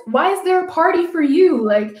is there a party for you?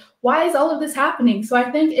 Like, why is all of this happening? So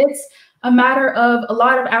I think it's a matter of a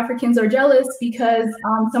lot of Africans are jealous because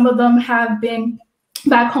some of them have been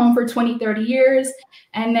back home for 20, 30 years.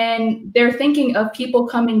 And then they're thinking of people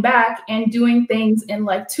coming back and doing things in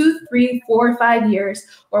like 2, 3, 4, 5 years,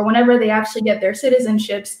 or whenever they actually get their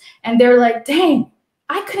citizenships. And they're like, dang,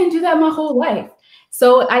 I couldn't do that my whole life.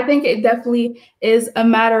 So I think it definitely is a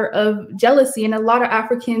matter of jealousy. And a lot of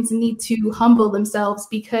Africans need to humble themselves,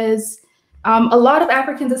 because a lot of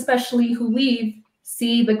Africans, especially who leave,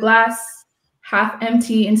 see the glass half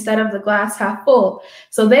empty instead of the glass half full.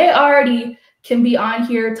 So they already can be on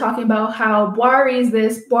here talking about how Bwari is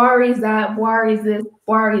this, Bwari is that, Bwari is this,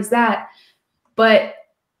 Bwari is that. But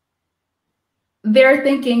they're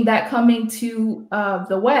thinking that coming to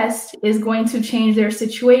the West is going to change their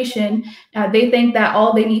situation. They think that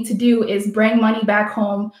all they need to do is bring money back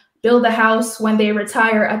home, build a house when they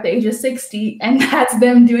retire at the age of 60, and that's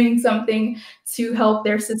them doing something to help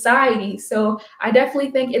their society. So I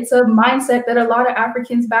definitely think it's a mindset that a lot of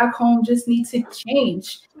Africans back home just need to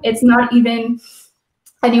change. It's not even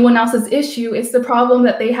anyone else's issue. It's the problem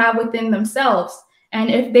that they have within themselves. And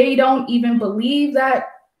if they don't even believe that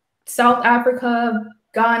South Africa,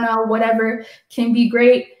 Ghana, whatever can be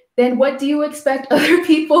great, then what do you expect other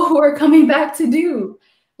people who are coming back to do?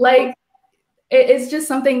 Like, it's just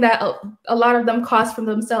something that a lot of them cause from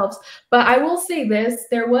themselves. But I will say this,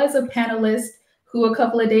 there was a panelist who a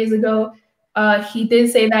couple of days ago, he did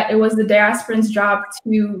say that it was the diasporan's job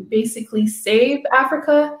to basically save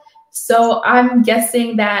Africa. So I'm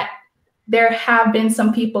guessing that there have been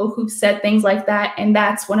some people who've said things like that. And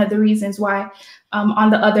that's one of the reasons why,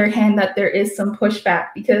 on the other hand, that there is some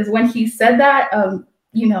pushback. Because when he said that,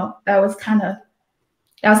 you know, that was kind of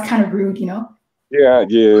rude, you know? Yeah, I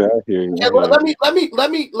hear you. Yeah, well, let me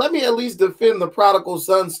at least defend the prodigal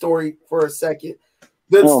son story for a second.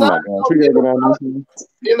 In the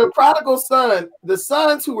prodigal son, the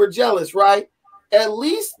sons who were jealous, right? At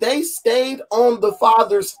least they stayed on the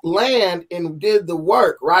father's land and did the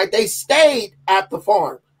work, right? They stayed at the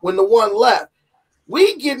farm when the one left.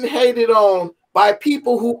 We getting hated on by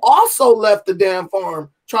people who also left the damn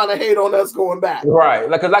farm, trying to hate on us going back. Right.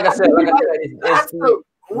 Like I said, that's the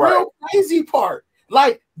real crazy part.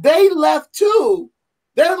 Like, they left too.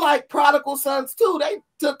 They're like prodigal sons too. They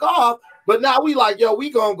took off, but now we like, yo, we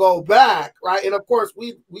gonna go back, right? And of course,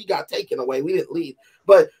 we got taken away. We didn't leave,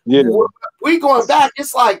 but we going back.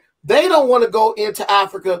 It's like they don't want to go into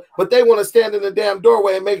Africa, but they want to stand in the damn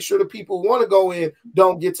doorway and make sure the people who want to go in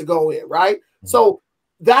don't get to go in, right? So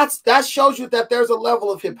that shows you that there's a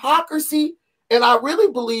level of hypocrisy, and I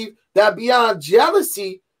really believe that beyond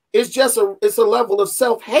jealousy, it's a level of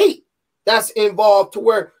self-hate that's involved, to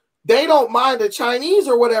where they don't mind the Chinese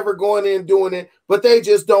or whatever going in doing it, but they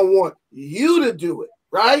just don't want you to do it,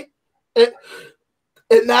 right?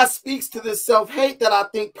 And that speaks to this self-hate that I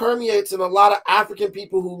think permeates in a lot of African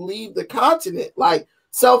people who leave the continent. Like,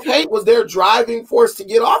 self-hate was their driving force to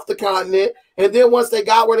get off the continent, and then once they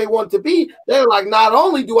got where they wanted to be, they were like, not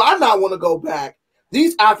only do I not want to go back,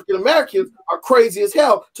 these African Americans are crazy as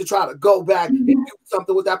hell to try to go back and do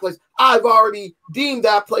something with that place. I've already deemed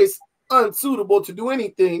that place unsuitable to do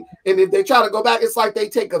anything, and if they try to go back, it's like they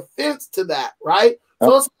take offense to that, right?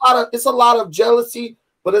 So it's a lot of jealousy,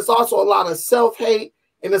 but it's also a lot of self-hate,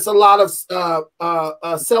 and it's a lot of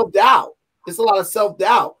self-doubt. It's a lot of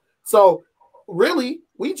self-doubt. So really,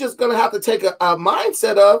 we just gonna have to take a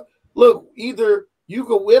mindset of, look, either you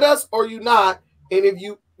go with us or you not, and if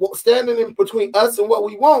you standing in between us and what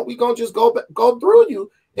we want, we gonna just go through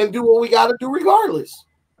you and do what we got to do regardless.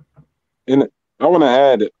 And I want to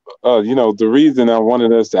add, the reason I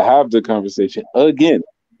wanted us to have the conversation again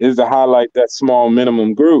is to highlight that small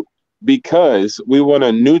minimum group, because we want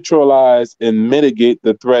to neutralize and mitigate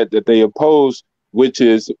the threat that they oppose, which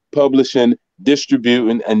is publishing,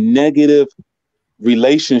 distributing a negative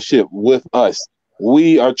relationship with us.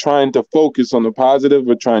 We are trying to focus on the positive.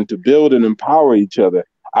 We're trying to build and empower each other.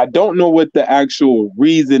 I don't know what the actual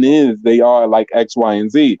reason is they are like X, Y, and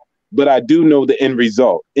Z, but I do know the end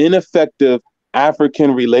result: ineffective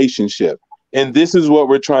African relationship. And this is what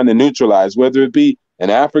we're trying to neutralize, whether it be an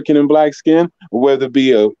African in black skin, or whether it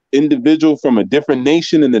be an individual from a different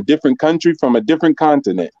nation in a different country from a different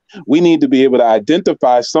continent. We need to be able to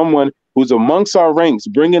identify someone who's amongst our ranks,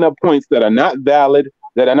 bringing up points that are not valid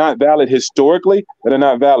historically, that are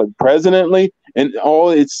not valid presently. And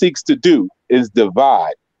all it seeks to do is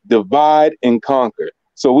divide and conquer.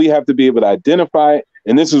 So we have to be able to identify it.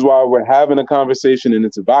 And this is why we're having a conversation, and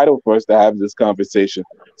it's vital for us to have this conversation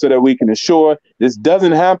so that we can ensure this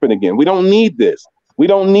doesn't happen again. We don't need this. We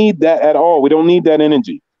don't need that at all. We don't need that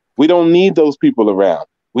energy. We don't need those people around.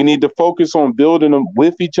 We need to focus on building them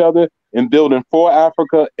with each other and building for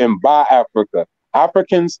Africa and by Africa.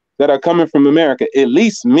 Africans that are coming from America, at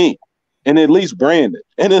least me, and at least brand it,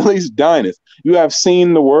 and at least dine it. You have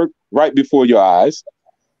seen the work right before your eyes,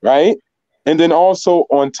 right? And then also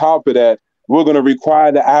on top of that, we're going to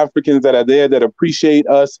require the Africans that are there that appreciate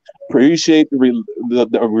us, appreciate the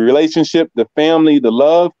relationship, the family, the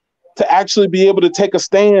love, to actually be able to take a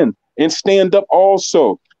stand and stand up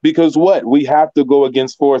also. Because what? We have to go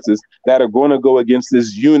against forces that are going to go against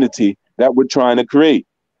this unity that we're trying to create.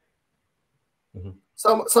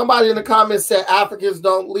 Somebody in the comments said Africans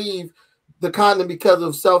don't leave the continent because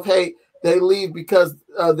of self-hate. They leave because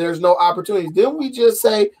there's no opportunities. Didn't we just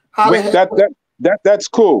say how the heck? That's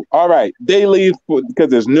cool. All right. They leave because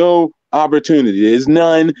there's no opportunity. There's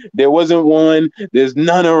none. There wasn't one. There's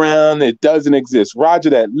none around. It doesn't exist. Roger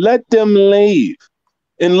that. Let them leave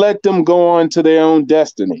and let them go on to their own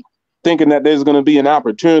destiny, thinking that there's going to be an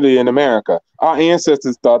opportunity in America. Our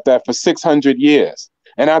ancestors thought that for 600 years.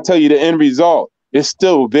 And I'll tell you, the end result is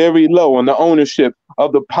still very low on the ownership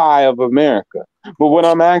of the pie of America. But what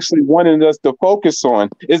I'm actually wanting us to focus on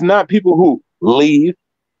is not people who leave,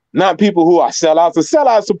 not people who are sellouts. A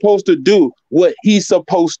sellout's supposed to do what he's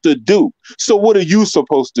supposed to do. So what are you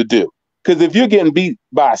supposed to do? Because if you're getting beat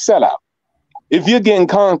by a sellout, if you're getting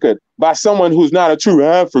conquered by someone who's not a true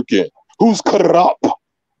African, who's corrupt,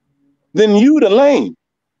 then you the lame.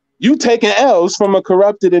 You taking L's from a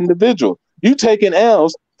corrupted individual. You taking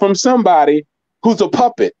L's from somebody who's a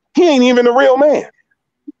puppet. He ain't even the real man.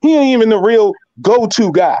 He ain't even the real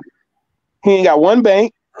go-to guy. He ain't got one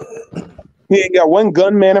bank. He ain't got one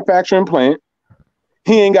gun manufacturing plant.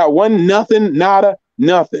 He ain't got one nothing, nada,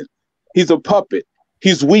 nothing. He's a puppet.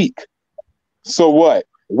 He's weak. So what?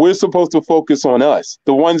 We're supposed to focus on us,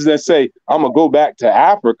 the ones that say, I'm going to go back to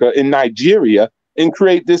Africa in Nigeria and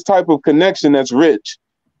create this type of connection that's rich,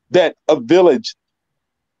 that a village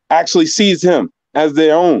actually sees him as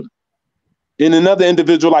their own. And another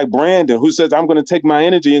individual like Brandon, who says, I'm going to take my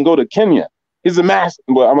energy and go to Kenya. He's a master.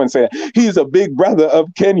 Well, I'm going to say that. He's a big brother of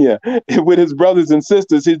Kenya. With his brothers and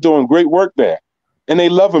sisters, he's doing great work there. And they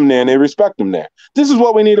love him there and they respect him there. This is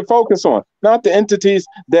what we need to focus on, not the entities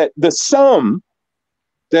that the sum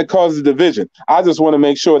that causes division. I just want to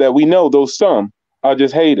make sure that we know those some are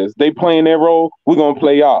just haters. They playing their role. We're going to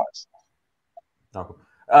play ours.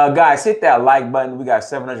 Guys, hit that like button. We got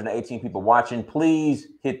 718 people watching. Please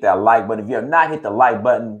hit that like button. If you have not hit the like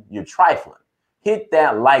button, you're trifling. Hit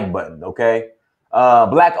that like button, okay?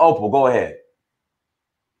 Black Opal, go ahead.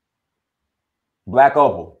 Black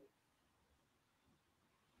Opal.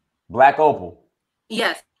 Black Opal.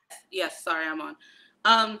 Yes, sorry, I'm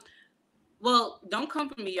on. Well, don't come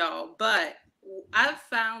for me, y'all, but I've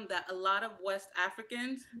found that a lot of West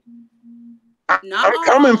Africans, not I'm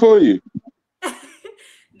coming for you.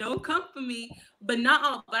 Don't come for me, but not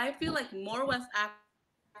all. But I feel like more West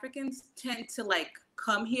Africans tend to like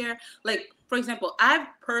come here. Like, for example, I've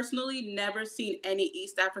personally never seen any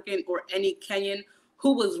East African or any Kenyan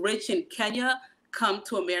who was rich in Kenya come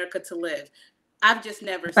to America to live. I've just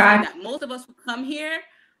never seen that. Most of us who come here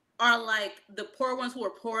are like the poor ones who were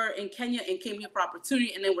poor in Kenya and came here for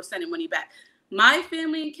opportunity and then we're sending money back. My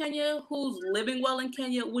family in Kenya, who's living well in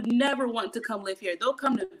Kenya, would never want to come live here. They'll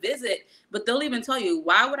come to visit, but they'll even tell you,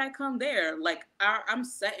 why would I come there? Like, I'm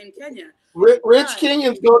set in Kenya. Rich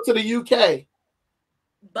Kenyans go to the UK.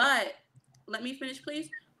 But let me finish, please.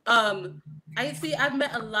 I've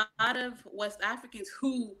met a lot of West Africans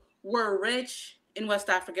who were rich in West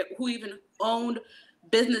Africa, who even owned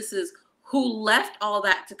businesses, who left all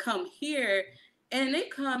that to come here, and they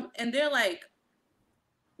come and they're like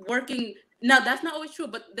working. Now, that's not always true,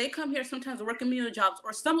 but they come here sometimes working menial jobs,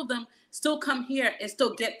 or some of them still come here and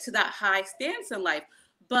still get to that high stance in life.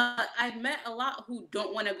 But I've met a lot who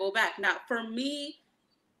don't want to go back. Now, for me,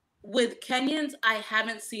 with Kenyans, I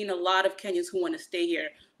haven't seen a lot of Kenyans who want to stay here.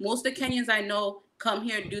 Most of the Kenyans I know come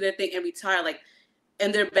here, do their thing, and retire,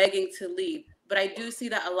 and they're begging to leave. But I do see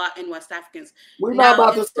that a lot in West Africans. We're not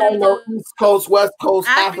about to say no East Coast, West Coast,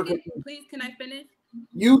 African. Please, can I finish?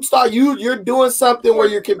 You're doing something where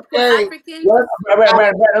you're comparing.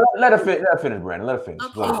 Let her finish, Brandon. Let her finish.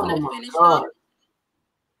 Okay,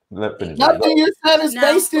 Let her finish. Nothing you're saying is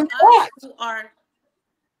based in fact.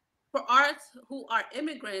 For us who are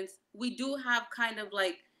immigrants, we do have kind of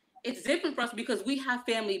like, it's different for us because we have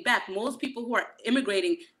family back. Most people who are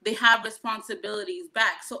immigrating, they have responsibilities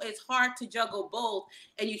back. So it's hard to juggle both,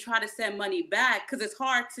 and you try to send money back because it's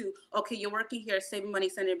hard to, okay, you're working here, saving money,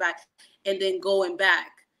 sending it back, and then going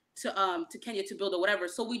back to Kenya to build or whatever.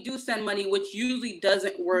 So we do send money, which usually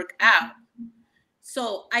doesn't work out.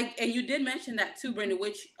 So and you did mention that too, Brenda,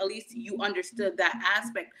 which at least you understood that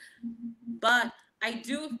aspect. But I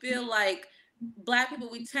do feel like Black people,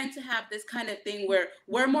 we tend to have this kind of thing where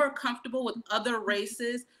we're more comfortable with other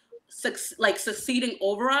races succeeding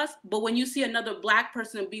over us. But when you see another Black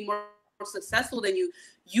person be more successful than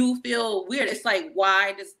you feel weird. It's like,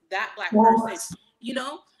 why does that Black person, you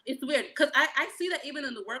know, it's weird. Because I see that even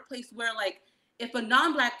in the workplace where, like, if a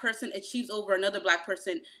non-Black person achieves over another Black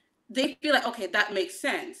person, they feel like, okay, that makes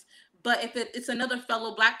sense. But if it's another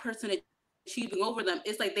fellow Black person achieving over them,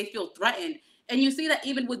 it's like they feel threatened. And you see that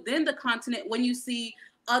even within the continent when you see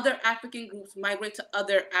other African groups migrate to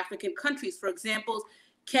other African countries. For example,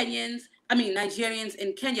 Nigerians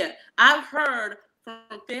in Kenya. I've heard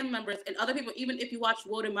from family members and other people, even if you watch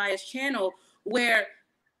Woden Maya's channel, where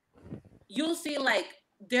you'll see, like,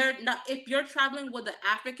 they're not, if you're traveling with an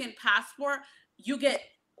African passport, you get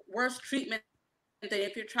worse treatment than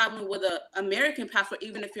if you're traveling with an American passport,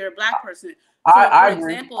 even if you're a Black person. So, for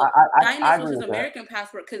example, Dinus with his American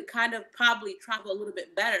passport could kind of probably travel a little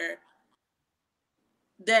bit better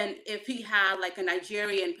than if he had like a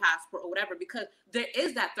Nigerian passport or whatever, because there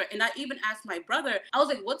is that threat. And I even asked my brother, I was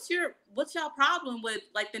like, what's y'all problem with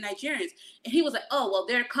like the Nigerians? And he was like, oh, well,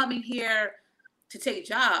 they're coming here to take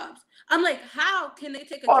jobs. I'm like, how can they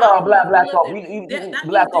take a job? Hold on, Black Oak.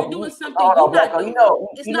 They're doing something you're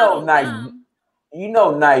not doing. You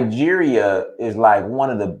know, Nigeria is like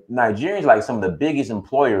Nigerians like some of the biggest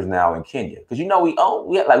employers now in Kenya. Because you know,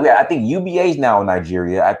 I think UBA's now in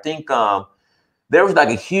Nigeria. I think there was like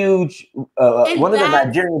a huge one of the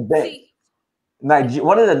Nigerian banks.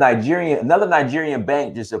 Another Nigerian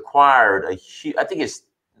bank just acquired a huge, I think it's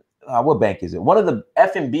what bank is it? One of the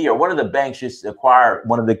FNB or one of the banks just acquired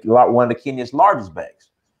one of the Kenya's largest banks.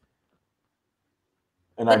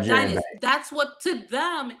 That's what, to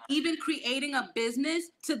them, even creating a business,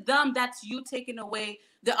 to them, that's you taking away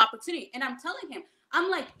the opportunity. And I'm telling him,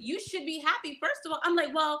 I'm like, you should be happy. First of all, I'm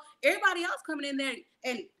like, well, everybody else coming in there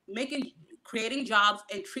and creating jobs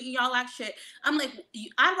and treating y'all like shit. I'm like,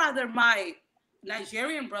 I'd rather my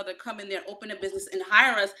Nigerian brother come in there, open a business and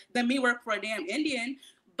hire us than me work for a damn Indian.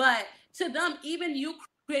 But to them, even you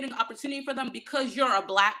creating opportunity for them because you're a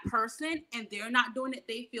Black person and they're not doing it,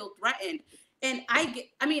 they feel threatened. And I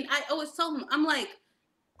always tell them, I'm like,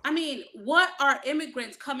 what are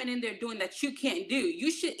immigrants coming in there doing that you can't do?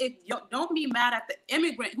 Don't be mad at the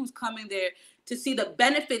immigrant who's coming there to see the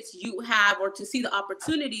benefits you have or to see the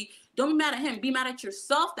opportunity. Don't be mad at him. Be mad at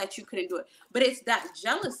yourself that you couldn't do it. But it's that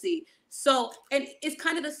jealousy. So, and it's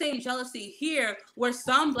kind of the same jealousy here where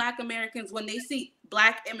some Black Americans, when they see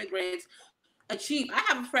Black immigrants achieve, I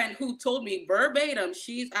have a friend who told me verbatim,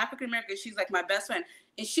 she's African American, she's like my best friend.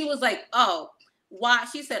 And she was like, oh, why?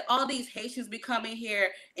 She said, all these Haitians be coming here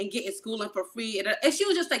and getting schooling for free. And she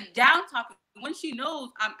was just like down talking when she knows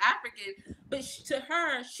I'm African. But to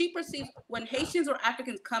her, she perceives when Haitians or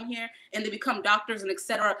Africans come here and they become doctors and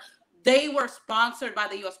etc., they were sponsored by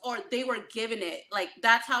the U.S. or they were given it. Like,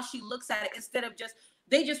 that's how she looks at it instead of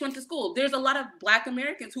they just went to school. There's a lot of Black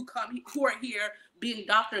Americans who are here being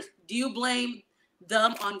doctors. Do you blame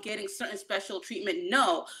them on getting certain special treatment?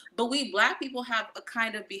 No, but we Black people have a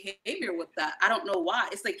kind of behavior with that. I don't know why.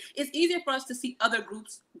 It's like, it's easier for us to see other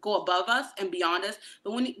groups go above us and beyond us,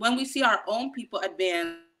 but when we see our own people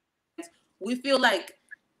advance, we feel like,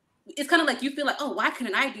 it's kind of like you feel like, oh, why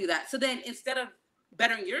couldn't I do that? So then instead of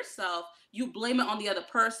bettering yourself, you blame it on the other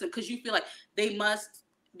person because you feel like they must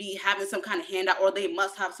be having some kind of handout, or they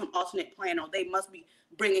must have some alternate plan, or they must be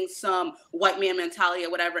bringing some white man mentality or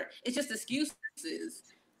whatever. It's just excuses.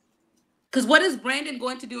 Because what is Brandon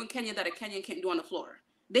going to do in Kenya that a Kenyan can't do on the floor?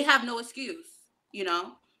 They have no excuse, you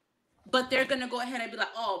know? But they're going to go ahead and be like,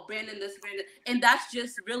 oh, Brandon this, Brandon. And that's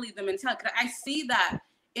just really the mentality. I see that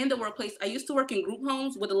in the workplace. I used to work in group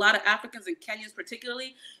homes with a lot of Africans and Kenyans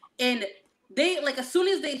particularly. And they, like, as soon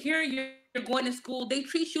as they hear you're going to school, they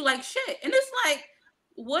treat you like shit. And it's like,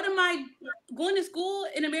 what am I going to school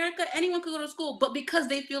in America? Anyone could go to school. But because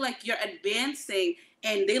they feel like you're advancing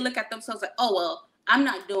and they look at themselves like, oh, well, I'm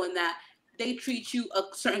not doing that, they treat you a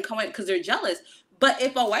certain kind of way because they're jealous. But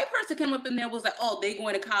if a white person came up in there and was like, oh, they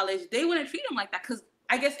going to college, they wouldn't treat them like that because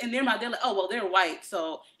I guess in their mind, they're like, oh, well, they're white,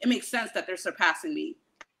 so it makes sense that they're surpassing me.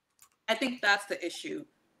 I think that's the issue,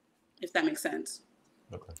 if that makes sense.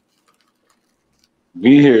 Okay.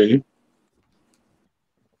 We hear you.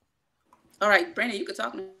 All right, Brandon, you can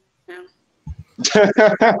talk now.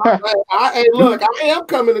 Hey, look, I am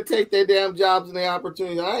coming to take their damn jobs and their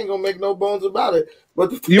opportunities. I ain't gonna make no bones about it.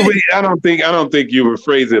 But I don't think you would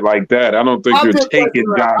phrase it like that. I don't think you're taking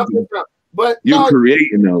jobs, but you're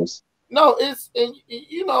creating those. No, and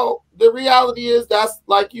you know, the reality is that's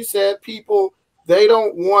like you said, people, they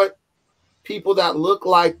don't want people that look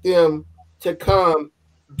like them to come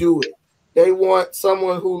do it. They want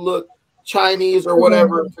someone who look Chinese or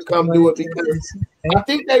whatever to come do it because I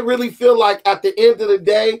think they really feel like at the end of the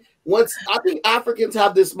day, once I think Africans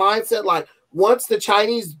have this mindset, like once the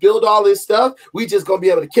Chinese build all this stuff, we just gonna be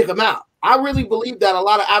able to kick them out. I really believe that a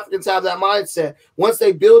lot of Africans have that mindset. Once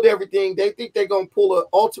they build everything, they think they're gonna pull an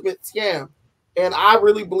ultimate scam. And I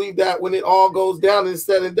really believe that when it all goes down and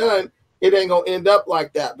said and done, it ain't gonna end up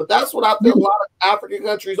like that. But that's what I feel a lot of African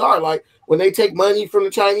countries are like when they take money from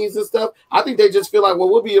the Chinese and stuff. I think they just feel like, well,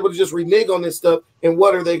 we'll be able to just renege on this stuff, and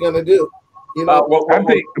what are they gonna do? You know,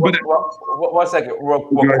 one second.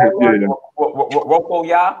 Roko,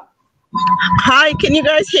 yeah. Hi, can you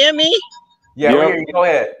guys hear me? Yeah, we hear you. Go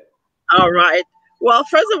ahead. All right. Well,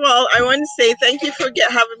 first of all, I want to say thank you for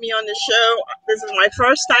having me on the show. This is my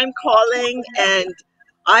first time calling, and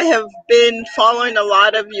I have been following a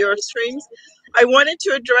lot of your streams. I wanted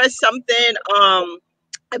to address something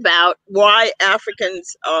about why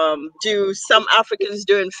Africans some Africans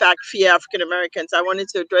do, in fact, fear African Americans. I wanted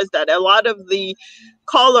to address that. A lot of the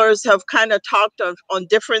callers have kind of talked on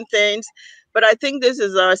different things, but I think this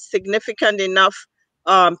is a significant enough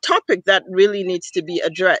topic that really needs to be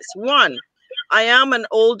addressed. One, I am an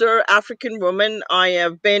older African woman. I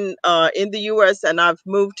have been in the U.S. and I've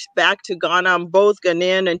moved back to Ghana. I'm both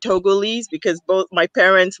Ghanaian and Togolese because both my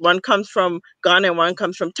parents, one comes from Ghana and one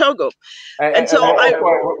comes from Togo. And so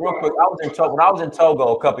real quick, I was in Togo. When I was in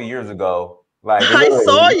Togo a couple of years ago, like I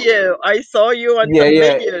saw you on some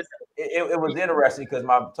videos. It was interesting because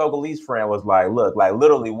my Togolese friend was like, look, like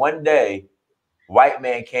literally one day, white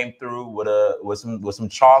man came through with some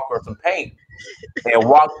chalk or some paint and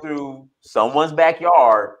walked through someone's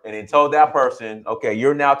backyard and then told that person, okay,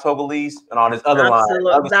 you're now Togolese, and on this other line.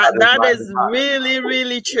 That is really,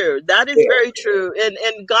 really true. That is very true.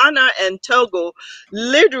 In Ghana and Togo,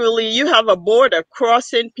 literally you have a border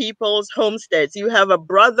crossing people's homesteads. You have a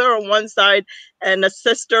brother on one side and a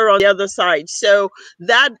sister on the other side. So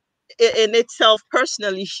that in itself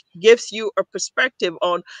personally gives you a perspective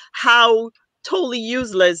on how totally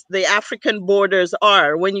useless the African borders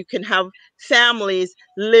are when you can have families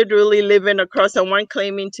literally living across and one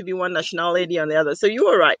claiming to be one nationality on the other. So you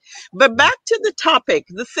were right. But back to the topic,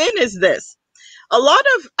 the thing is this. A lot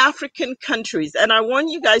of African countries, and I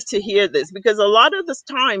want you guys to hear this because a lot of the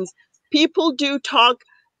times people do talk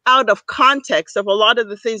out of context of a lot of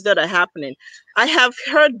the things that are happening. I have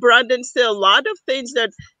heard Brandon say a lot of things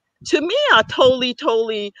that to me are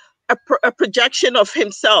totally a projection of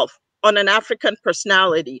himself on an African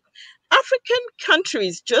personality. African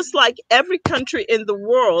countries, just like every country in the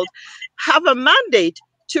world, have a mandate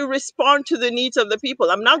to respond to the needs of the people.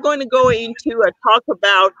 I'm not going to go into a talk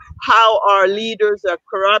about how our leaders are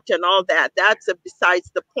corrupt and all that. That's besides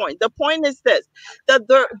the point. The point is this, that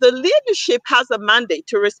the leadership has a mandate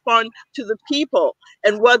to respond to the people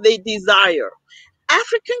and what they desire.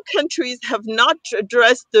 African countries have not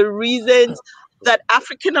addressed the reasons that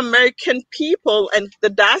African American people and the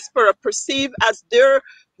diaspora perceive as their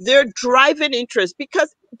driving interest,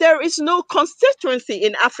 because there is no constituency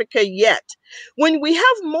in Africa yet. When we have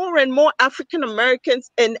more and more African Americans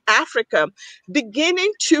in Africa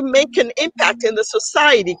beginning to make an impact in the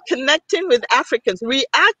society, connecting with Africans,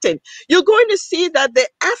 reacting, you're going to see that the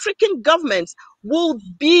African governments will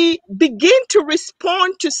begin to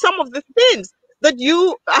respond to some of the things that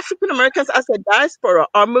you African Americans as a diaspora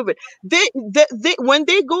are moving. They when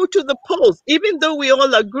they go to the polls, even though we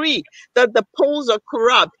all agree that the polls are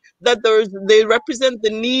corrupt, that they represent the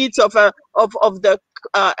needs of the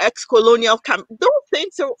ex-colonial camp, those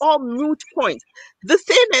things are all moot points. The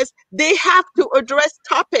thing is, they have to address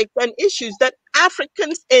topics and issues that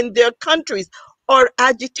Africans in their countries are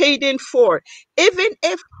agitating for. Even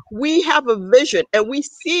if we have a vision and we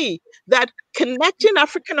see that connecting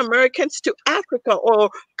African Americans to Africa or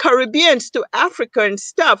Caribbeans to Africa and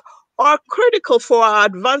stuff are critical for our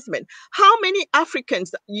advancement. How many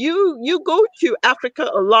Africans, you go to Africa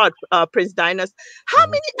a lot, Prince Dinas, how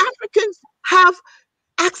many Africans have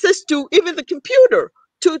access to even the computer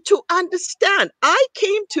to understand? I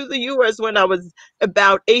came to the US when I was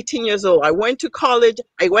about 18 years old. I went to college,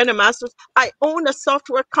 I went to master's, I own a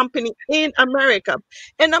software company in America.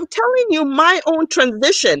 And I'm telling you, my own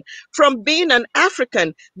transition from being an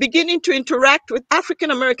African, beginning to interact with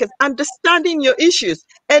African Americans, understanding your issues,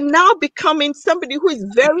 and now becoming somebody who is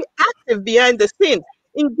very active behind the scenes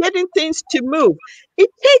in getting things to move.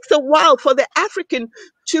 It takes a while for the African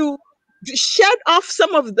to shed off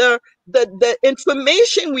some of the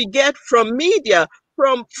information we get from media,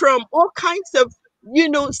 from all kinds of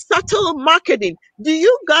subtle marketing. Do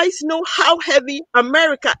you guys know how heavy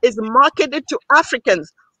America is marketed to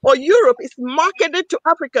Africans, or Europe is marketed to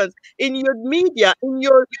Africans in your media, in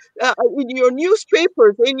your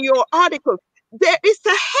newspapers, in your articles? There is a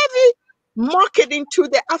heavy marketing to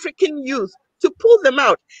the African youth to pull them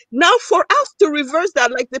out. Now, for us to reverse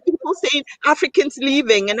that, like the people saying Africans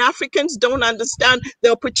leaving and Africans don't understand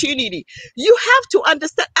the opportunity, you have to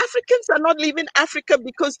understand Africans are not leaving Africa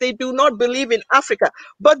because they do not believe in Africa,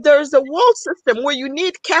 but there is a world system where you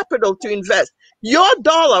need capital to invest. Your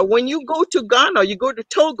dollar, when you go to Ghana, you go to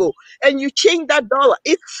Togo, and you change that dollar,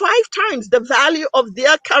 it's 5 times the value of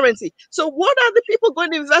their currency. So what are the people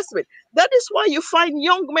going to invest with? That is why you find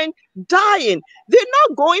young men dying. They're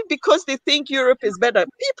not going because they think Europe is better.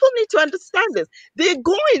 People need to understand this. They're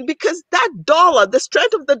going because that dollar, the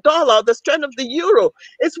strength of the dollar, the strength of the euro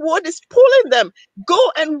is what is pulling them.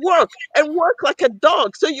 Go and work like a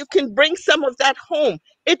dog so you can bring some of that home.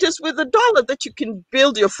 It is with the dollar that you can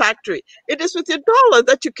build your factory. It is with your dollar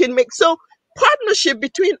that you can make. So partnership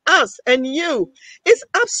between us and you is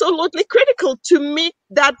absolutely critical to meet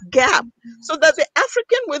that gap so that the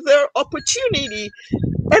African with their opportunity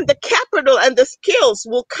and the capital and the skills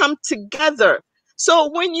will come together. So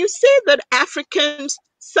when you say that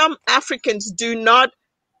some Africans do not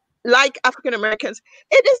like African Americans,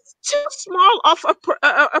 it is too small of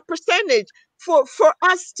a percentage for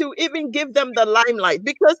us to even give them the limelight,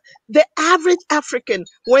 because the average African,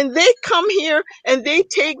 when they come here and they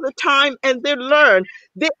take the time and they learn,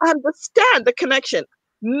 they understand the connection.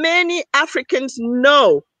 Many Africans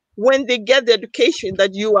know when they get the education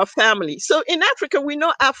that you are family. So in Africa, we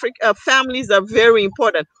know families are very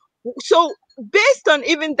important. So based on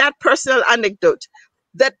even that personal anecdote,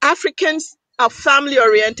 that Africans are family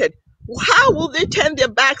oriented, how will they turn their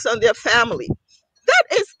backs on their family?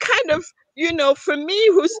 That is kind of, for me,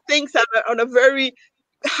 who thinks on a very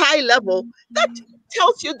high level, that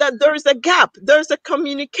tells you that there is a gap. There's a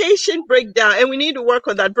communication breakdown, and we need to work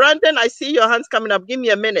on that. Brandon, I see your hands coming up. Give me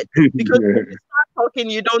a minute, because when you start talking,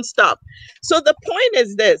 you don't stop. So the point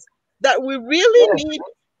is this, that we really need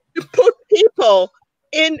to put people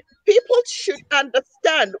in. People should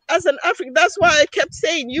understand as an African. That's why I kept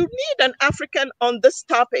saying you need an African on this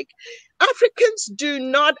topic. Africans do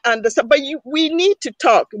not understand, but we need to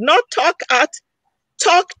talk, not talk at,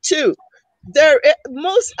 talk to.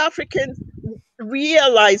 Most Africans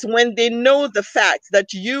realize when they know the fact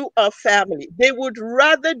that you are family, they would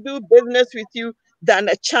rather do business with you than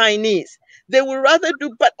a Chinese. They would rather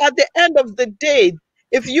do, but at the end of the day,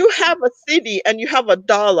 if you have a city and you have a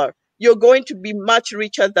dollar, you're going to be much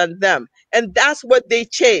richer than them. And that's what they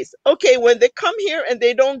chase. Okay, when they come here and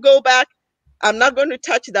they don't go back, I'm not going to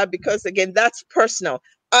touch that, because again, that's personal.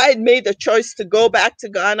 I made the choice to go back to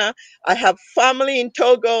Ghana. I have family in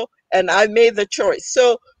Togo, and I made the choice.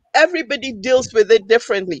 So everybody deals with it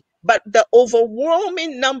differently. But the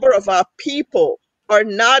overwhelming number of our people are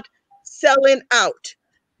not selling out.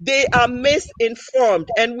 They are misinformed,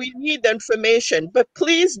 and we need information. But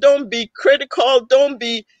please don't be critical. Don't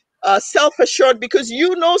be self-assured, because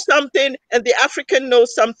you know something and the African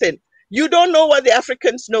knows something. You don't know what the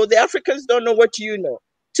Africans know. The Africans don't know what you know.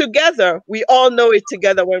 Together, we all know it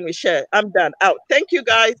together when we share. I'm done. Out. Thank you,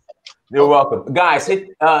 guys. You're welcome. Guys, hit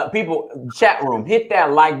people, chat room, hit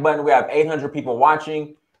that like button. We have 800 people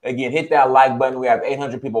watching. Again, hit that like button. We have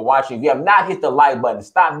 800 people watching. If you have not hit the like button,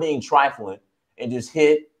 stop being trifling and just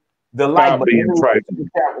hit the like button.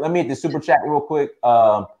 Let me hit the super chat real quick.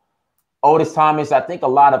 Otis Thomas, I think a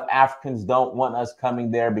lot of Africans don't want us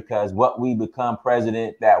coming there because what we become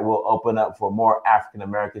president that will open up for more African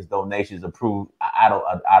Americans donations, improving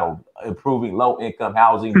low income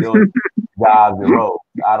housing, building jobs and roads.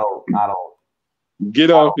 I don't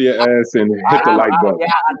get off your ass and hit the like button.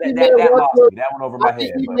 That went over my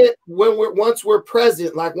head. Once we're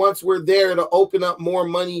present, like once we're there to open up more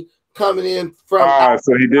money coming in from.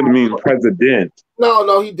 So he didn't mean president.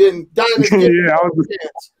 No, he didn't. Dynasty. Yeah,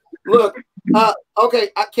 Look, okay.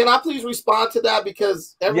 Can I please respond to that,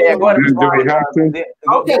 because everyone? Go ahead and respond.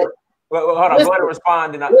 Okay. Hold on. Go ahead and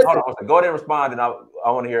respond. And hold on. Go ahead and respond. And I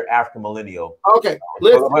want to hear African millennial. Okay.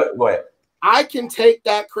 Listen, go ahead. I can take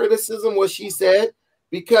that criticism, what she said,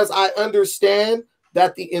 because I understand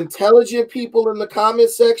that the intelligent people in the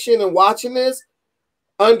comment section and watching this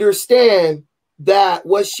understand that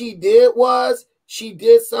what she did was she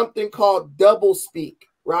did something called double speak,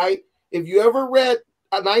 right? If you ever read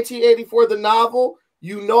 1984, the novel,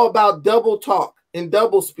 you know about double talk and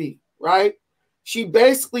double speak, right? She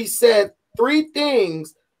basically said 3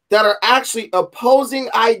 things that are actually opposing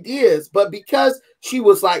ideas, but because she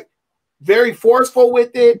was like very forceful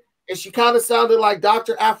with it, and she kind of sounded like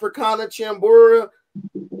Dr. Africana Chambura,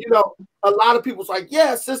 a lot of people's like,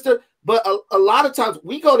 yeah, sister. But a lot of times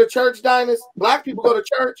we go to church, Diners, Black people go to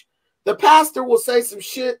church, the pastor will say some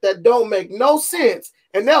shit that don't make no sense,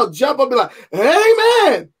 and they'll jump up and be like,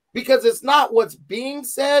 amen, because it's not what's being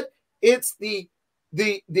said, it's the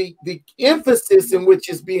the emphasis in which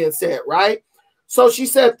is being said, right? So she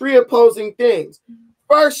said 3 opposing things.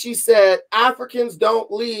 First, she said Africans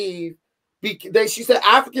don't leave. She said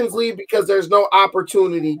Africans leave because there's no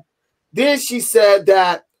opportunity. Then she said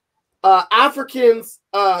that Africans,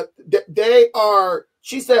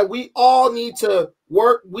 she said we all need to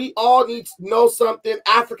work. We all need to know something.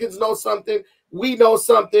 Africans know something. We know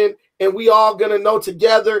something, and we all gonna know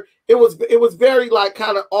together. It was very like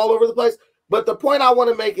kind of all over the place. But the point I want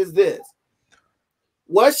to make is this: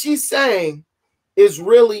 what she's saying is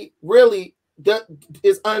really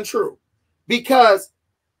is untrue, because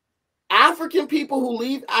African people who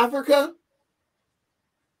leave Africa,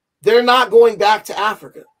 they're not going back to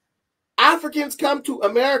Africa. Africans come to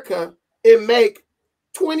America and make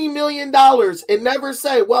 $20 million and never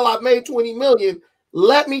say, well, I've made 20 million.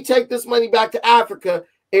 Let me take this money back to Africa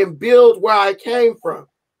and build where I came from,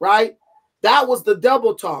 right? That was the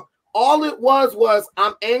double talk. All it was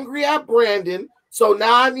I'm angry at Brandon, so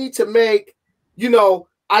now I need to make,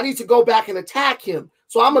 I need to go back and attack him.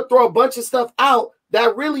 So I'm going to throw a bunch of stuff out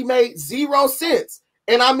that really made 0 sense.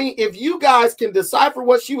 And I mean, if you guys can decipher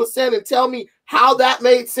what she was saying and tell me how that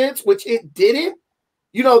made sense, which it didn't,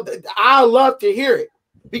 I love to hear it.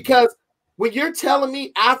 Because when you're telling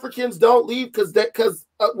me Africans don't leave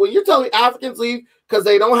when you're telling me Africans leave because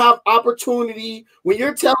they don't have opportunity, when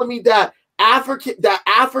you're telling me that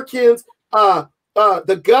Africans,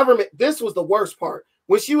 the government, this was the worst part.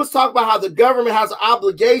 When she was talking about how the government has an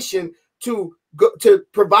obligation to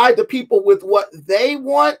provide the people with what they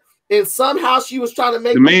want, and somehow she was trying to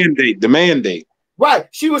make the mandate. Right.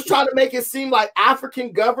 She was trying to make it seem like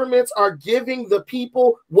African governments are giving the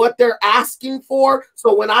people what they're asking for.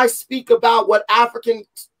 So when I speak about what African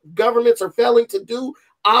governments are failing to do,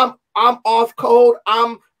 I'm off code.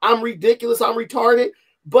 I'm ridiculous. I'm retarded.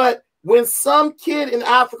 But when some kid in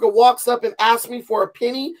Africa walks up and asks me for a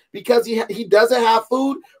penny because he doesn't have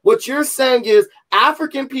food, what you're saying is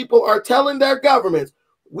African people are telling their governments,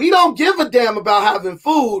 we don't give a damn about having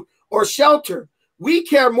food or shelter. We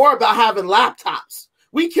care more about having laptops.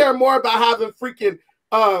 We care more about having freaking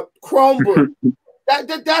Chromebooks.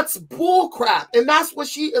 That's bull crap. And that's what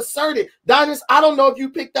she asserted. Dinas, I don't know if you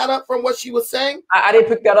picked that up from what she was saying. I didn't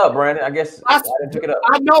pick that up, Brandon. I guess I didn't pick it up.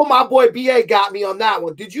 I know my boy BA got me on that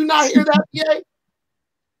one. Did you not hear that, BA?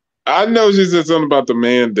 I know she said something about the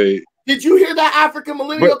mandate. Did you hear that, African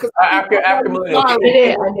millennial? African millennial. I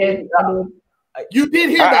did. You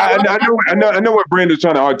did hear that. I know what Brandon's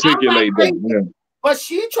trying to articulate. But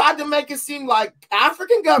she tried to make it seem like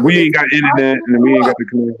African government. We ain't got internet and we ain't got the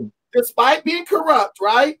connection. Despite being corrupt,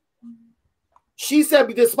 right? She said,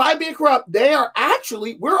 despite being corrupt, they are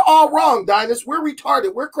actually, we're all wrong, Dinas. We're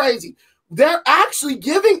retarded. We're crazy. They're actually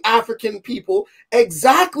giving African people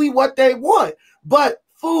exactly what they want. But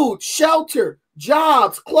food, shelter,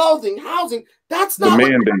 jobs, clothing, housing, that's not what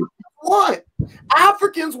they want.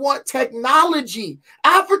 Africans want technology.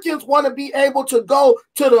 Africans want to be able to go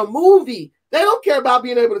to the movie. They don't care about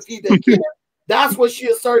being able to feed their kids. That's what she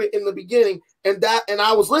asserted in the beginning. And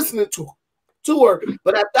I was listening to her.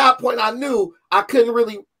 But at that point, I knew I couldn't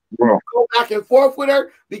really go back and forth with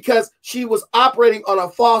her because she was operating on a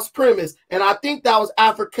false premise. And I think that was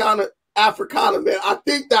Africana, man. I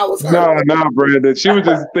think that was her. No, Brandon. She was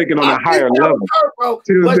just thinking on a higher level.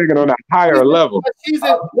 She was thinking on a higher level.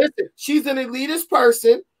 She's an elitist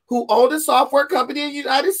person who owned a software company in the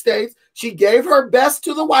United States. She gave her best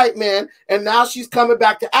to the white man, and now she's coming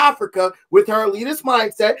back to Africa with her elitist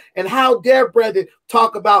mindset. And how dare Brandon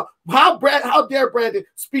talk about how dare Brandon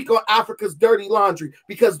speak on Africa's dirty laundry?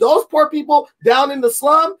 Because those poor people down in the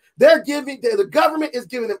slum, the government is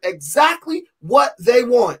giving them exactly what they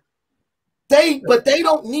want. But they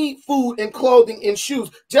don't need food and clothing and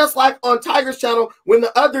shoes. Just like on Tiger's channel, when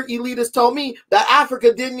the other elitists told me that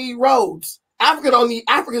Africa didn't need roads.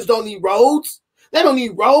 Africans don't need roads. They don't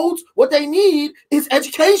need roads. What they need is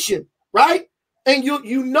education, right? And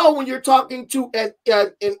you know when you're talking to an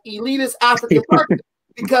elitist African person,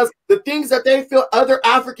 because the things that they feel other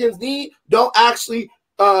Africans need don't actually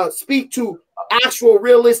speak to actual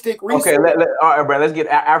realistic research. Okay, all right, Brad, let's get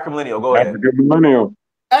African millennial. Go ahead. African millennial.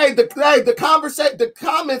 Hey, the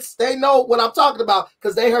comments, they know what I'm talking about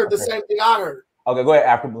because they heard the same thing I heard. Okay, go ahead,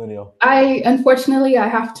 African millennial. Unfortunately, I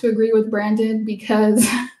have to agree with Brandon because,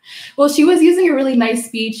 well, she was using a really nice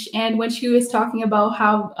speech. And when she was talking about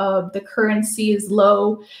how the currency is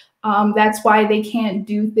low, that's why they can't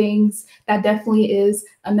do things. That definitely is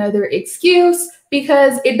another excuse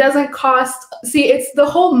because it doesn't cost. See, it's the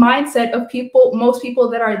whole mindset of most people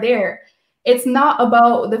that are there. It's not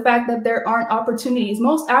about the fact that there aren't opportunities.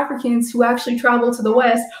 Most Africans who actually travel to the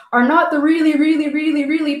West are not the really, really, really,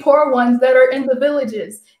 really poor ones that are in the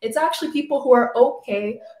villages. It's actually people who are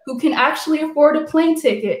okay, who can actually afford a plane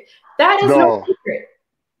ticket. That is no secret.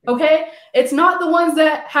 Okay? It's not the ones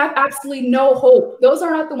that have absolutely no hope. Those are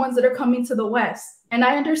not the ones that are coming to the West. And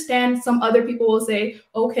I understand some other people will say,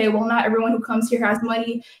 okay, well, not everyone who comes here has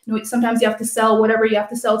money. You know, sometimes you have to sell whatever you have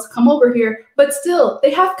to sell to come over here. But still,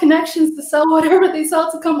 they have connections to sell whatever they sell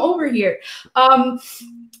to come over here.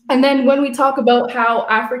 And then when we talk about how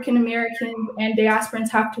African Americans and diasporans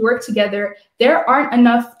have to work together, there aren't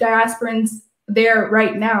enough diasporans there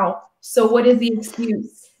right now. So what is the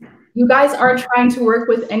excuse? You guys aren't trying to work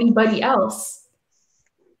with anybody else.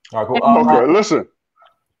 All right, cool. Okay, listen.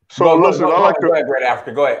 So listen, I like to. Go ahead, Great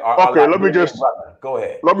Africa. Go ahead. Okay, let me just. Go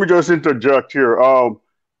ahead. Let me just interject here.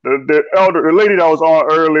 The lady that was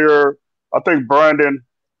on earlier, I think Brandon,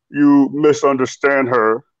 you misunderstand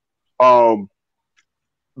her,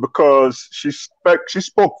 because she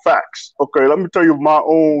spoke facts. Okay, let me tell you my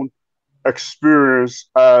own experience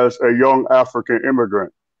as a young African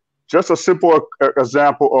immigrant. Just a simple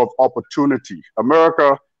example of opportunity.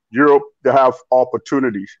 America, Europe, they have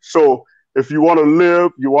opportunities. So if you want to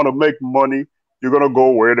live, you want to make money, you're going to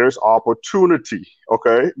go where there's opportunity,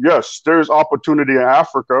 okay? Yes, there's opportunity in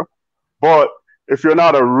Africa, but if you're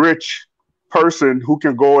not a rich person who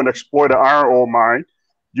can go and exploit an iron ore mine,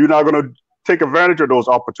 you're not going to take advantage of those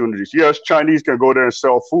opportunities. Yes, Chinese can go there and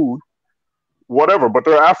sell food, whatever, but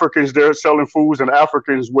there are Africans there selling foods and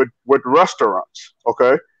Africans with restaurants,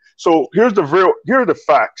 okay? So here's the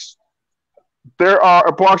facts. There are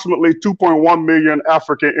approximately 2.1 million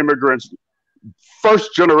African immigrants,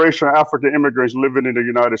 first generation African immigrants living in the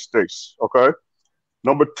United States, okay?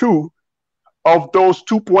 Number two, of those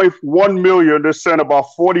 2.1 million, they send about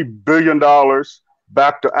 $40 billion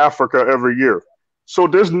back to Africa every year. So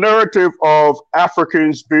this narrative of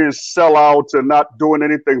Africans being sellouts and not doing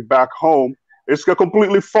anything back home, it's a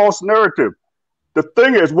completely false narrative. The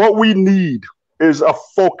thing is, what we need is a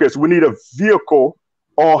focus. We need a vehicle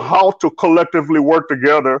on how to collectively work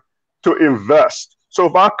together to invest. So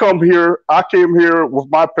if I came here with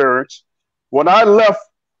my parents. When I left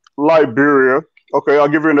Liberia, okay, I'll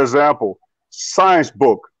give you an example. Science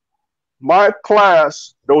book. My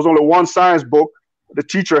class, there was only one science book. The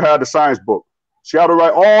teacher had the science book. She had to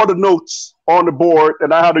write all the notes on the board,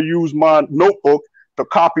 and I had to use my notebook to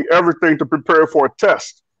copy everything to prepare for a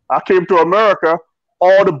test. I came to America,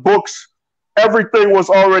 all the books, everything was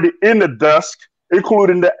already in the desk,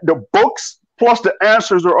 including the books, plus the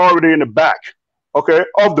answers are already in the back, okay,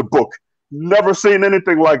 of the book. Never seen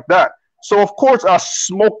anything like that. So, of course, I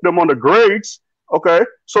smoked them on the grades, okay?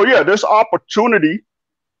 So, yeah, there's opportunity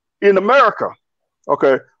in America,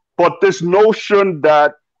 okay? But this notion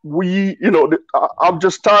that I'm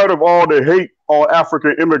just tired of all the hate on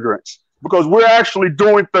African immigrants because we're actually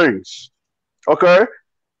doing things, okay?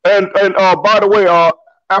 And by the way,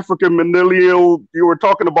 African millennial, you were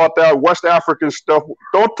talking about that West African stuff.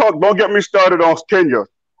 Don't get me started on Kenya.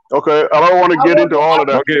 Okay, I don't want to get into all of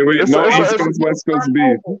that. Okay, wait, East Coast, West Coast B.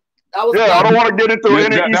 Yeah, I don't want to get into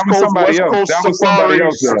any East Coast, West Coast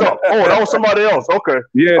safari stuff. Oh, that was somebody else. Okay.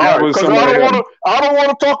 Yeah, that was somebody else. I don't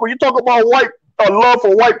want to talk. When you talk about love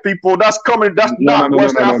for white people, that's coming. That's not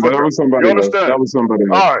West Africa. That was somebody else. That was somebody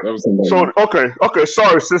else. All right. That was somebody else. Okay.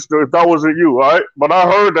 Sorry, sister, if that wasn't you. All right, but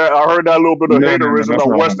I heard that little bit of haterism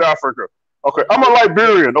of West Africa. Okay, I'm a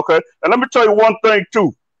Liberian. Okay, and let me tell you one thing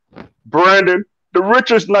too, Brandon. The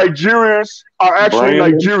richest Nigerians are actually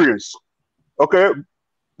Nigerians. Okay,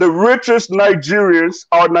 the richest Nigerians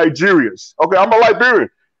are Nigerians. Okay, I'm a Liberian,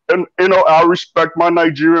 and I respect my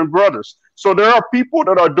Nigerian brothers. So there are people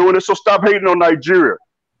that are doing it. So stop hating on Nigeria.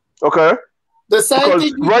 Okay. The same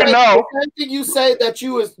thing you say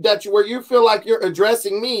where you feel like you're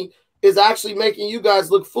addressing me is actually making you guys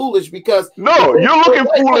look foolish because you're looking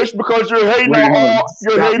foolish because you're hating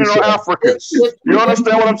on Africans. You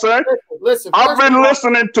understand what I'm saying? Listen, I've been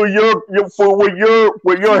listening to your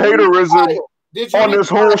haterism on this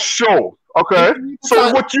whole show. Okay,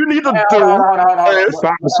 so what you need to do is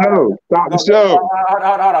stop the show. Stop the show.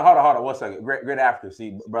 Hold on. 1 second. Great Africa.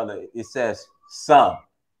 See, brother, it says some.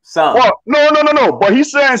 Well, no. But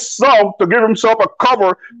he's saying some to give himself a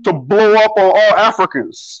cover to blow up on all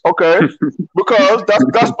Africans. Okay, because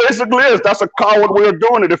that's basically it. That's a coward way of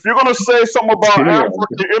doing it. If you're gonna say something about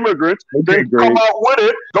African immigrants, then come out with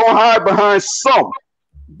it. Don't hide behind some.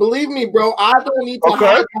 Believe me, bro, I don't need to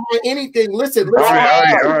hide behind anything. Listen. All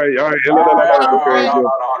right.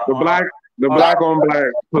 The The black on black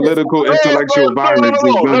political intellectual violence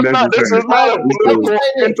is unnecessary. This is not a political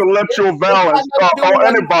intellectual violence on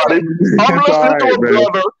anybody. I'm listening to a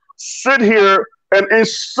brother sit here and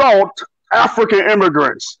insult African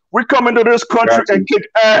immigrants. We come into this country and kick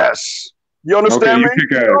ass. You understand me? You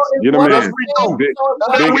kick ass. You're the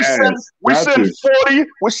man.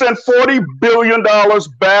 We send $40 billion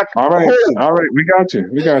back home. All right, we got you.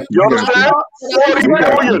 You understand?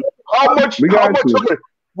 $40 billion. How much of it?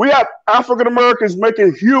 We have African Americans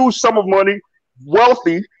making huge sum of money,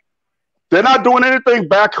 wealthy. They're not doing anything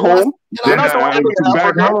back home. They're not doing anything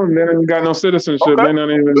back home. They don't got no citizenship. Okay. They don't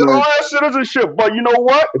even. They don't have citizenship. But you know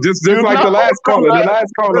what? Just like the last caller.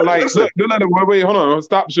 Like, look, wait, hold on,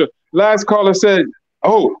 stop. Last caller said,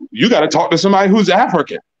 "Oh, you got to talk to somebody who's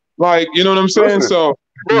African." Like, you know what I'm saying? So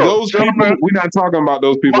those people, we're not talking about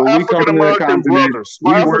those people. We come to their continent.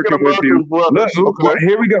 We working with you. Look,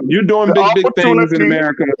 here we go. You're doing big things in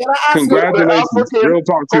America. Congratulations. Real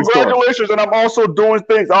talk. Congratulations. And I'm also doing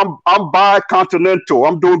things. I'm bicontinental.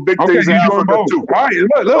 I'm doing big things in Africa too. All right,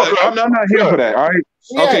 look. I'm not here for that. All right.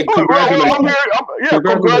 Okay, congratulations.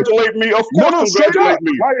 Congratulate me. Of course, congratulate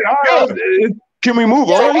me. Can we move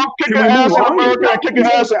on? I'm kicking ass in America and kicking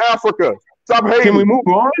ass in Africa. Stop hating. Can we move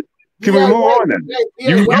on? Can we move on then?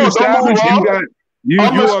 You established you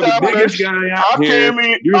are the biggest guy out here.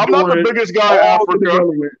 I'm not the biggest guy in Africa.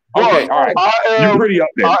 Okay, all right. You're pretty up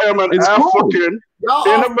there. I am an African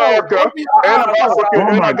in America, and an African.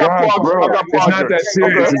 Oh my God, bro! It's not that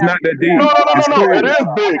serious. It's not that deep. No. It is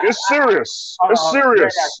big. It's serious. It's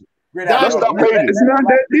serious. Let's stop hating. It's not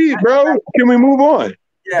that deep, bro. Can we move on?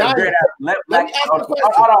 Yeah, great.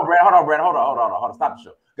 Hold on, Brad. Hold on. Stop the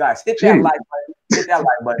show. Guys, hit that like button. Hit that like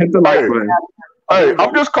button. Hit the like button. Hey,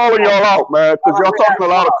 I'm just calling y'all out, man, because y'all talking a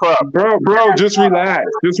lot of crap. Bro, just relax.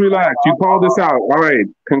 You called this out. All right.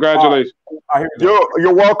 Congratulations.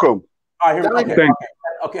 You're welcome. All right, here we go.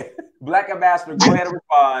 Okay. Black Ambassador, go ahead and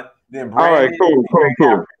respond. Then Brandon. All right,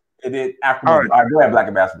 cool. And then after all right, go ahead, Black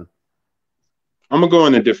Ambassador. I'm gonna go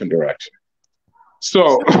in a different direction.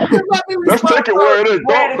 So let's take it where it is.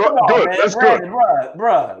 Good. That's good.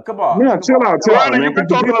 Bruh, come on. Yeah, chill out, man. You've been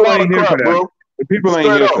talking a lot of crap, bro. The people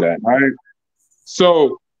ain't here for that, all right?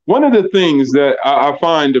 So one of the things that I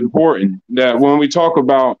find important that when we talk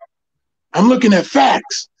about, I'm looking at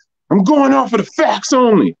facts. I'm going off of the facts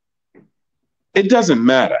only. It doesn't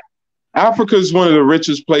matter. Africa is one of the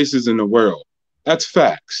richest places in the world. That's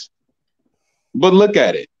facts. But look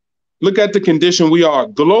at it. Look at the condition we are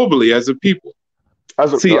globally as a people.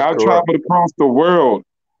 See, I've traveled across the world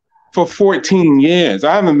for 14 years.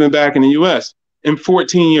 I haven't been back in the U.S. in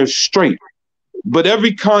 14 years straight. But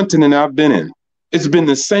every continent I've been in, it's been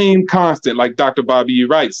the same constant, like Dr. Bobby E.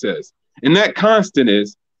 Wright says. And that constant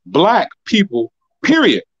is Black people,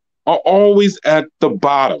 period, are always at the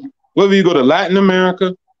bottom. Whether you go to Latin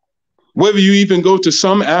America, whether you even go to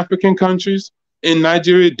some African countries, in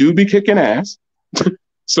Nigeria do be kicking ass.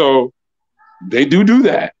 So they do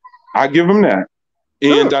that. I give them that.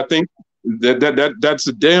 And I think that's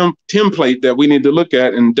a damn template that we need to look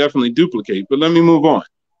at and definitely duplicate. But let me move on.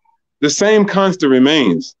 The same constant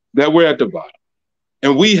remains that we're at the bottom.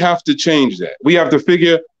 And we have to change that. We have to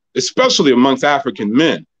figure, especially amongst African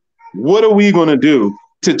men, what are we going to do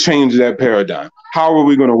to change that paradigm? How are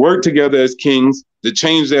we going to work together as kings to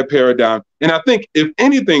change that paradigm? And I think, if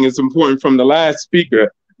anything is important from the last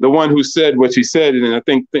speaker, the one who said what she said, and I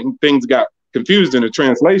think things got confused in the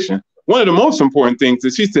translation, one of the most important things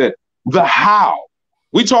is she said, the how.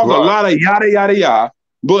 We talk a lot of yada,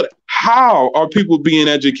 but how are people being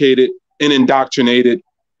educated and indoctrinated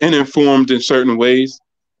and informed in certain ways,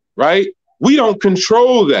 right? We don't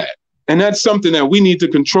control that. And that's something that we need to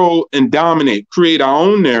control and dominate, create our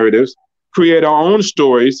own narratives, create our own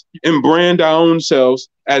stories, and brand our own selves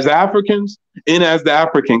as Africans and as the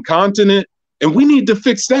African continent. And we need to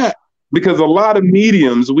fix that. Because a lot of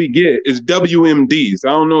mediums we get is WMDs. I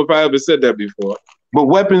don't know if I ever said that before, but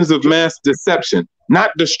weapons of mass deception,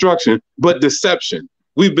 not destruction, but deception.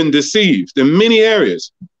 We've been deceived in many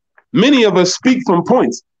areas. Many of us speak from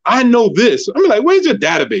points. I know this. I'm like, where's your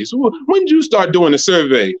database? When did you start doing a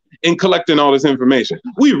survey and collecting all this information?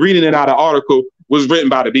 We reading it out of article was written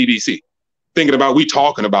by the BBC, thinking about we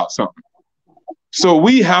talking about something. So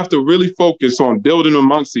we have to really focus on building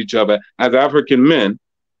amongst each other as African men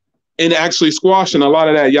and actually squashing a lot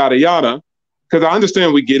of that yada, because I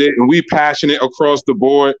understand we get it and we passionate across the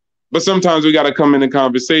board, but sometimes we got to come in a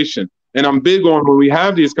conversation. And I'm big on when we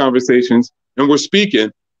have these conversations and we're speaking,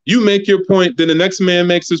 you make your point, then the next man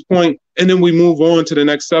makes his point, and then we move on to the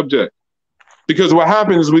next subject. Because what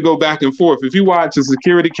happens is we go back and forth. If you watch the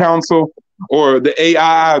Security Council or the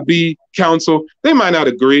AIIB Council, they might not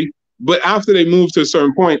agree, But after they move to a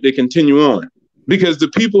certain point, they continue on because the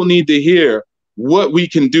people need to hear what we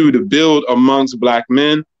can do to build amongst Black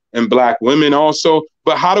men and Black women also.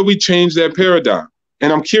 But how do we change that paradigm?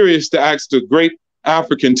 And I'm curious to ask the great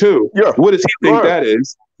African too. Yeah. What does he think that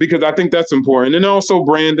is? Because I think that's important. And also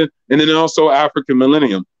Brandon, and then also African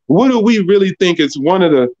Millennium. What do we really think is one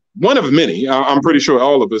of many, I'm pretty sure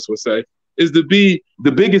all of us would say, is to be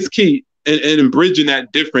the biggest key in bridging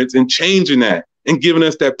that difference and changing that and giving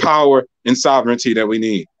us that power and sovereignty that we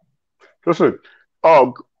need? Listen,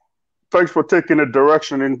 thanks for taking a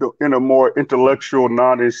direction in a more intellectual,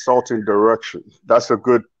 non-insulting direction. That's a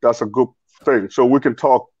good thing. So we can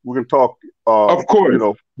talk. Of course, you know,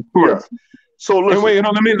 of course. Yeah. So listen. And wait,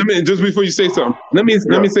 let me just before you say something, let me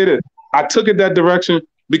say this. I took it that direction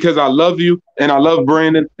because I love you and I love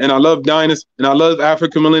Brandon and I love Dynas and I love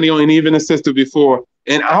African Millennial and even the sister before.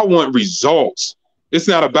 And I want results. It's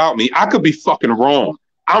not about me. I could be fucking wrong.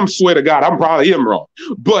 I'm swear to God, I probably am wrong.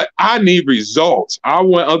 But I need results. I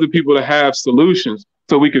want other people to have solutions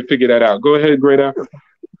so we can figure that out. Go ahead, Great Africa.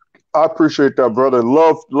 I appreciate that, brother.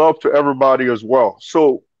 Love to everybody as well.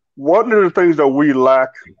 So one of the things that we lack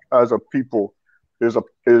as a people is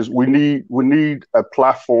we need a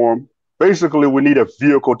platform. Basically, we need a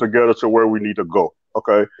vehicle to get us to where we need to go.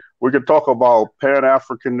 Okay, we can talk about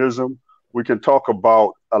Pan-Africanism. We can talk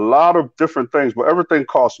about a lot of different things, but everything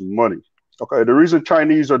costs money. Okay, the reason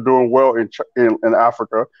Chinese are doing well in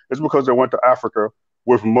Africa is because they went to Africa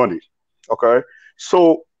with money. Okay,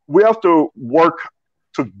 so we have to work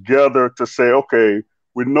together to say, okay,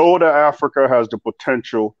 we know that Africa has the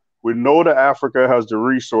potential. We know that Africa has the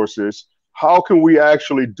resources. How can we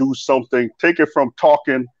actually do something? Take it from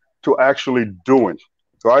talking to actually doing,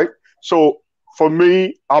 right? So for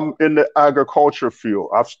me, I'm in the agriculture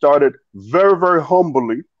field. I've started very, very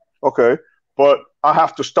humbly, okay, but I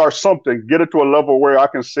have to start something, get it to a level where I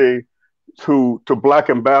can say to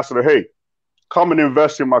Black Ambassador, hey, come and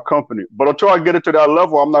invest in my company. But until I get it to that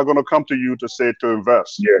level, I'm not going to come to you to say to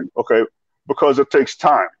invest, okay, because it takes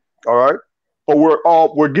time, all right? But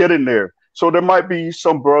we're getting there. So there might be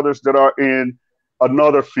some brothers that are in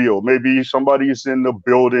another field. Maybe somebody's in the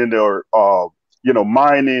building or,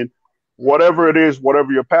 mining, whatever it is,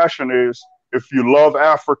 whatever your passion is. If you love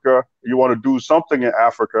Africa, you want to do something in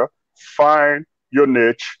Africa, find your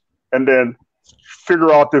niche and then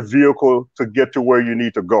figure out the vehicle to get to where you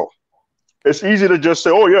need to go. It's easy to just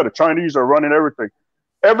say, oh yeah, the Chinese are running everything.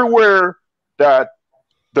 Everywhere that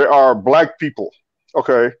there are Black people,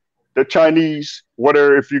 okay, the Chinese,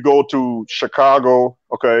 whether if you go to Chicago,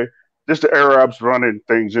 okay, just the Arabs running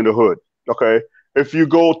things in the hood, okay. If you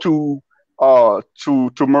go to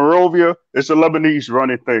Monrovia, it's the Lebanese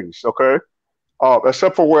running things, okay.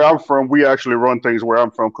 Except for where I'm from, we actually run things where I'm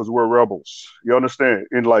from because we're rebels. You understand?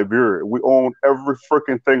 In Liberia, we own every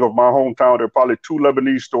freaking thing of my hometown. There are probably 2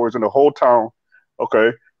 Lebanese stores in the whole town,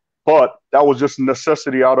 okay. But that was just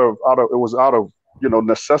necessity out of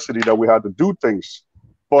necessity that we had to do things.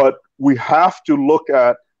 But we have to look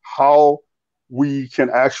at how we can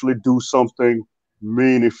actually do something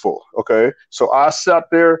meaningful, okay? So I sat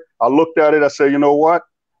there, I looked at it, I said, you know what?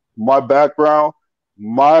 My background,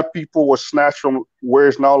 my people were snatched from where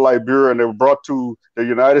is now Liberia and they were brought to the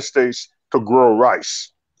United States to grow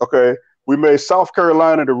rice, okay? We made South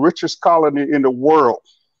Carolina the richest colony in the world.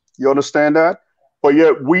 You understand that? But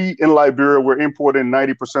yet we in Liberia, we're importing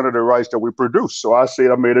 90% of the rice that we produce. So I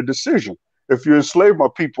said, I made a decision. If you enslave my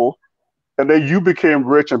people, and then you became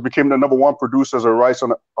rich and became the #1 producers of rice in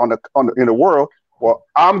the world, well,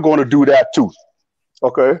 I'm going to do that too.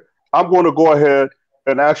 Okay, I'm going to go ahead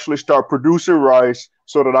and actually start producing rice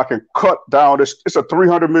so that I can cut down this. It's a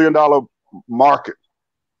 $300 million market.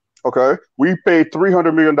 Okay, we paid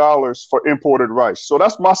 $300 million for imported rice. So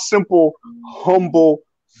that's my simple, humble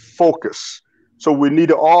focus. So we need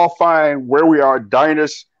to all find where we are.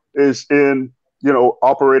 Dynas is in,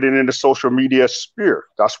 operating in the social media sphere.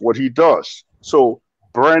 That's what he does. So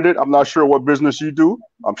Brandon, I'm not sure what business you do.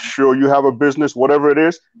 I'm sure you have a business, whatever it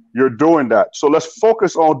is, you're doing that. So let's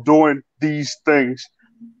focus on doing these things.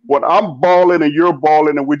 When I'm balling and you're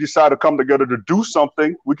balling and we decide to come together to do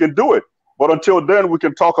something, we can do it. But until then, we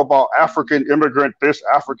can talk about African immigrant this,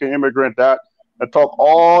 African immigrant that, and talk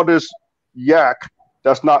all this yak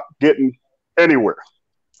that's not getting anywhere.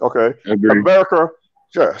 Okay. Agreed. America.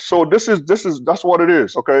 Yeah. So that's what it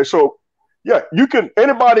is. Okay. So yeah,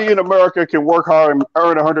 anybody in America can work hard and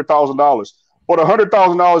earn $100,000, but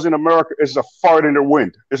 $100,000 in America is a fart in the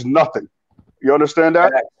wind. It's nothing. You understand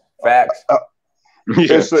that? Facts. Facts.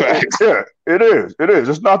 It is.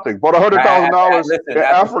 It's nothing. But $100,000 in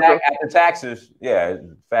Africa after taxes. Yeah.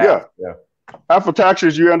 Facts. Yeah. After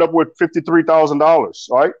taxes, you end up with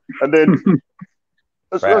 $53,000, right? And then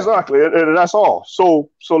exactly, and that's all. So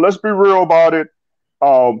let's be real about it.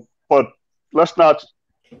 But let's not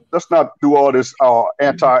do all this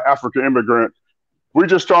anti-African immigrant. We're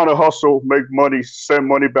just trying to hustle, make money, send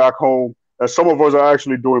money back home, and some of us are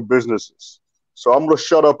actually doing businesses. So I'm gonna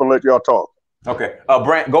shut up and let y'all talk. Okay,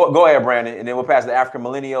 go ahead, Brandon, and then we'll pass the African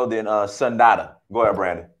Millennial, then Sundata. Go ahead,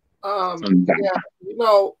 Brandon. Yeah, you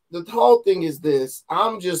know, the whole thing is this.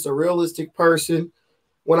 I'm just a realistic person.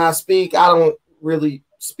 When I speak, I don't really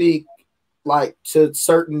speak like to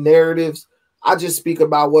certain narratives. I just speak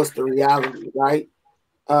about what's the reality, right?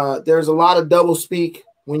 There's a lot of double speak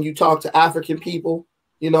when you talk to African people,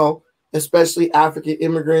 you know, especially African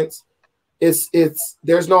immigrants.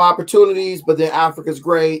 There's no opportunities, but then Africa's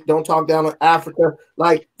great. Don't talk down on Africa.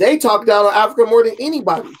 Like, they talk down on Africa more than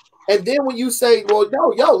anybody. And then when you say, well,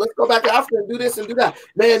 yo, let's go back to Africa and do this and do that.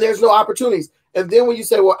 Man, there's no opportunities. And then when you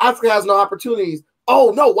say, well, Africa has no opportunities.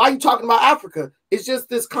 Oh, no, why are you talking about Africa? It's just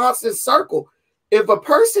this constant circle. If a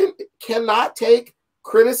person cannot take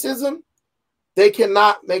criticism, they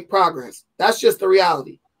cannot make progress. That's just the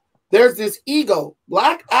reality. There's this ego.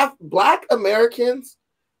 Black Americans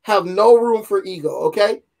have no room for ego,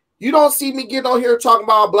 okay? You don't see me getting on here talking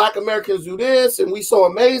about Black Americans do this and we so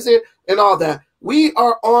amazing and all that. We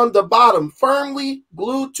are on the bottom, firmly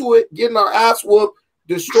glued to it, getting our ass whooped,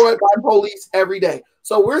 destroyed by police every day.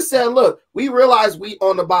 So we're saying, look, we realize we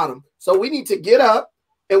on the bottom. So we need to get up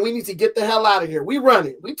and we need to get the hell out of here. We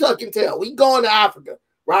running, we tuck and tail, we going to Africa,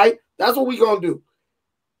 right? That's what we gonna do.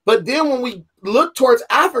 But then when we look towards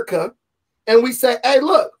Africa and we say, hey,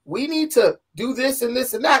 look, we need to do this and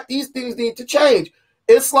this and that, these things need to change.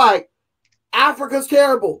 It's like Africa's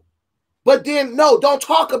terrible. But then, no, don't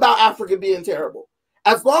talk about Africa being terrible.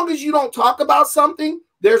 As long as you don't talk about something,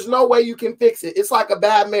 there's no way you can fix it. It's like a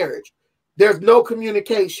bad marriage. There's no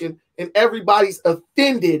communication, and everybody's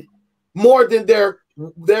offended more than they're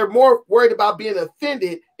more worried about being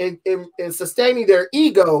offended and sustaining their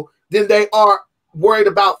ego than they are worried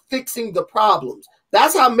about fixing the problems.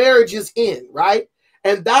 That's how marriages end, right?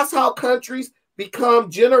 And that's how countries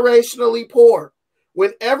become generationally poor.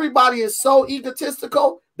 When everybody is so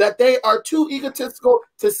egotistical that they are too egotistical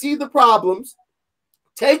to see the problems,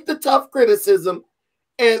 take the tough criticism,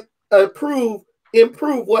 and improve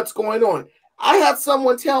what's going on. I had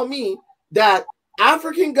someone tell me that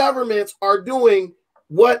African governments are doing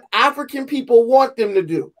what African people want them to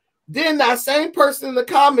do. Then that same person in the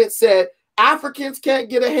comments said, Africans can't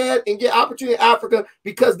get ahead and get opportunity in Africa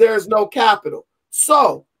because there is no capital.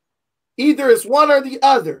 So either it's one or the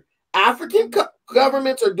other. African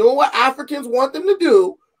governments are doing what Africans want them to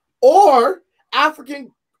do, or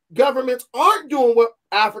African governments aren't doing what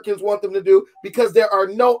Africans want them to do because there are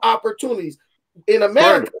no opportunities. In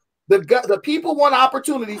America, the people want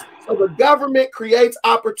opportunities, so the government creates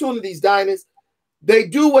opportunities, Dynas. They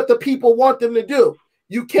do what the people want them to do.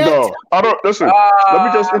 You can't. No, I don't. Listen, let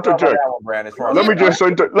me just interject. Let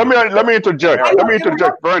me interject. Let me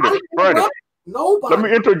interject, Brandon. Nobody. Let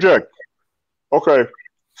me interject. Okay,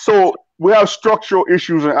 so we have structural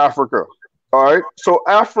issues in Africa. All right. So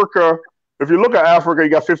Africa, if you look at Africa, you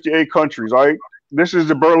got 58 countries. Right. This is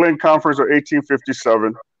the Berlin Conference of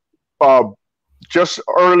 1857. Just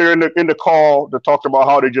earlier in the call, they talked about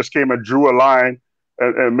how they just came and drew a line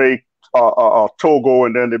and made Togo,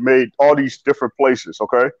 and then they made all these different places.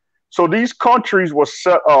 Okay, so these countries were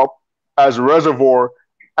set up as reservoir,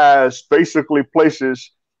 as basically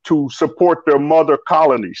places to support their mother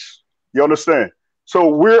colonies. You understand? So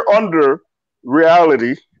we're under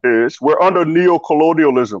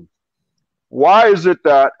neo-colonialism. Why is it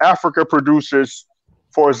that Africa produces,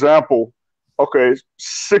 for example,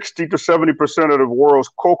 60 to 70% of the world's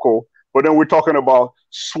cocoa, but then we're talking about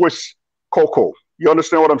Swiss cocoa? You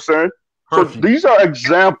understand what I'm saying? Perfect. So these are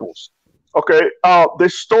examples. Okay, they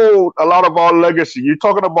stole a lot of our legacy. You're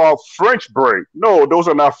talking about French braid. No, those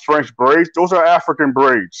are not French braids. Those are African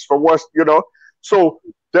braids. For what, you know? So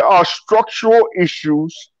there are structural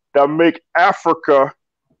issues that make Africa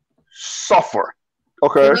suffer.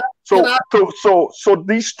 Okay, so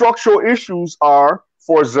these structural issues are,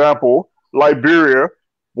 for example, Liberia,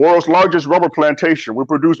 world's largest rubber plantation. We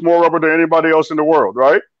produce more rubber than anybody else in the world,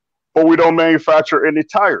 right? But we don't manufacture any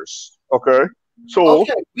tires. Okay. So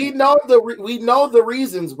we know the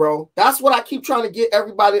reasons, bro. That's what I keep trying to get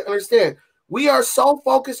everybody to understand. We are so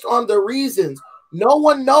focused on the reasons. No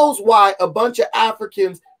one knows why a bunch of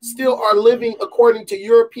Africans still are living according to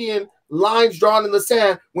European lines drawn in the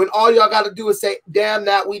sand, when all y'all got to do is say, damn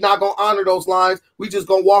that, we not going to honor those lines. We just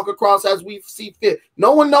going to walk across as we see fit.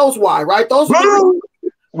 No one knows why, right?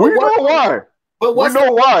 We know why. But we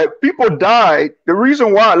know why. People died. The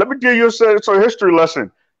reason why, let me give you a history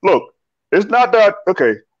lesson. Look, it's not that,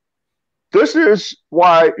 okay. This is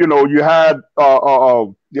why, you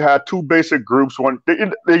had two basic groups. One,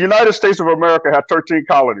 the United States of America had 13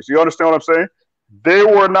 colonies. You understand what I'm saying? They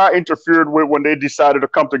were not interfered with when they decided to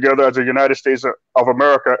come together as the United States of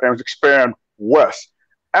America and expand west.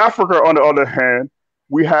 Africa, on the other hand,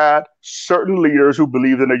 we had certain leaders who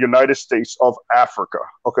believed in the United States of Africa,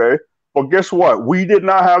 okay? But guess what? We did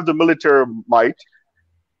not have the military might.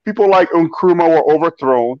 People like Nkrumah were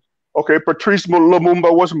overthrown, okay? Patrice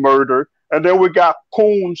Lumumba was murdered, and then we got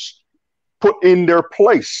coons put in their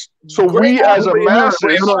place. So we as a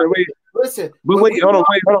masses... Listen, hold on,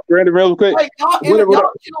 Brandon, real quick. Wait, y'all killed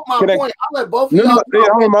my point. I'll let both of y'all.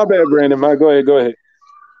 Hold on, my bad, Brandon. Go ahead.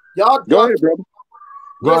 Y'all go ahead, brother.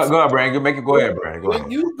 Go ahead, Brandon. Go ahead, Brandon.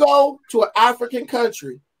 When you go to an African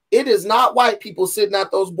country, it is not white people sitting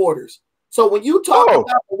at those borders. So when you talk about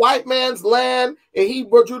the white man's land and he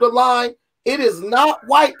drew the line, it is not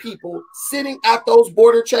white people sitting at those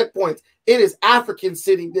border checkpoints. It is Africans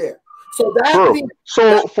sitting there. So that means,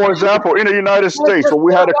 for example, in the United States, when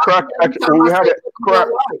we had a crack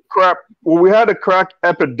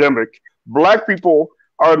epidemic, black people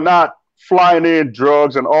are not flying in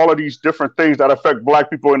drugs and all of these different things that affect black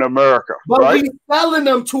people in America. But right? we're selling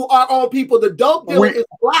them to our own people. The dope dealer is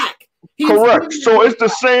black. Correct. So it's the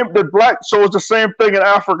same. So it's the same thing in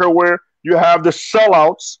Africa where you have the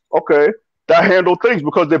sellouts, okay, that handle things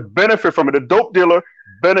because they benefit from it. The dope dealer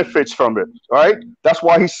benefits from it, right? That's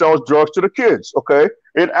why he sells drugs to the kids, okay?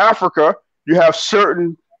 In Africa, you have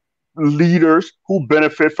certain leaders who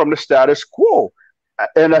benefit from the status quo.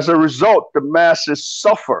 And as a result, the masses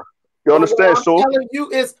suffer. You understand? What I'm telling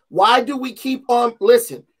you is, why do we keep on,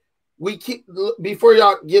 listen, we keep, before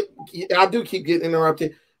y'all I do keep getting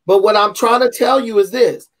interrupted, but what I'm trying to tell you is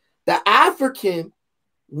this: the African,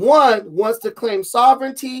 one, wants to claim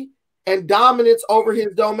sovereignty and dominance over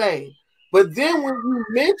his domain. But then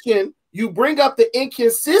when you bring up the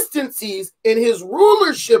inconsistencies in his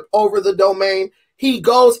rulership over the domain, he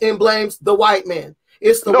goes and blames the white man.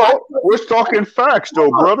 It's the white man. We're talking facts though,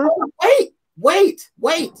 brother. Wait.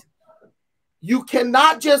 You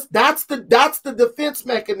cannot just, that's the defense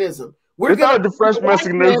mechanism. It's not a defense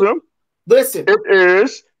mechanism. Listen. It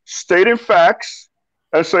is stating facts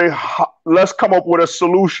and say, let's come up with a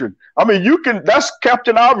solution. I mean, that's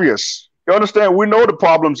Captain Obvious. You understand? We know the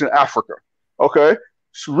problems in Africa, okay?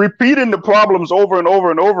 So repeating the problems over and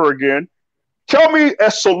over and over again. Tell me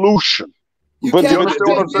a solution. You can't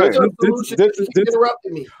interrupt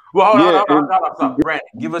me. Well, hold on. Brandon,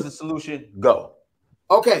 give us a solution. Go.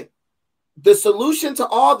 Okay. The solution to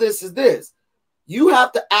all this is this. You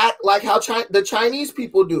have to act like how the Chinese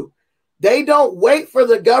people do. They don't wait for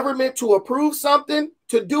the government to approve something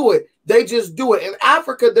to do it. They just do it. In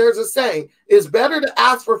Africa, there's a saying, it's better to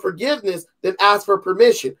ask for forgiveness than ask for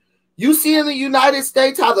permission. You see in the United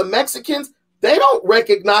States how the Mexicans, they don't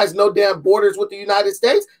recognize no damn borders with the United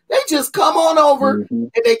States. They just come on over,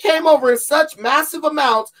 and they came over in such massive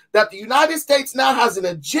amounts that the United States now has an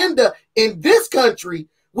agenda in this country,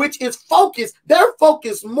 which is focused. They're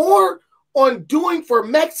focused more on doing for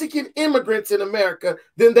Mexican immigrants in America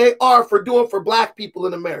than they are for doing for black people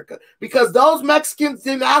in America, because those Mexicans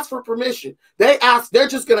didn't ask for permission. They're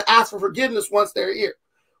just going to ask for forgiveness once they're here.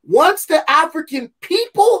 Once the African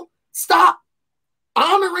people stop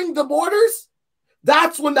honoring the borders,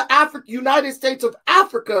 that's when the United States of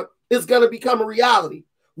Africa is going to become a reality.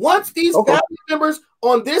 Once these family members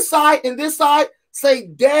on this side and this side say,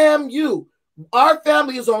 damn you, our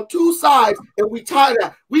family is on two sides and we tired of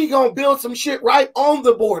that, we gonna build some shit right on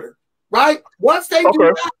the border, right? Once they do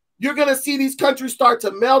that, you're gonna see these countries start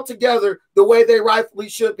to meld together the way they rightfully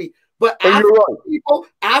should be. But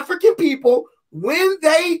African people, when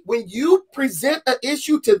you present an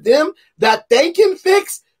issue to them that they can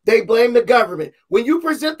fix, they blame the government. When you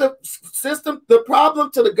present the system, the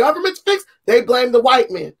problem to the government's fix, they blame the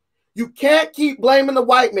white man. You can't keep blaming the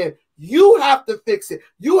white man. You have to fix it.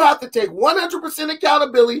 You have to take 100%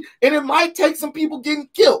 accountability, and it might take some people getting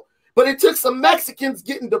killed, but it took some Mexicans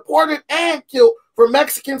getting deported and killed for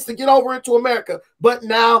Mexicans to get over into America. But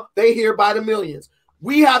now they here by the millions.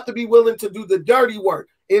 We have to be willing to do the dirty work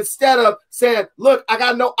instead of saying, look,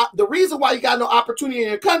 the reason why you got no opportunity in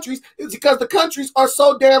your countries is because the countries are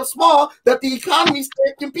so damn small that the economies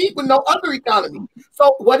can't compete with no other economy.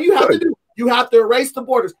 So what do you have to do? You have to erase the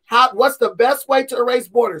borders. What's the best way to erase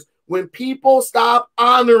borders? When people stop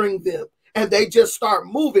honoring them and they just start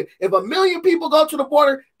moving. If 1 million people go to the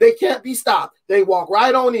border, they can't be stopped. They walk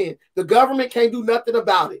right on in. The government can't do nothing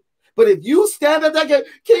about it. But if you stand at that gate,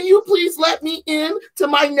 can you please let me in to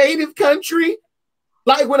my native country?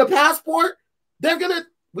 Like with a passport,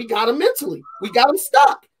 we got them mentally. We got them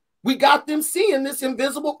stuck. We got them seeing this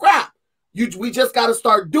invisible crap. We just got to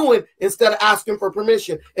start doing instead of asking for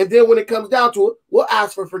permission. And then when it comes down to it, we'll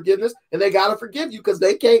ask for forgiveness, and they got to forgive you because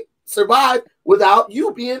they can't survive without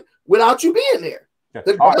you being there.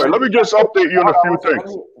 Okay, let me just update you on a few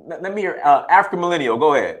things. Let me hear African Millennial.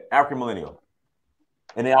 Go ahead, African Millennial.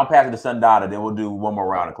 And then I'll pass it to Sundada. Then we'll do one more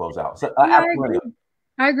round to close out. So,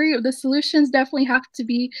 I agree. The solutions definitely have to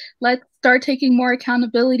be, let's start taking more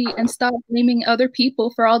accountability and stop blaming other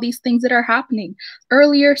people for all these things that are happening.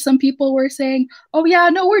 Earlier, some people were saying, oh yeah,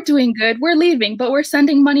 no, we're doing good. We're leaving, but we're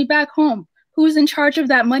sending money back home. Who's in charge of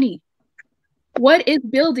that money? What is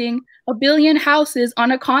building 1 billion houses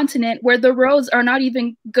on a continent where the roads are not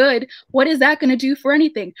even good? What is that going to do for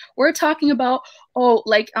anything? We're talking about,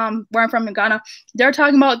 where I'm from in Ghana, they're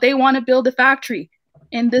talking about they want to build a factory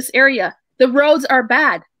in this area. The roads are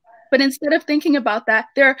bad. But instead of thinking about that,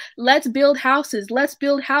 let's build houses. Let's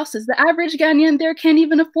build houses. The average Ghanaian there can't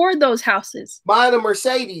even afford those houses. Buying a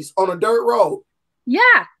Mercedes on a dirt road.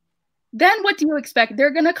 Yeah. Then what do you expect?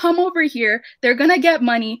 They're going to come over here. They're going to get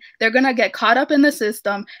money. They're going to get caught up in the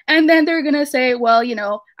system. And then they're going to say,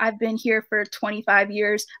 well, I've been here for 25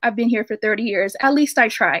 years. I've been here for 30 years. At least I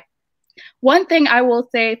try. One thing I will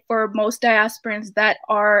say for most diasporans that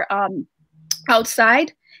are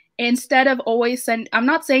outside, instead of always I'm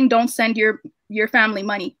not saying don't send your family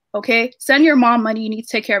money, okay? Send your mom money. You need to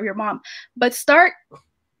take care of your mom. But start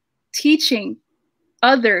teaching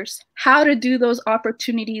others how to do those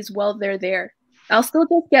opportunities while they're there. Else they'll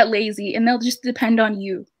just get lazy and they'll just depend on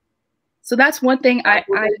you. So that's one thing I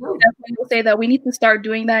definitely will say, that we need to start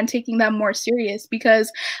doing that and taking that more serious,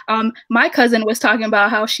 because my cousin was talking about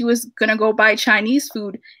how she was going to go buy Chinese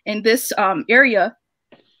food in this area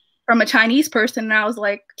from a Chinese person. And I was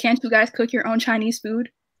like, can't you guys cook your own Chinese food?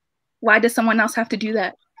 Why does someone else have to do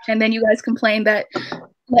that? And then you guys complain that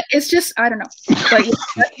it's just, I don't know. But yeah,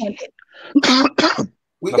 that's one thing.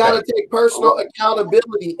 We got to take personal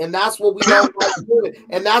accountability, and that's what we don't like doing.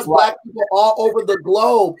 And that's Black people all over the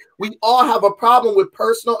globe. We all have a problem with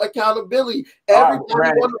personal accountability.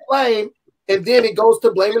 Everybody want to blame, and then it goes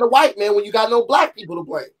to blaming the white man when you got no Black people to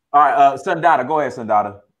blame. All right, Sundada, go ahead,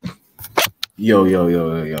 Sundada. Yo,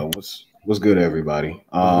 what's good, everybody?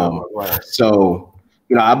 So,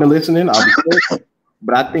 I've been listening,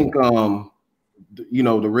 but I think,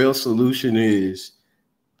 the real solution is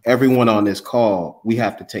everyone on this call, we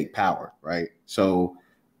have to take power, right? So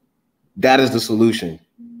that is the solution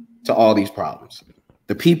to all these problems.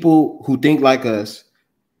 The people who think like us,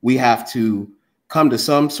 we have to come to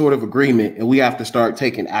some sort of agreement, and we have to start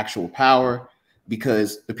taking actual power,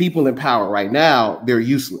 because the people in power right now, they're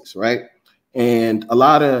useless, right? And a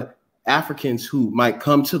lot of Africans who might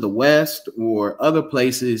come to the West or other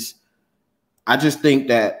places, I just think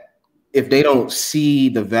that if they don't see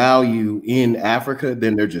the value in Africa,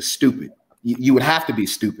 then they're just stupid. You would have to be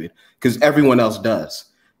stupid because everyone else does.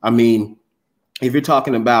 I mean, if you're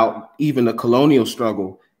talking about even the colonial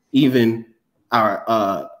struggle, even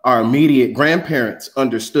our immediate grandparents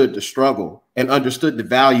understood the struggle and understood the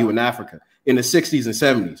value in Africa in the 60s and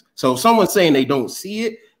 70s. So if someone's saying they don't see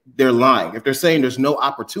it, they're lying. If they're saying there's no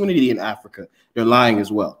opportunity in Africa, they're lying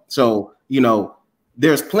as well. So,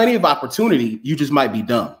 there's plenty of opportunity. You just might be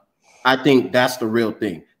dumb. I think that's the real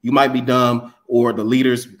thing. You might be dumb, or the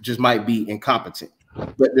leaders just might be incompetent.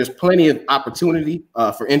 But there's plenty of opportunity.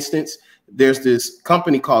 For instance, there's this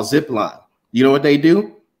company called Zipline. You know what they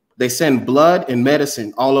do? They send blood and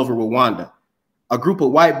medicine all over Rwanda. A group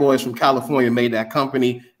of white boys from California made that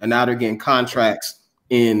company, and now they're getting contracts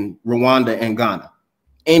in Rwanda and Ghana.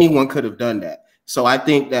 Anyone could have done that. So I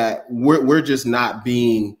think that we're just not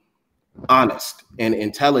being honest and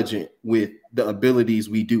intelligent with the abilities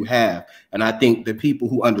we do have. And I think the people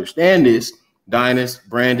who understand this, Dynas,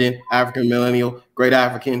 Brandon, African Millennial, Great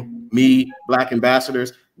African, me, Black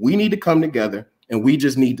ambassadors, we need to come together, and we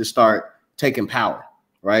just need to start taking power,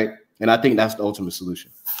 right? And I think that's the ultimate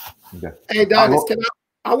solution. Okay. Hey, Dynas,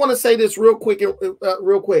 I want to say this real quick.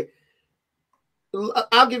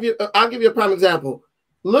 I'll give you a prime example.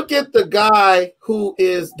 Look at the guy who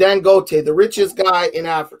is Dangote, the richest guy in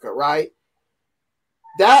Africa, right?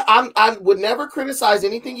 That I would never criticize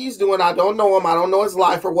anything he's doing. I don't know him. I don't know his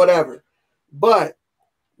life or whatever. But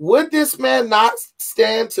would this man not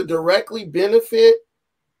stand to directly benefit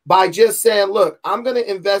by just saying, look, I'm going to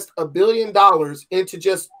invest $1 billion into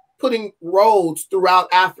just putting roads throughout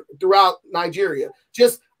Africa, throughout Nigeria,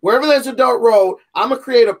 just wherever there's a dirt road, I'm gonna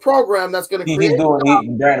create a program that's gonna create.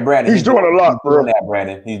 Brandon. He's doing a lot, bro.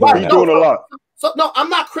 He's doing a lot. So no, I'm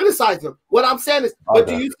not criticizing him. What I'm saying is, but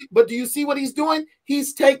do you see what he's doing?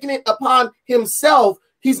 He's taking it upon himself.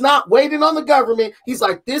 He's not waiting on the government. He's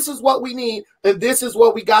like, this is what we need, and this is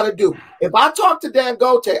what we got to do. If I talk to Dan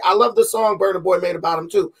Gote, I love the song Burna Boy made about him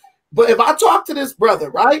too. But if I talk to this brother,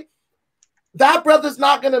 right, that brother's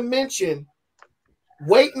not going to mention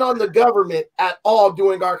waiting on the government at all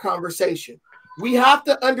during our conversation. We have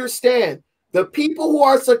to understand the people who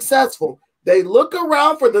are successful, they look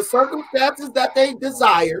around for the circumstances that they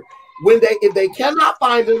desire. If they cannot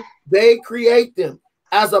find them, they create them.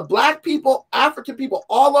 As a Black people, African people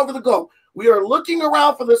all over the globe, we are looking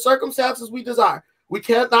around for the circumstances we desire. We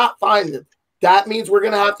cannot find them. That means we're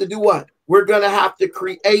going to have to do what? We're going to have to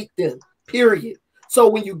create them, period. So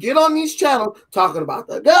when you get on these channels talking about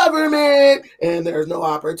the government and there's no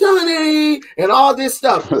opportunity and all this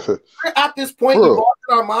stuff, we're at this point in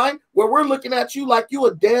our mind where we're looking at you like you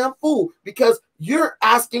a damn fool because you're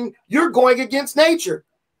going against nature.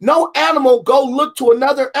 No animal go look to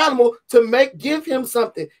another animal to give him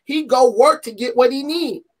something. He go work to get what he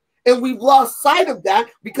needs. And we've lost sight of that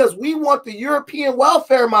because we want the European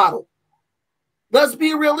welfare model. Let's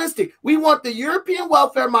be realistic. We want the European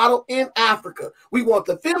welfare model in Africa. We want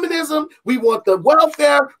the feminism. We want the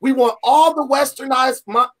welfare. We want all the westernized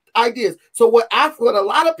ideas. So what a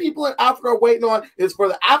lot of people in Africa are waiting on is for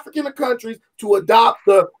the African countries to adopt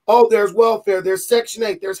there's welfare, there's Section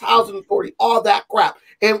 8, there's housing authority, all that crap.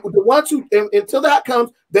 And the ones who, until that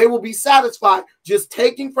comes, they will be satisfied just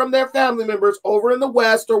taking from their family members over in the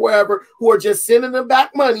West or wherever who are just sending them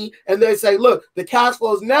back money. And they say, look, the cash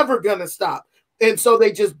flow is never going to stop. And so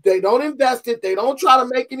they don't invest it. They don't try to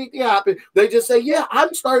make anything happen. They just say, yeah,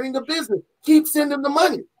 I'm starting a business. Keep sending the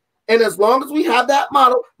money. And as long as we have that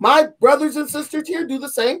model, my brothers and sisters here do the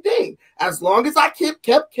same thing. As long as I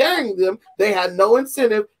kept carrying them, they had no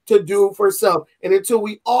incentive to do for self. And until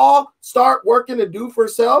we all start working to do for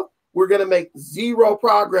self, we're going to make zero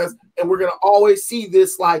progress. And we're going to always see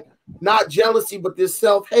this like not jealousy, but this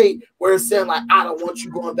self-hate where it's saying like, I don't want you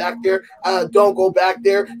going back there. Don't go back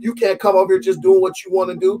there. You can't come over here just doing what you want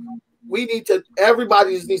to do.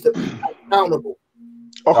 Everybody just needs to be accountable.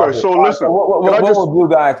 Okay, so listen. What we'll do,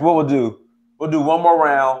 guys, we'll do one more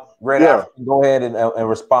round. Great, yeah. Go ahead and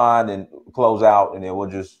respond and close out, and then we'll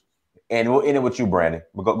end it with you, Brandon.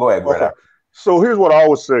 Go ahead, Great. Okay. So here's what I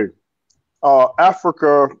would say.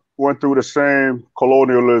 Africa went through the same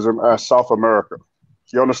colonialism as South America.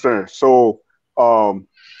 You understand? So,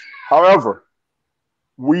 however,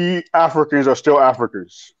 we Africans are still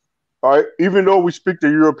Africans. All right? Even though we speak the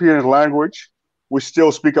European language, we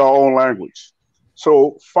still speak our own language.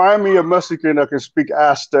 So find me a Mexican that can speak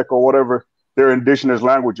Aztec or whatever their indigenous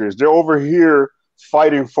language is. They're over here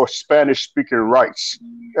fighting for Spanish-speaking rights.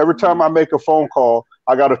 Every time I make a phone call,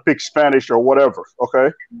 I got to pick Spanish or whatever,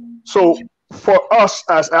 okay? So for us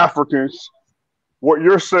as Africans, what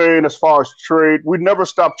you're saying as far as trade, we never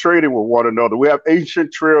stop trading with one another. We have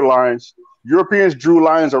ancient trade lines. Europeans drew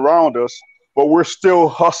lines around us, but we're still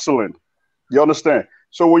hustling. You understand?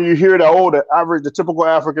 So when you hear that, the typical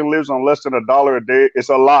African lives on less than $1 a day, it's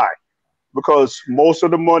a lie, because most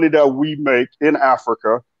of the money that we make in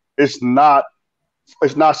Africa is not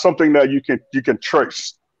something that you can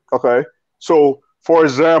trace. Okay. So for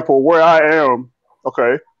example, where I am,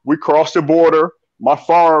 okay, we cross the border, my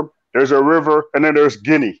farm, there's a river, and then there's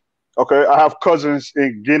Guinea. Okay. I have cousins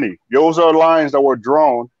in Guinea. Those are lines that were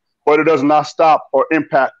drawn, but it does not stop or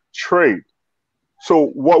impact trade. So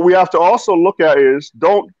what we have to also look at is,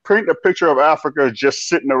 don't paint a picture of Africa as just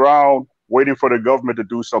sitting around waiting for the government to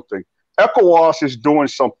do something. ECOWAS is doing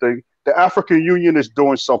something. The African Union is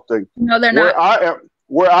doing something. No, they're not.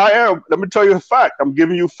 Where I am, let me tell you a fact. I'm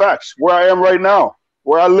giving you facts. Where I am right now,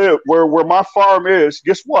 where I live, where my farm is,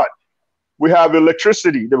 guess what? We have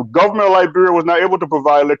electricity. The government of Liberia was not able to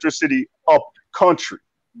provide electricity up country.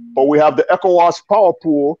 But we have the ECOWAS power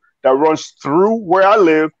pool that runs through where I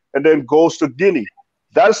live and then goes to Guinea.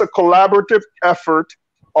 That is a collaborative effort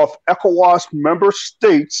of ECOWAS member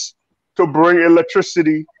states to bring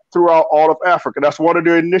electricity throughout all of Africa. That's one of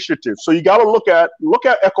their initiatives. So you got to look at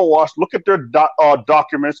ECOWAS, look at their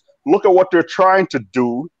documents, look at what they're trying to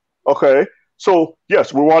do. Okay. So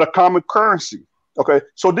yes, we want a common currency. Okay.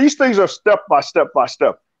 So these things are step by step by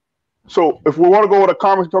step. So if we want to go with a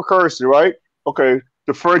common currency, right? Okay.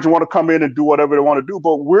 The French want to come in and do whatever they want to do,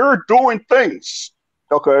 but we're doing things.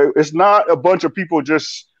 Okay, it's not a bunch of people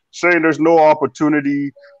just saying there's no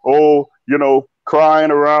opportunity,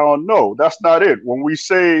 crying around. No, that's not it. When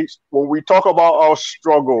we talk about our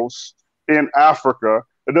struggles in Africa,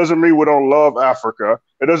 it doesn't mean we don't love Africa.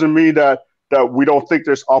 It doesn't mean that we don't think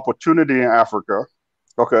there's opportunity in Africa.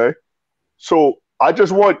 Okay, so I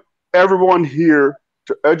just want everyone here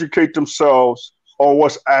to educate themselves on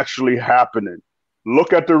what's actually happening.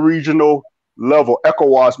 Look at the regional level,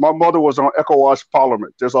 ECOWAS. My mother was on ECOWAS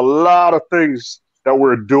Parliament. There's a lot of things that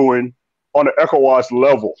we're doing on the ECOWAS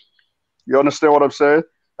level. You understand what I'm saying?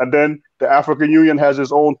 And then the African Union has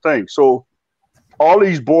its own thing. So all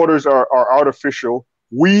these borders are artificial.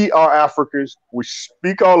 We are Africans. We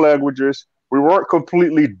speak our languages. We weren't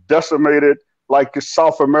completely decimated like the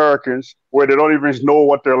South Americans, where they don't even know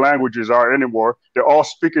what their languages are anymore. They're all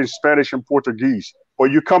speaking Spanish and Portuguese.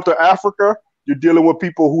 But you come to Africa, you're dealing with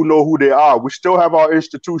people who know who they are. We still have our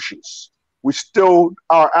institutions. We still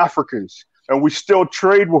are Africans. And we still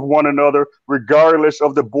trade with one another, regardless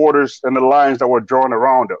of the borders and the lines that were drawn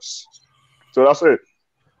around us. So that's it.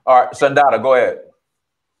 All right, Sandata, go ahead.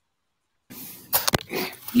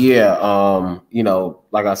 Yeah, you know,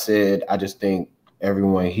 like I said, I just think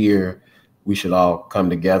everyone here, we should all come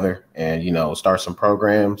together and, you know, start some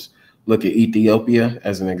programs. Look at Ethiopia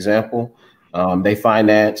as an example. They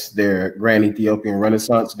finance their Grand Ethiopian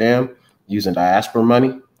Renaissance Dam using diaspora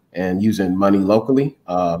money and using money locally.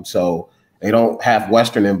 So they don't have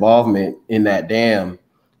Western involvement in that dam,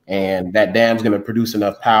 and that dam's going to produce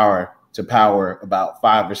enough power to power about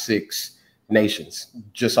 5 or 6 nations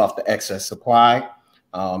just off the excess supply.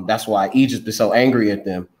 That's why Egypt is so angry at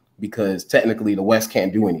them, because technically the West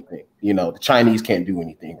can't do anything. You know, the Chinese can't do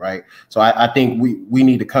anything, right? So I think we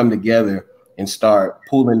need to come together and start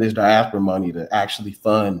pooling this diaspora money to actually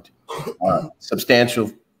fund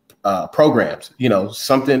substantial programs, you know,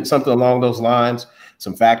 something along those lines,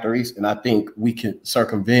 some factories. And I think we can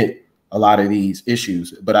circumvent a lot of these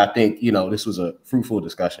issues. But I think, you know, this was a fruitful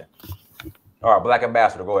discussion. All right, Black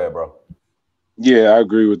Ambassador, go ahead, bro. Yeah, I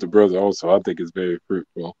agree with the brother also. I think it's very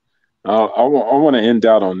fruitful. I want to end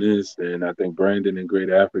out on this, and I think Brandon and Great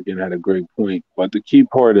African had a great point. But the key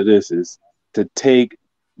part of this is to take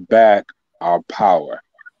back our power.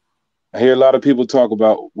 I hear a lot of people talk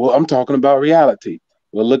about, well, I'm talking about reality.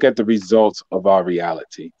 Well, look at the results of our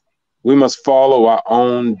reality. We must follow our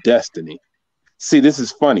own destiny. See, this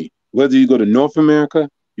is funny. Whether you go to North America,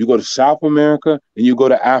 you go to South America, and you go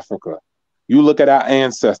to Africa, you look at our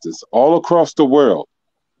ancestors all across the world.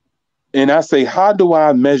 And I say, how do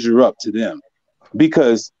I measure up to them?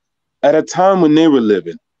 Because at a time when they were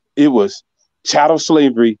living, it was chattel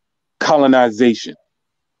slavery, colonization,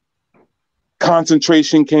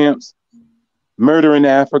 concentration camps, murdering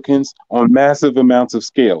Africans on massive amounts of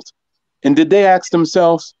scales. And did they ask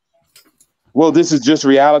themselves, well, this is just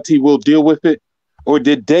reality, we'll deal with it? Or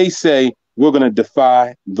did they say, we're going to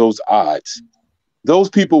defy those odds? Those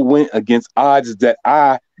people went against odds that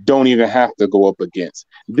I don't even have to go up against.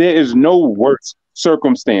 There is no worse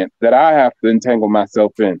circumstance that I have to entangle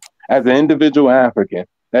myself in as an individual African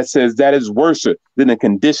that says that is worse than the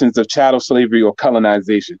conditions of chattel slavery or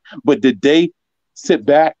colonization. But did they sit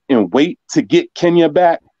back and wait to get Kenya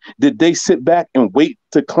back? Did they sit back and wait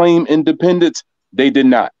to claim independence? They did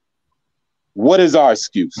not. What is our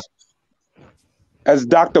excuse? As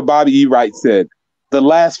Dr. Bobby E. Wright said, the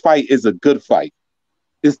last fight is a good fight.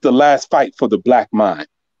 It's the last fight for the black mind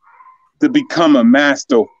to become a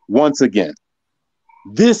master once again.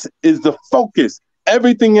 This is the focus.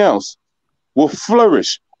 Everything else will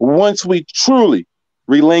flourish once we truly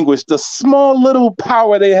relinquish the small little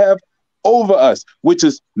power they have over us, which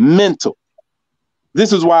is mental.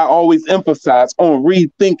 This is why I always emphasize on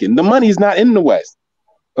rethinking. The money is not in the West.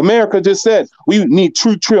 America just said we need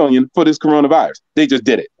 $2 trillion for this coronavirus. They just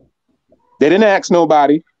did it. They didn't ask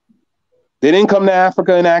nobody. They didn't come to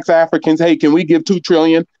Africa and ask Africans, hey, can we give $2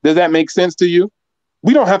 trillion? Does that make sense to you?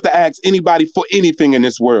 We don't have to ask anybody for anything in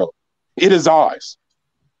this world. It is ours.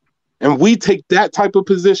 And we take that type of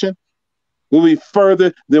position, we'll be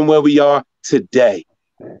further than where we are today.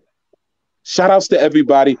 Shout outs to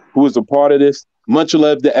everybody who was a part of this. Much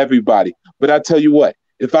love to everybody. But I tell you what,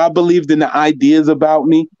 if I believed in the ideas about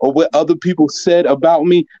me or what other people said about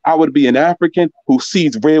me, I would be an African who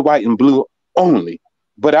sees red, white, and blue only.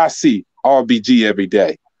 But I see RBG every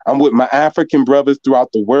day. I'm with my African brothers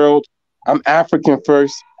throughout the world. I'm African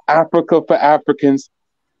first, Africa for Africans,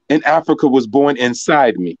 and Africa was born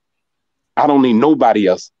inside me. I don't need nobody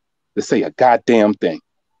else to say a goddamn thing.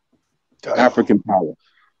 African power.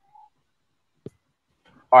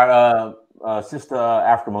 All right, Sister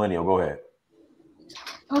African Millennial, go ahead.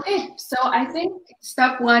 Okay, so I think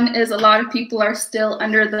step one is a lot of people are still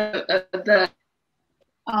under the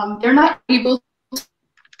they're not able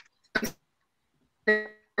to,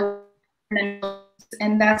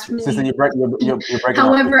 and that's really. Sister, you're breaking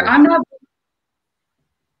however, up. I'm not.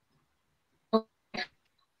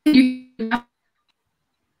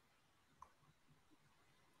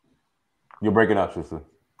 You're breaking up, sister.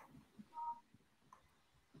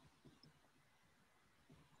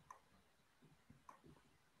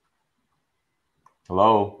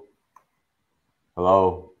 Hello?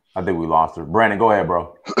 Hello? I think we lost her. Brandon, go ahead,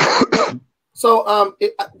 bro. So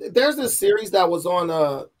there's this series that was on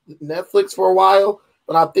Netflix for a while,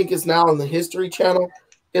 but I think it's now on the History Channel.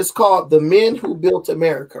 It's called The Men Who Built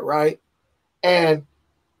America, right? And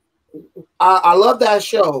I love that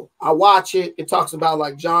show. I watch it. It talks about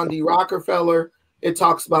like John D. Rockefeller. It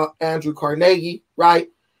talks about Andrew Carnegie, right?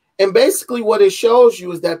 And basically what it shows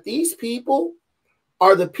you is that these people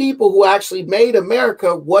are the people who actually made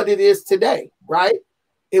America what it is today, right?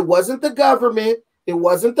 It wasn't the government. It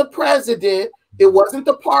wasn't the president. It wasn't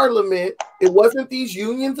the parliament. It wasn't these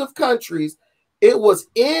unions of countries. It was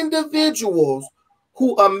individuals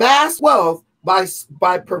who amassed wealth by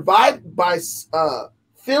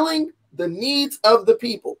filling the needs of the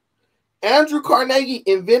people. Andrew Carnegie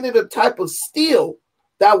invented a type of steel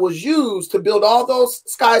that was used to build all those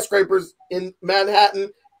skyscrapers in Manhattan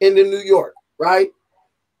and in New York, right?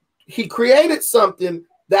 He created something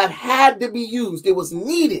that had to be used. It was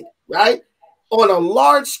needed, right? On a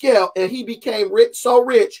large scale, and he became rich, so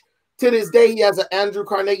rich, to this day, he has an Andrew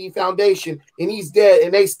Carnegie Foundation, and he's dead,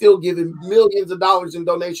 and they still give him millions of dollars in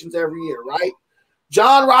donations every year, right?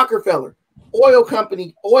 John Rockefeller, oil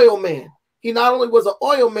company, oil man. He not only was an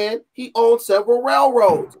oil man, he owned several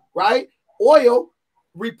railroads, right? Oil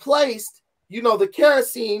replaced, the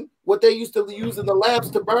kerosene, what they used to use in the lamps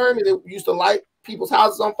to burn, and it used to light people's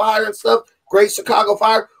houses on fire and stuff. Great Chicago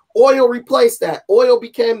fire. Oil replaced that. Oil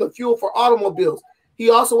became the fuel for automobiles. He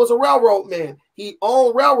also was a railroad man. He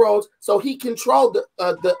owned railroads, so he controlled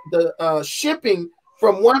the shipping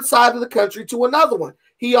from one side of the country to another one.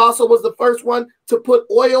 He also was the first one to put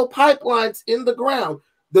oil pipelines in the ground.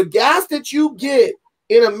 The gas that you get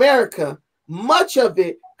in America, much of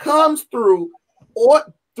it comes through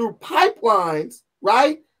pipelines,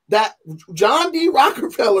 right? That John D.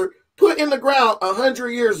 Rockefeller put in the ground 100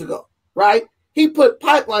 years ago, right? He put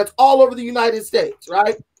pipelines all over the United States,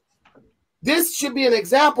 right? This should be an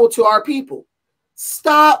example to our people.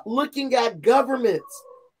 Stop looking at governments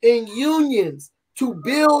and unions to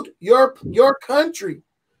build your country.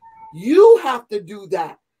 You have to do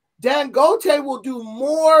that. Dangote will do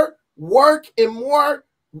more work and more.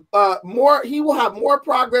 He will have more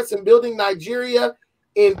progress in building Nigeria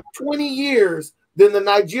in 20 years than the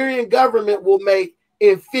Nigerian government will make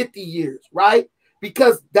in 50 years, right?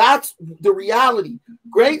 Because that's the reality.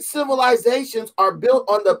 Great civilizations are built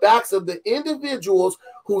on the backs of the individuals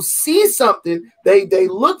who see something. They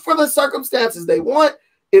look for the circumstances they want.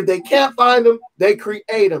 If they can't find them, they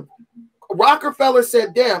create them. Rockefeller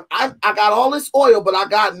said, damn, I got all this oil, but I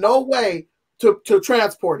got no way to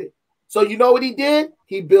transport it. So you know what he did?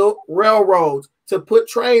 He built railroads to put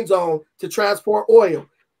trains on to transport oil.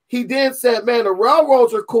 He then said, man, the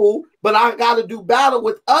railroads are cool, but I got to do battle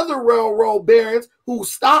with other railroad barons who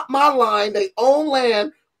stop my line. They own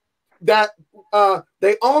land that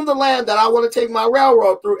they own the land that I want to take my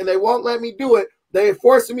railroad through, and they won't let me do it. They're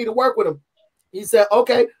forcing me to work with them. He said,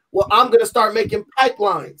 okay, well, I'm going to start making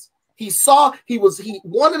pipelines. He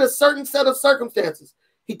wanted a certain set of circumstances.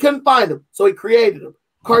 He couldn't find them, so he created them.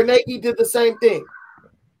 Carnegie did the same thing.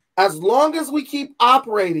 As long as we keep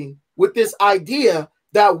operating with this idea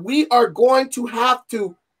that we are going to have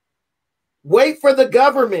to wait for the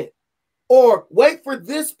government or wait for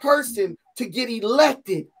this person to get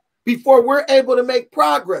elected before we're able to make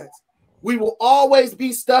progress, we will always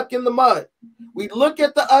be stuck in the mud. We look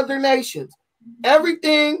at the other nations.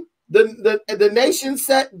 Everything the nation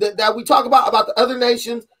set that we talk about the other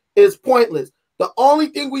nations is pointless. The only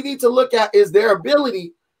thing we need to look at is their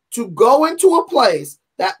ability to go into a place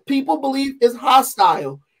that people believe is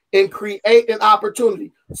hostile and create an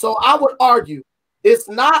opportunity. So I would argue it's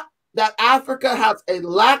not that Africa has a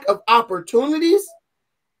lack of opportunities.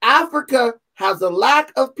 Africa has a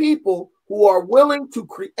lack of people who are willing to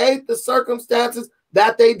create the circumstances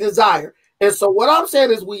that they desire. And so what I'm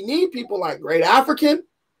saying is we need people like Great African,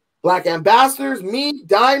 Black Ambassadors, me,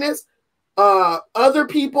 Dynas, other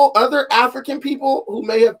people, other African people who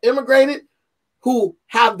may have immigrated, who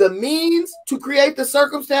have the means to create the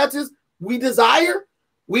circumstances we desire.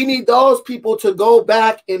 We need those people to go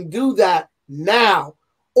back and do that now,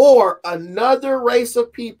 or another race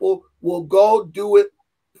of people will go do it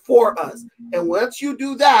for us. And once you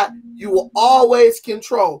do that, you will always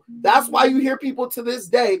control. That's why you hear people to this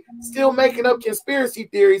day still making up conspiracy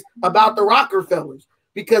theories about the Rockefellers,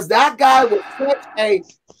 because that guy was such a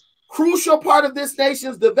crucial part of this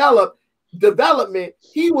nation's development.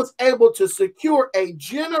 He was able to secure a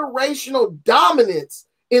generational dominance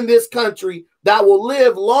in this country that will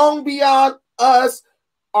live long beyond us,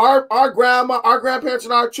 our grandma, our grandparents,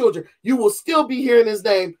 and our children. You will still be hearing his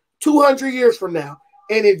name 200 years from now.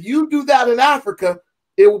 And if you do that in Africa,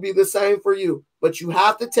 it will be the same for you. But you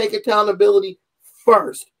have to take accountability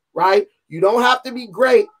first, right? You don't have to be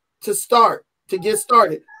great to get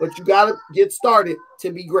started, but you got to get started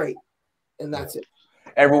to be great. And that's it.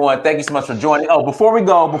 Everyone, thank you so much for joining. Oh, before we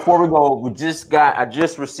go, I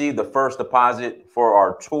just received the first deposit for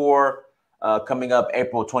our tour coming up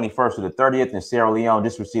April 21st to the 30th in Sierra Leone.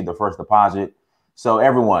 Just received the first deposit. So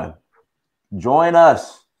everyone, join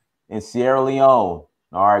us in Sierra Leone.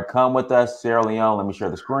 All right, come with us, Sierra Leone. Let me share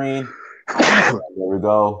the screen. There we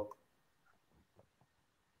go.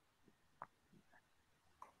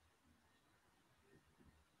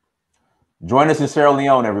 Join us in Sierra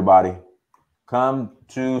Leone, everybody. Come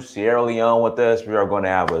to Sierra Leone with us. We are going to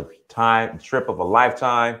have a trip of a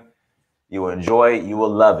lifetime. You will enjoy it. You will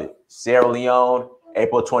love it. Sierra Leone,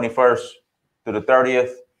 April 21st to the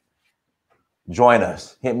 30th. Join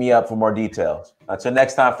us. Hit me up for more details. Until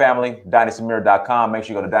next time, family, dynastymirror.com. Make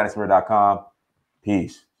sure you go to dynastymirror.com.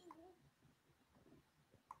 Peace.